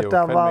fordi at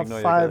der var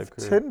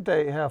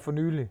 510-dag her for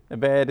nylig.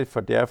 Hvad er det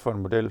for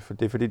en model? For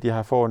det er fordi, de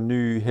har fået en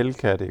ny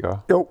Hellcat, ikke?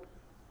 Jo.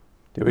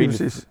 Det er jo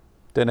egentlig,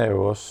 den er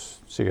jo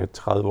også sikkert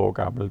 30 år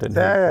gammel, den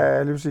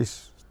Ja, lige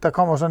præcis. Der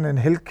kommer sådan en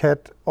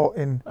Hellcat og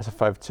en... Altså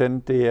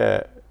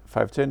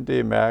 510, det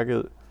er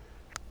mærket.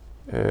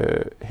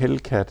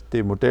 Hellcat, det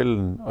er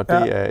modellen, og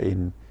det er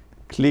en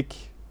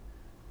klik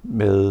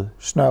med...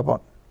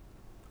 snørbånd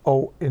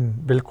og en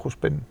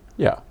velcro-spænde.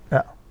 Ja.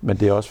 Men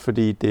det er også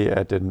fordi, det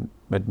er den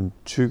med den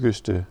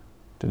tykkeste,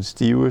 den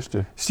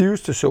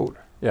stiveste sål.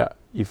 Ja,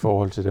 i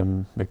forhold til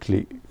dem med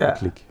klik.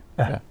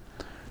 Ja.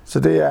 Så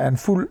det er en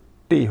fuld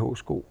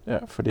DH-sko. Ja,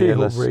 for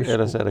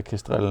ellers er der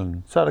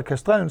Castrellen. Så er der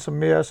Castrellen, som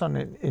mere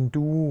sådan en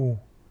duo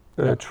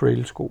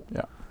trail-sko.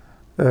 Ja.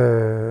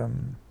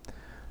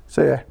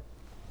 Så ja.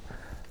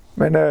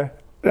 Men den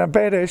er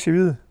badass i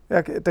hvid.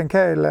 Den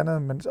kan et eller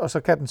andet, og så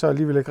kan den så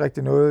alligevel ikke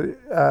rigtig noget.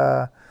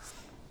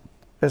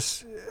 Jeg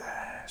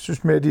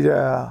synes med de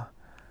der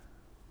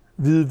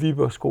hvide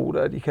Viber-sko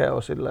der, de kan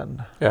også et eller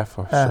andet. Ja,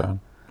 for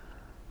søren.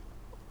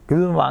 Jeg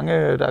ved, hvor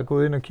mange, der er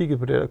gået ind og kigget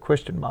på det der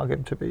question mark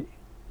MTB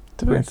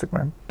på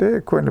Instagram.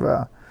 Det kunne egentlig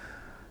være.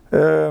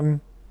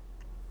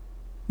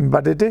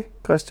 Var det,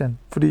 Christian?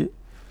 Fordi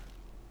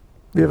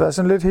vi har været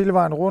sådan lidt hele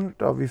vejen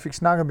rundt, og vi fik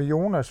snakket med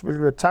Jonas.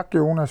 Hvilket vil tak,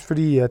 Jonas,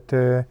 fordi at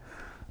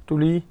du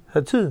lige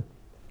havde tid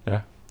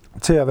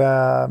til at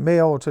være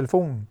med over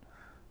telefonen.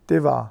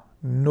 Det var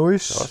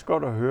nice. Det er også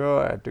godt at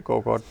høre, at det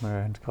går godt med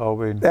hans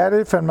kravben. Ja, det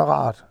er fandme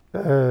rart,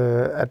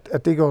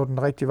 at det går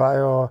den rigtige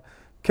vej. Og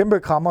kæmpe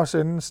krammer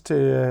sendes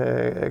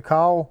til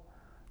Karo,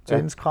 til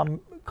hendes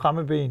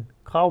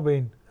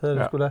kravben hedder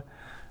det sgu da.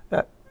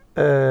 Ja.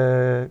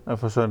 Jeg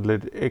får sådan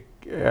lidt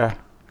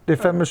det er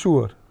fandme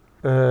surt.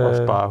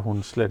 Også bare,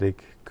 hun slet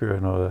ikke kører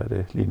noget af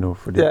det lige nu.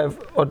 Fordi... Ja,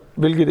 og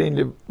hvilket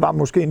egentlig var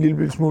måske en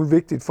lille smule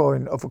vigtigt for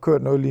hende at få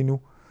kørt noget lige nu.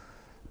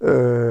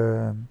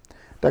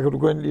 Der kan du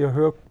gå ind lige og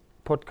høre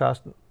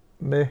podcasten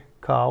med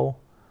Karo,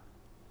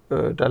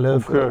 der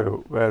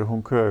lavede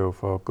hun kører jo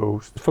for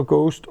Ghost. For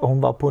Ghost, og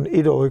hun var på en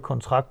 1-årig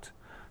kontrakt,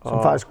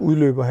 som faktisk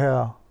udløber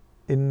her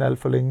inden alt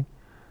for længe.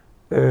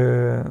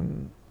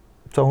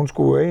 Så hun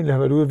skulle egentlig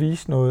have været ude at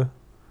vise noget.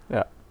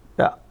 Ja.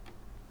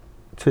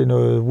 Til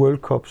noget World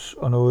Cups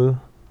og noget,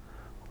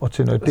 og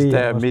til noget DM og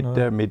sådan noget.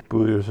 Der er mit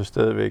bud jo så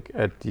stadigvæk,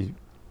 at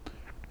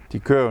de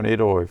kører jo en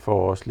 1-årig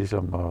for os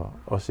ligesom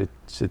at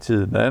se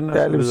tiden an og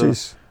så videre.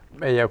 Præcis.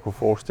 Men jeg kunne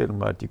forestille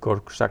mig, at de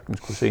godt sagtens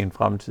kunne se en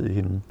fremtid i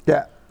hende.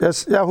 Ja,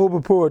 Jeg håber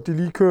på, at de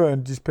lige kører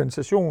en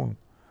dispensation,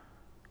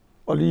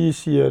 og lige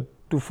siger, at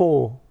du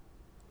får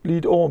lige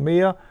et år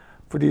mere,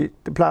 fordi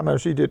det plejer man jo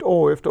at sige, det er et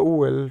år efter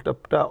OL,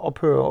 der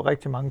ophører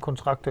rigtig mange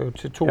kontrakter jo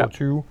til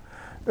 22.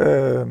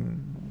 Ja.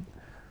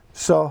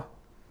 Så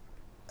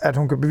at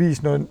hun kan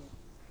bevise noget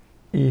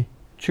i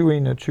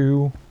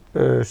 2021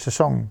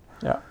 sæsonen,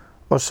 ja.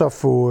 og så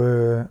få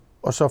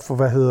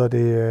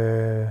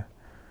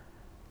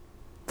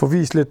få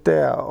vist lidt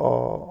der,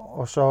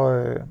 og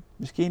så...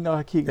 Vi skal egentlig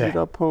have kigget lidt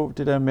op på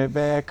det der med,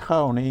 hvad er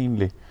kravene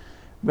egentlig?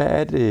 Hvad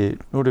er det,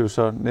 nu er det jo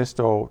så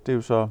næste år, det er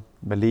jo så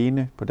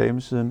Malene på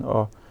damesiden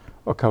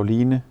og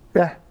Caroline,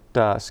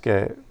 der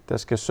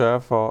skal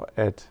sørge for,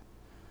 at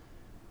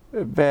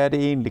hvad er det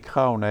egentlig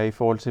kravene er i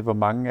forhold til, hvor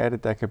mange er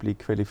det, der kan blive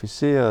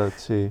kvalificeret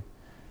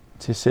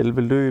til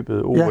selve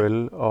løbet,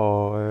 OL?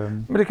 Og,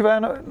 Men det kan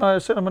være, når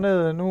jeg sætter mig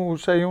ned, nu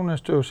sagde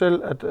Jonas det jo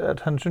selv,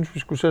 at han synes, vi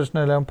skulle sætte os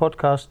ned og lave en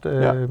podcast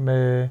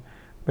med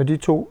de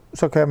to,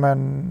 så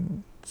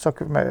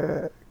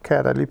kan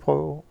jeg da lige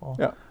prøve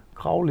at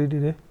grave lidt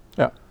i det.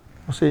 Ja.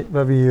 Og se,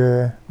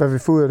 hvad vi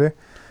får ud af det.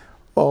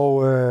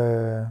 Og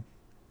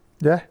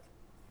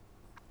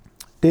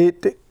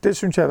det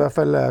synes jeg i hvert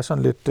fald er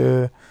sådan lidt...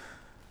 det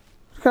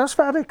kan også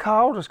være, det er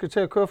Karo, der skal til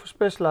at køre for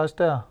Specialized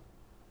der.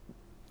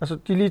 Altså,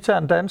 de lige tager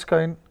en dansker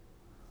ind.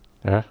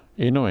 Ja,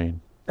 endnu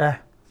en. Ja.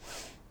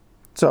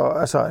 Så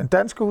altså, en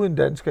dansker uden en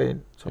dansker ind,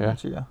 som man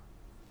siger.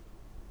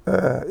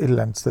 Et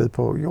eller andet sted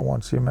på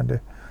jorden, siger man det.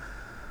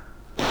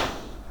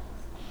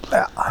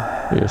 Ja.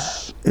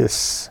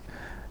 Yes.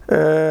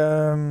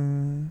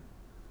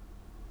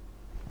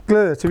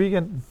 Glæder jeg til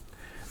weekenden.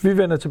 Vi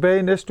vender tilbage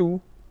i næste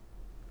uge,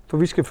 for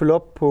vi skal følge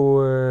op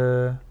på...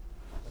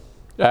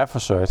 Ja, for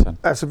søjten.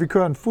 Altså, vi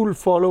kører en fuld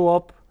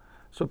follow-up,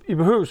 så I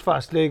behøves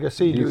faktisk slet ikke at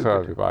se lige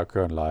før vi bare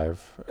kører en live.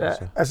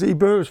 Altså, I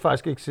behøves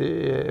faktisk ikke se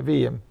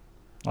VM.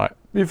 Nej.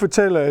 Vi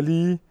fortæller jer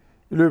lige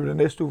i løbet af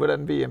næste uge,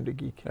 hvordan VM det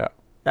gik.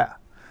 Ja.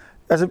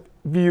 Altså,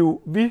 vi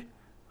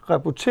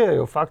rapporterer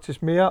jo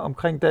faktisk mere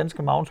omkring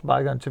danske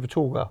mountainbikere, end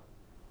TV2 gør.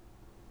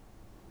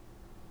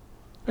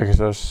 Jeg kan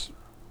så også...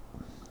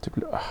 Det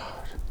bliver...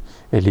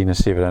 Jeg lige at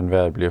se, hvordan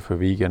vejret bliver for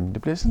weekenden.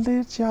 Det bliver sådan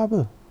lidt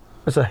jappet.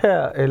 Altså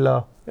her,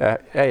 eller...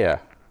 Ja.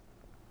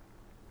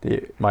 Det er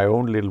my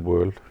own little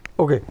world.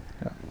 Okay,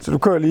 så du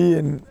kører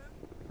lige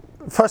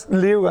først en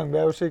levegang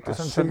vejrudsigt og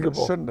sådan en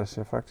Silkeborg. Søndag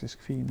ser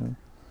faktisk fint ud.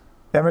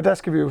 Jamen der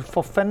skal vi jo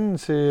for fanden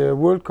til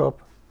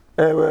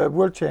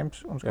World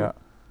Champs, undskyld. Ja.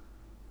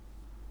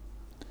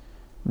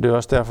 Det er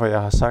også derfor,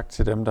 jeg har sagt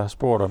til dem, der har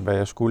spurgt om, hvad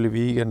jeg skulle i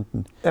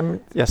weekenden. Jamen,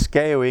 jeg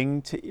skal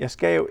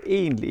jo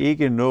egentlig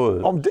ikke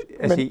noget.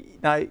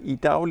 I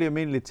daglig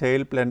almindelig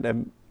tale blandt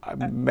en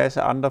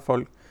masse andre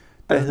folk,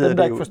 der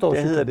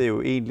hedder det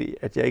jo egentlig,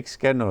 at jeg ikke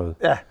skal noget.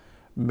 Ja.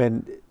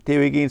 Men det er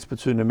jo ikke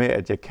ensbetydende med,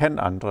 at jeg kan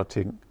andre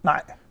ting.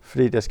 Nej.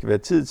 Fordi der skal være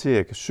tid til, at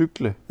jeg kan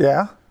cykle,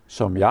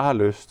 som jeg har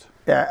lyst.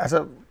 Ja,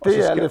 altså,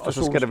 og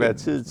så skal der være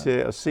tid til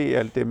at se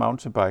alt det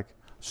mountainbike,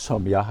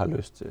 som jeg har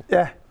lyst til.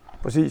 Ja,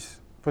 præcis.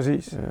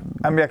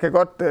 Jamen, jeg kan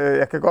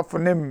godt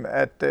fornemme,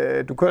 at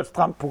du kører et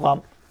stramt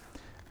program.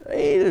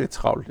 Det er lidt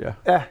travlt, ja.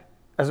 Ja,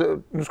 altså,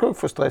 nu skal du ikke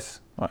få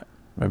stress. Nej,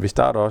 men vi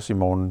starter også i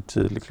morgen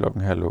tidligt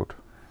 7:30.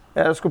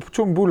 Ja, jeg skal på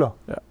Tung Buller.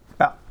 Ja.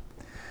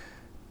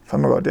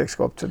 Fandme godt, jeg ikke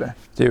skal op til det.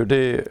 Det er jo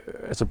det,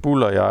 altså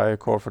Buller og jeg,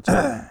 kort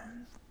fortalt,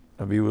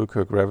 når vi er ude og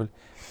køre gravel,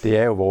 det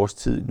er jo vores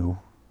tid nu.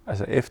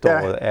 Altså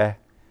efteråret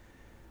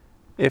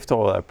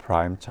er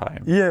prime time.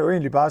 I har jo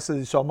egentlig bare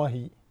siddet i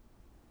sommerhi.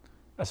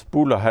 Altså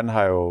Buller, han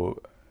har jo,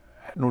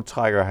 nu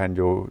trækker han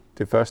jo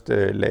det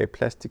første lag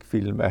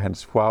plastikfilm af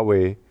hans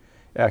Huawei.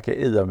 Jeg kan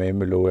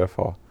eddermame love jer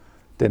for.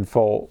 Den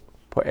får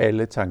på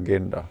alle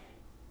tangenter.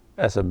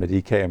 Altså med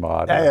de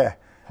kameraer. Ja.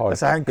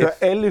 Altså han kører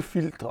alle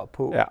filtre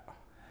på. Ja.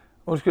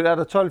 Undskyld, er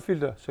der 12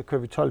 filtre, så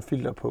kører vi 12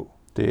 filtre på.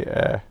 Det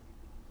er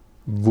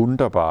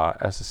wunderbar.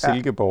 Altså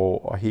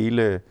Silkeborg og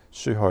hele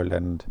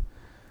Søhøjlandet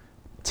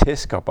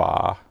tæsker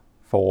bare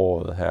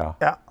foråret her.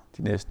 Ja.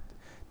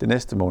 Det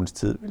næste måneds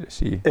tid, vil jeg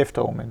sige.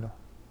 Efterår, mindre.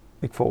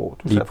 Ikke forår.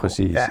 Lige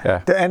præcis,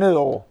 ja. Det andet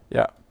år.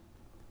 Ja.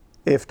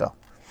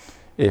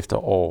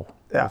 Efterår.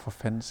 Ja. Hvorfor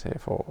fanden sagde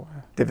jeg forår?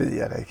 Det ved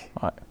jeg da ikke.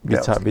 Nej,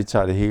 vi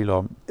tager det hele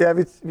om. Ja,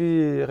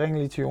 vi ringer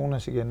lige til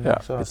Jonas igen,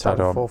 så vi tager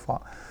det om.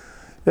 Forfra.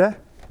 Ja,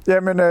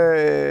 jamen,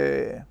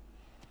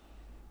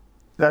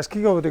 lad os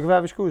kigge over. Det kan være,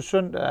 at vi skal ud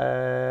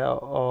søndag,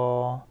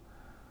 og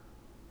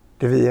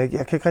det ved jeg ikke.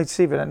 Jeg kan ikke rigtig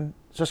se, hvordan.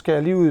 Så skal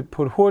jeg lige ud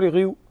på et hurtigt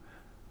riv.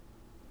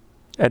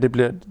 Ja, det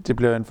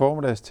bliver en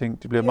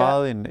formiddagsting. Det bliver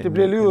meget en det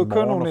bliver lige ud at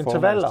køre nogle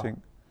intervaller.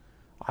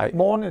 Nej.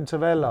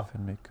 Morgenintervaller. Jeg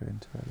fandme ikke køre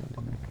intervaller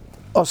lige nu.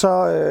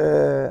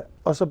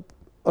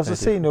 Og så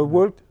se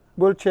noget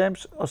World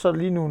Champs, og så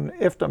lige nogle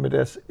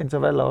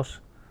eftermiddagsintervaller også.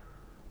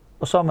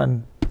 Og så er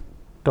man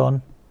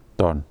done.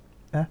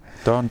 Ja.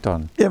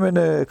 Done.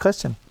 Jamen,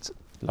 Christian.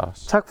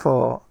 Lars.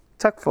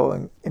 Tak for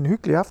en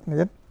hyggelig aften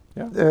igen.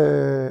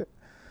 Ja.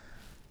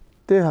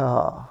 Det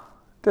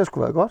har sgu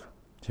været godt.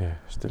 Ja,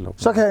 stille op.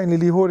 Så kan jeg egentlig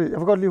lige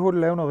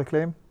hurtigt lave noget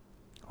reklame.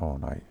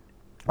 Nej.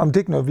 Om det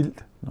er ikke noget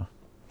vildt. Nå.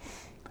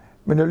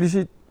 Men jeg vil lige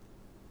sige,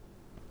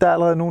 Der er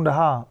allerede nogen, der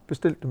har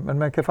bestilt dem, men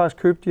man kan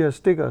faktisk købe de her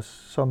stickers,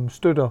 som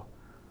støtter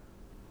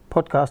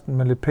podcasten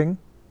med lidt penge.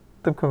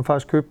 Dem kan man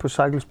faktisk købe på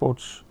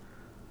Cykelsports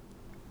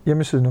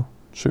hjemmeside nu.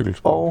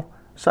 Cykelsport. Og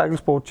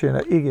Cykelsport tjener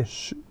ikke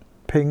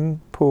penge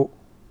på,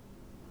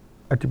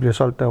 at de bliver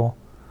solgt derovre.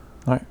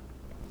 Nej.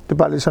 Det er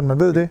bare lige sådan, man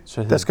ved det.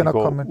 Så der skal nok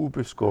komme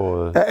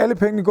ubeskåret. Ja, alle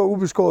pengene går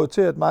ubeskåret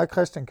til, at mig og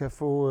Christian kan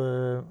få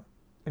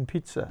en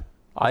pizza.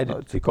 Nej,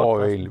 det går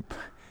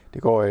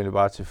jo egentlig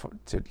bare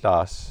til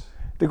Lars.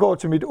 Det går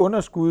til mit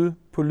underskud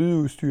på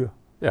lydudstyr,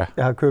 jeg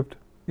har købt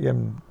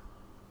hjemme.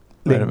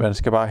 Men man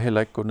skal bare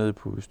heller ikke gå ned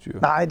på udstyr.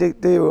 Nej,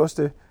 det er jo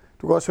også det.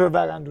 Du kan også høre,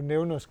 hver gang du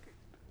nævner et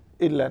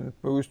eller andet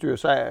med udstyr,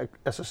 så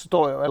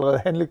står jeg jo allerede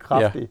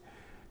handlekraftig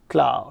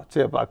klar til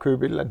at bare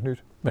købe et eller andet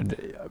nyt. Men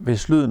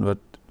hvis lyden var,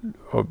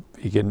 og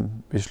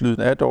igen, hvis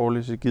lyden er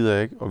dårlig, så gider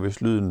jeg ikke, og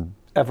hvis lyden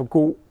er for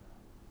god,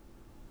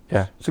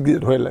 så gider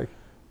du heller ikke.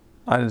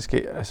 Nej, det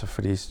skal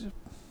fordi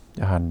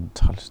jeg har en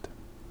trælste.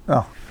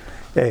 Nå,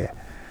 ja.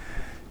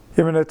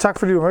 Jamen, tak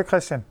fordi du var med,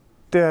 Christian.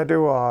 Det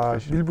var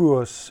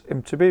Vildburs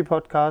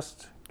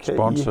MTB-podcast.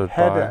 Sponsored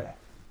by.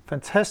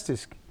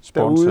 Fantastisk.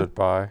 Sponsored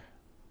by.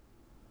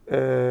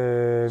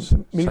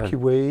 Milky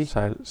Way.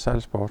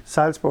 Sejlsport.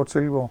 Sejlsport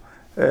Silkeborg.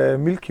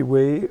 Milky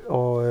Way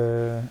og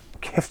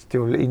kæft,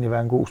 det ville egentlig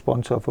være en god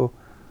sponsor at få.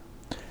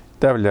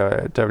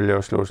 Der vil jeg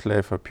jo slå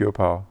slag for Pure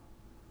Power.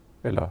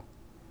 Eller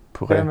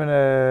Puré. Jamen,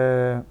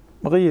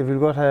 Marie vil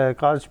godt have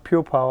gratis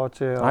Pure Power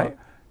til Nej.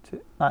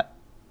 Nej.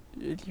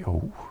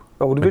 Jo,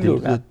 det vil du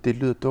gerne. Det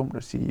lyder dumt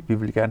at sige, vi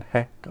vil gerne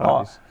have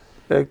gratis.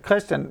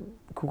 Christian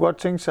kunne godt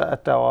tænke sig,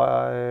 at der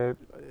var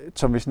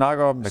som vi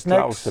snakker om med snacks.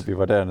 Claus, da vi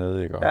var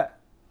dernede, ikke? Ja.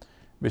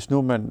 Hvis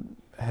nu man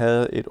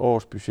havde et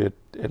årsbudget,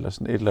 eller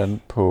sådan et eller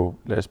andet på,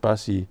 lad os bare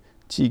sige,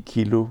 10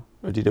 kilo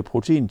af de der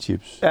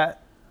proteinchips. Ja.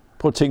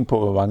 Prøv at tænke på,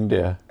 hvor mange det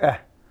er. Ja.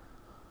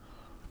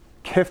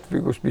 Kæft, vi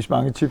kunne spise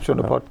mange chips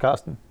under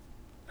podcasten.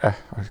 Ja,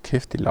 og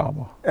kæft, de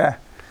larmer. Ja,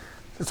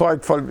 det tror jeg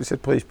ikke, folk vil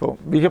sætte pris på.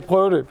 Vi kan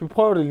prøve det. Vi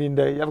prøver det lige en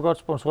dag. Jeg vil godt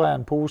sponsorere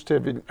en pose til,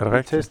 at vi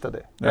tester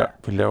det. Ja,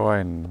 vi laver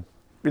en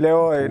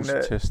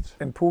pose-test.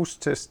 En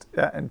pose-test.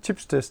 Ja, en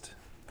chips-test.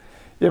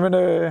 Jamen,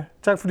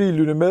 tak fordi I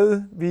lyttede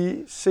med.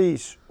 Vi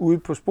ses ude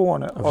på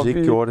sporene. Og hvis I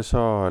ikke gjorde det,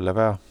 så lad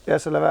være. Ja,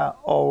 så lad være.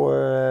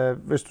 Og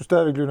hvis du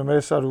stadigvæk lytter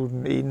med, så er du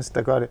den eneste,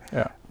 der gør det.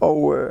 Ja.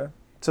 Og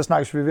så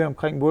snakkes vi ved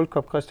omkring World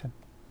Cup, Christian.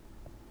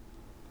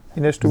 I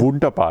næste uge.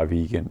 Wunderbar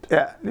weekend.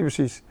 Ja, lige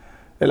præcis.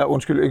 Eller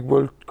undskyld, ikke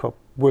World Cup.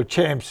 World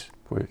Champs.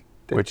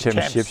 World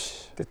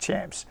Championships. The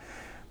Champs.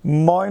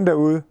 Moin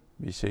derude.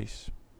 Vi ses.